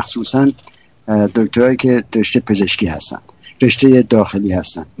دکترا مخصوصا دکترایی که رشته پزشکی هستن رشته داخلی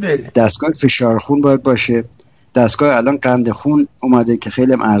هستن دستگاه فشار خون باید باشه. دستگاه الان قند خون اومده که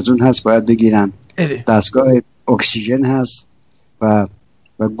خیلی ارزون هست باید بگیرن. دستگاه اکسیژن هست و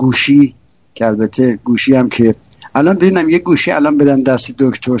گوشی که البته گوشی هم که الان ببینم یه گوشی الان بدن دست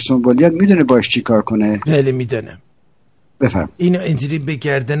دکتر سنبولیان میدونه باش چی کار کنه؟ بله میدونم. بفرم. اینو اینجوری به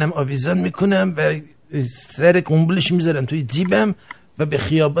گردنم آویزان میکنم و سر قنبلش میذارم توی جیبم و به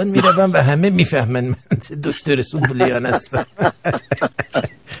خیابان میروم و همه میفهمن من دکتر سنبولیان هستم.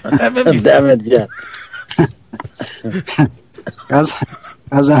 همه دمت گرم.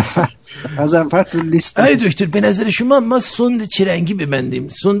 غضنفر تو لیست. ای دکتر به نظر شما ما سند چه رنگی ببندیم؟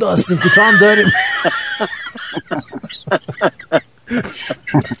 سند آستین کوتاه هم داریم.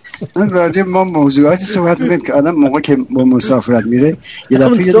 راجع ما موضوعاتی صحبت می‌کنیم که آدم موقع که با مسافرت میره یه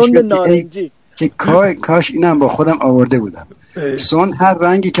دفعه سند نارنجی که کاش اینم با خودم آورده بودم. سند هر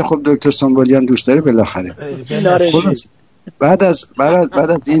رنگی که خب دکتر سنبولیان دوست داره بالاخره. بعد از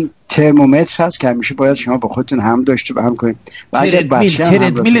این ترمومتر هست که همیشه باید شما با خودتون هم داشته هم کنید. و اگه بچه هم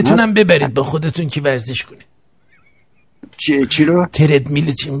تردمیلتون هم ببرید با خودتون که ورزش کنید. چی رو؟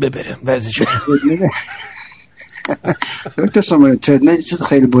 تردمیلتون ببرم ورزش کنید. دکتر سنبولیان تردمیل چیز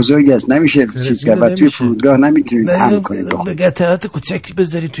خیلی بزرگی است، نمیشه چیز کرد و توی فرودگاه نمیتونید هم کنید. به قطعات کوچکی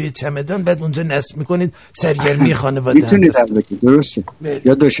بذارید توی چمدان، بعد اونجا نصب میکنید، سرگرمی خانواده میتونید البته، درسته.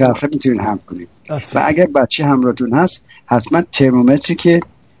 یا دو چرخه میتونید هم کنید. و اگر بچه همراهتون هست حتما ترمومتری که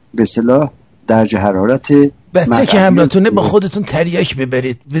به اصطلاح درجه حرارت بچه که همراهتونه با خودتون تریاک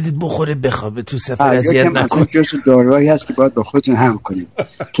ببرید، بدید بخوره بخوابه تو سفر، اذیت نکنید. جزء داروهایی هست که باید با خودتون هم کنید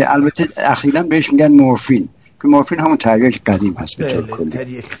که البته اخیراً بهش میگن مورفین، که مورفین همون تریاک قدیم هست به طور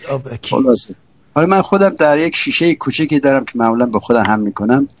کلی. خلاصه حالا من خودم در یک شیشه کوچیکی دارم که معمولا با خودم هم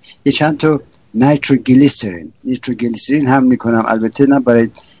میکنم، یه چند تا نیتروگلیسرین هم میکنم، البته نه برای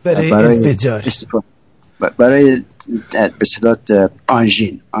انفجار، برای به اصطلاح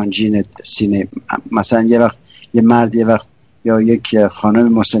آنژین سینه. مثلا یه وقت یه مرد یه وقت یا یک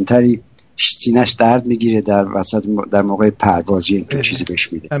خانم مسنتری سینه‌اش درد میگیره در موقع پرواز، این چیزی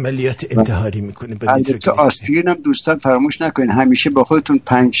بهش میده، عملیات انتحاری میکنه. البته آسپرین هم دوستان فراموش نکنین، همیشه با خودتون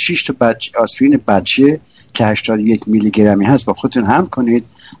 5-6 تا آسپرین بچه که 81 میلی گرمی هست با خودتون هم کنید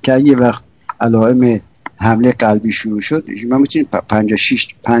که یه وقت علائم حمله قلبی شروع شد شما میتونید 5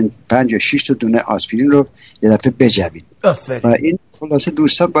 یا 6 تا دونه آسپرین رو یه دفعه بجوید. و این خلاصه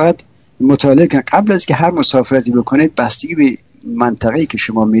دوستان باید مطالعه کنید قبل از که هر مسافرتی بکنید، بستگی به منطقه‌ای که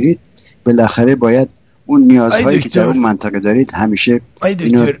شما میرید بالاخره باید اون نیازهایی که در اون منطقه دارید همیشه.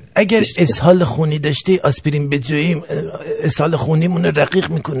 دکتر اگر اسهال خونی داشتی آسپرین بجوییم اسهال خونیمون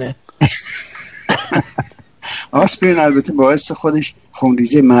رقیق میکنه؟ آسپرین البته باعث خودش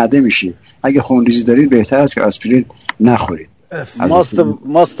خونریزی معده میشه، اگه خونریزی دارید بهتر است که آسپرین نخورید.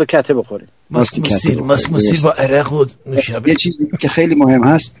 ماست و کته بخورید. ماست موسیر با عرق و نوشابه. یه چیزی که خیلی مهم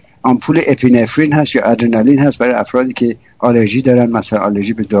هست آمپول اپینفرین هست یا ادرنالین هست برای افرادی که آلرژی دارن، مثلا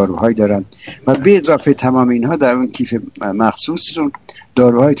آلرژی به داروهای دارن. و به اضافه تمام اینها در اون کیف مخصوصتون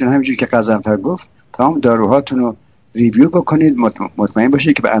داروهایتون همینجوری که غضنفر گفت تمام داروهاتون رو ریویو بکنید، مطمئن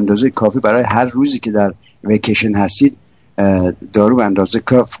باشید که به اندازه کافی برای هر روزی که در ویکیشن هستید دارو به اندازه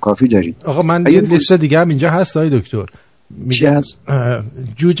کافی دارید. آقا من یه لیست دیگه هم اینجا هست آقای دکتر. چی هست؟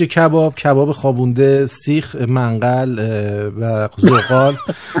 جوجه کباب خوابونده، سیخ منقل و زغال،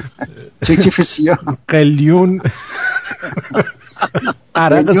 چه کیف سیاه، قلیون،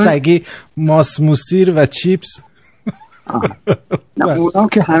 عرق سگی، ماست موسیر و چیپس. نه اونا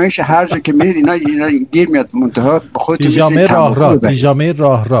که همیشه هر جا که میرید اینا گیر میاد منتها به خودتون پیژامه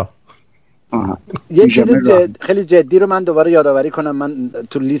راه یه چیز خیلی جدی رو من دوباره یادآوری کنم، من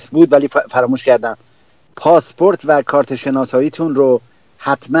تو لیست بود ولی فراموش کردم. پاسپورت و کارت شناساییتون رو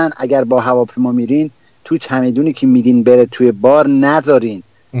حتما اگر با هواپیما میرین تو چمدونی که میدین بره توی بار نذارین،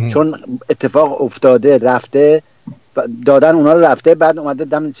 چون اتفاق افتاده رفته دادن اونا رو رفته، بعد اومده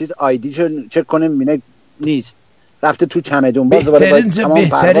دم چیز آیدیشو چک کنه میبینه نیست، رفته تو چمدون.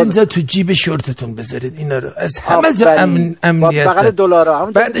 بهترینجا تو جیب شورتتون بذارید اینا رو، از همه جا امنیت. بغل دلارا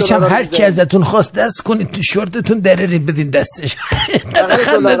بعدش هم هر کی ازتون خواست دست کنید تو شورتتون درری بدین دستش. اینقدر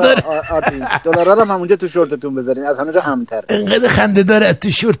خنده داره. دلارا رو هم همونجا تو شورتتون بذارین، از همه جا امن‌تره. اینقدر خنده داره تو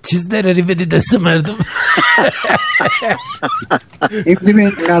شورت چیز درری بدید دست مردم. این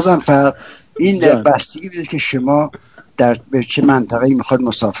ببین غضنفر این بستگی داره که شما در به چه منطقه‌ای میخواد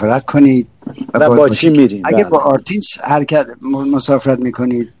مسافرت کنید و با چی میرین. اگه با آرتین حرکت مسافرت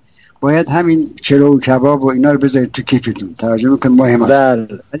میکنید باید همین چلو و کباب و اینا رو بذارید تو کیفتون، توجه میکنید مهم است.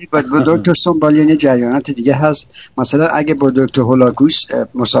 ولی با دکتر سنبولیان یه جریانات دیگه هست، مثلا اگه با دکتر هولاکوس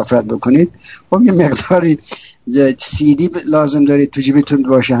مسافرت بکنید خب یه مقداری CD لازم دارید تو جیبتون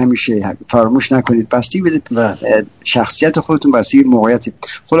باشه، همیشه فراموش نکنید. بستگی به شخصیت خودتون، بستگی موقعیت.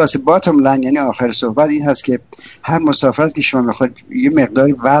 خلاصه باتم لاین یعنی آخر صحبت این هست که هر مسافرت که شما میخواید یه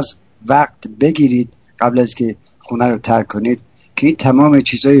مقداری وقت بگیرید قبل از که خونه رو ترک کنید که این تمام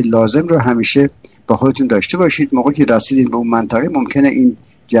چیزای لازم رو همیشه با خودتون داشته باشید. موقعی که رسیدین به اون منطقه ممکنه این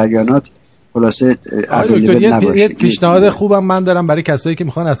جریانات خلاصه یه پیشنهاد خوبم من دارم برای کسایی که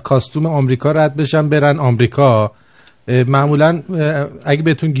میخوان از کاستوم آمریکا رد بشن برن آمریکا. معمولا اگه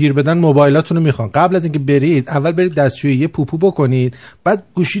بهتون گیر بدن موبایلاتون رو میخوان. قبل از اینکه برید اول برید دستشویی یه پوپو بکنید، بعد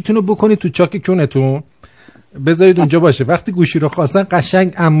گوشیتون رو بکنید تو چاک کونتون بذارید اونجا باشه. وقتی گوشی رو خواستن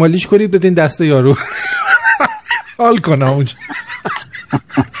قشنگ عمالیش کنید بدین دست یارو حال کنه اونجا.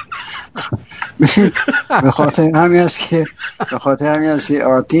 به خاطر همین است که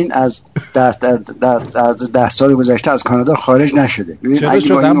آرتین از 10 سال گذشته از کانادا خارج نشده. ببین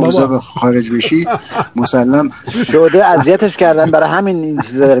اگه با این موضوع خارج بشی مسلم شده اذیتش کردن، برای همین این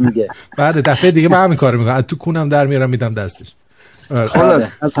چیزا داره میگه. بعد دفعه دیگه من همین کارو میکنم، تو کونم در میارم میدم دستش.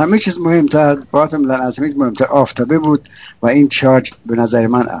 از همه چیز مهمتر از همه چیز مهمتر آفتابه بود و این چارج به نظر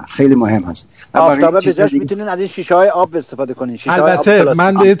من خیلی مهم هست. آفتابه به جاش میتونین از این شیشه های آب استفاده کنین. البته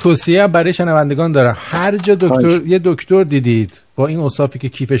من یه توصیه برای شنوندگان دارم، هر جا یه دکتر دیدید با این اوصافی که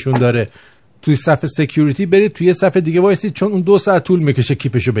کیفشون داره توی صف سکیوریتی برید توی صف دیگه وایسید، چون اون 2 ساعت طول میکشه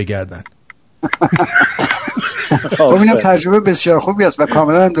کیفشو بگردن. خب اینم تجربه بسیار خوبی است و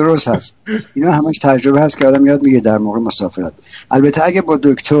کاملا هم درست هست. اینا همش تجربه هست که آدم یاد میگه در موقع مسافرت. البته اگه با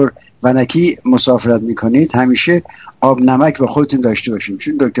دکتر ونکی مسافرت میکنید همیشه آب نمک با خودتون داشته باشین،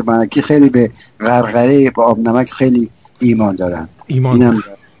 چون دکتر ونکی خیلی به غرغره با آب نمک خیلی ایمان دارن. اینم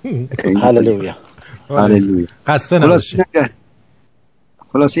هللویا هللویا.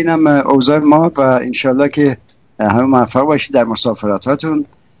 خلاص اینم اوضاع ما و انشالله که همه موفق باشید در مسافراتاتون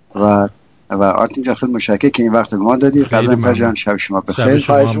و آرتین جان خیلی متشکرم که این وقت به ما دادید. قزنفر جان شب شما بخیر.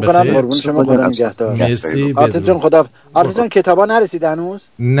 خواهش می‌کنم، قربون شما، خدا نگهدار. مرسی. آرتین جان آرتین جان کتابا نرسید هنوز؟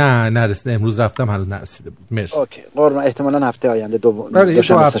 نه نرسیده، امروز رفتم هنوز نرسیده بود. مرسی. اوکی قربون، احتمالاً هفته آینده دو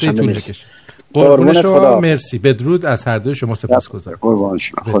هفته طول می‌کشه. قربون شما، مرسی. بدرود از هر دوی شما، سپاسگزارم. قربان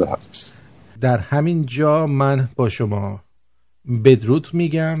شما، خداحافظ. در همین جا من با شما بدرود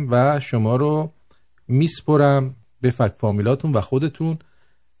میگم و شما رو میسپرم به فک فامیلاتون و خودتون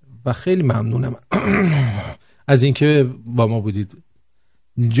و خیلی ممنونم از اینکه با ما بودید.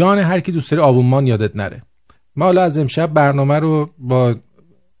 جان هر کی دوست داره آبونمان یادت نره. ما حالا از امشب برنامه رو با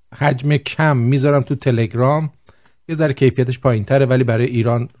حجم کم میذارم تو تلگرام، یه ذره کیفیتش پایین‌تره ولی برای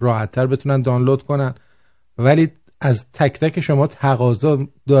ایران راحت‌تر بتونن دانلود کنن. ولی از تک تک شما تقاضا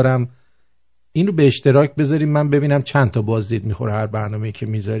دارم این رو به اشتراک بذاریم، من ببینم چند تا بازدید میخوره هر برنامه‌ای که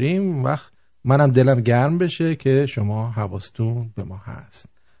میذاریم، وقت منم دلم گرم بشه که شما حواستون به ما هست.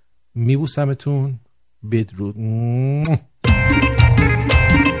 میبوسمتون. بدرود.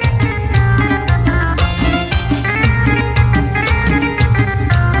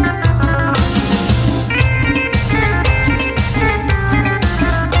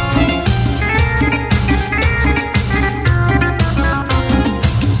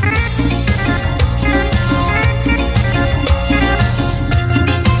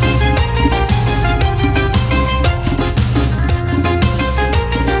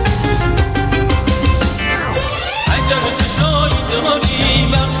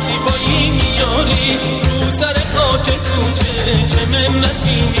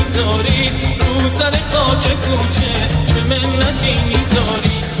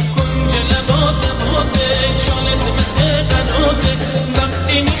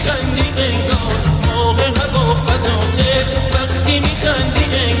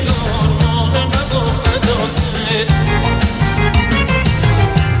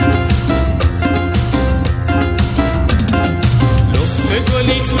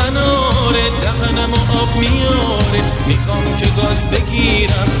 میخوام که گاز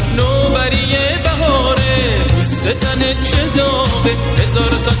بگیرم نوبریه بهاره، پوست تنت چه داغه، 1000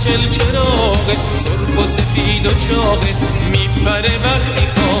 تا چراغه، سرخ و سفید و چاقه، میپره وقتی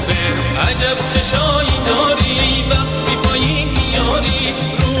خوابه. عجب چشای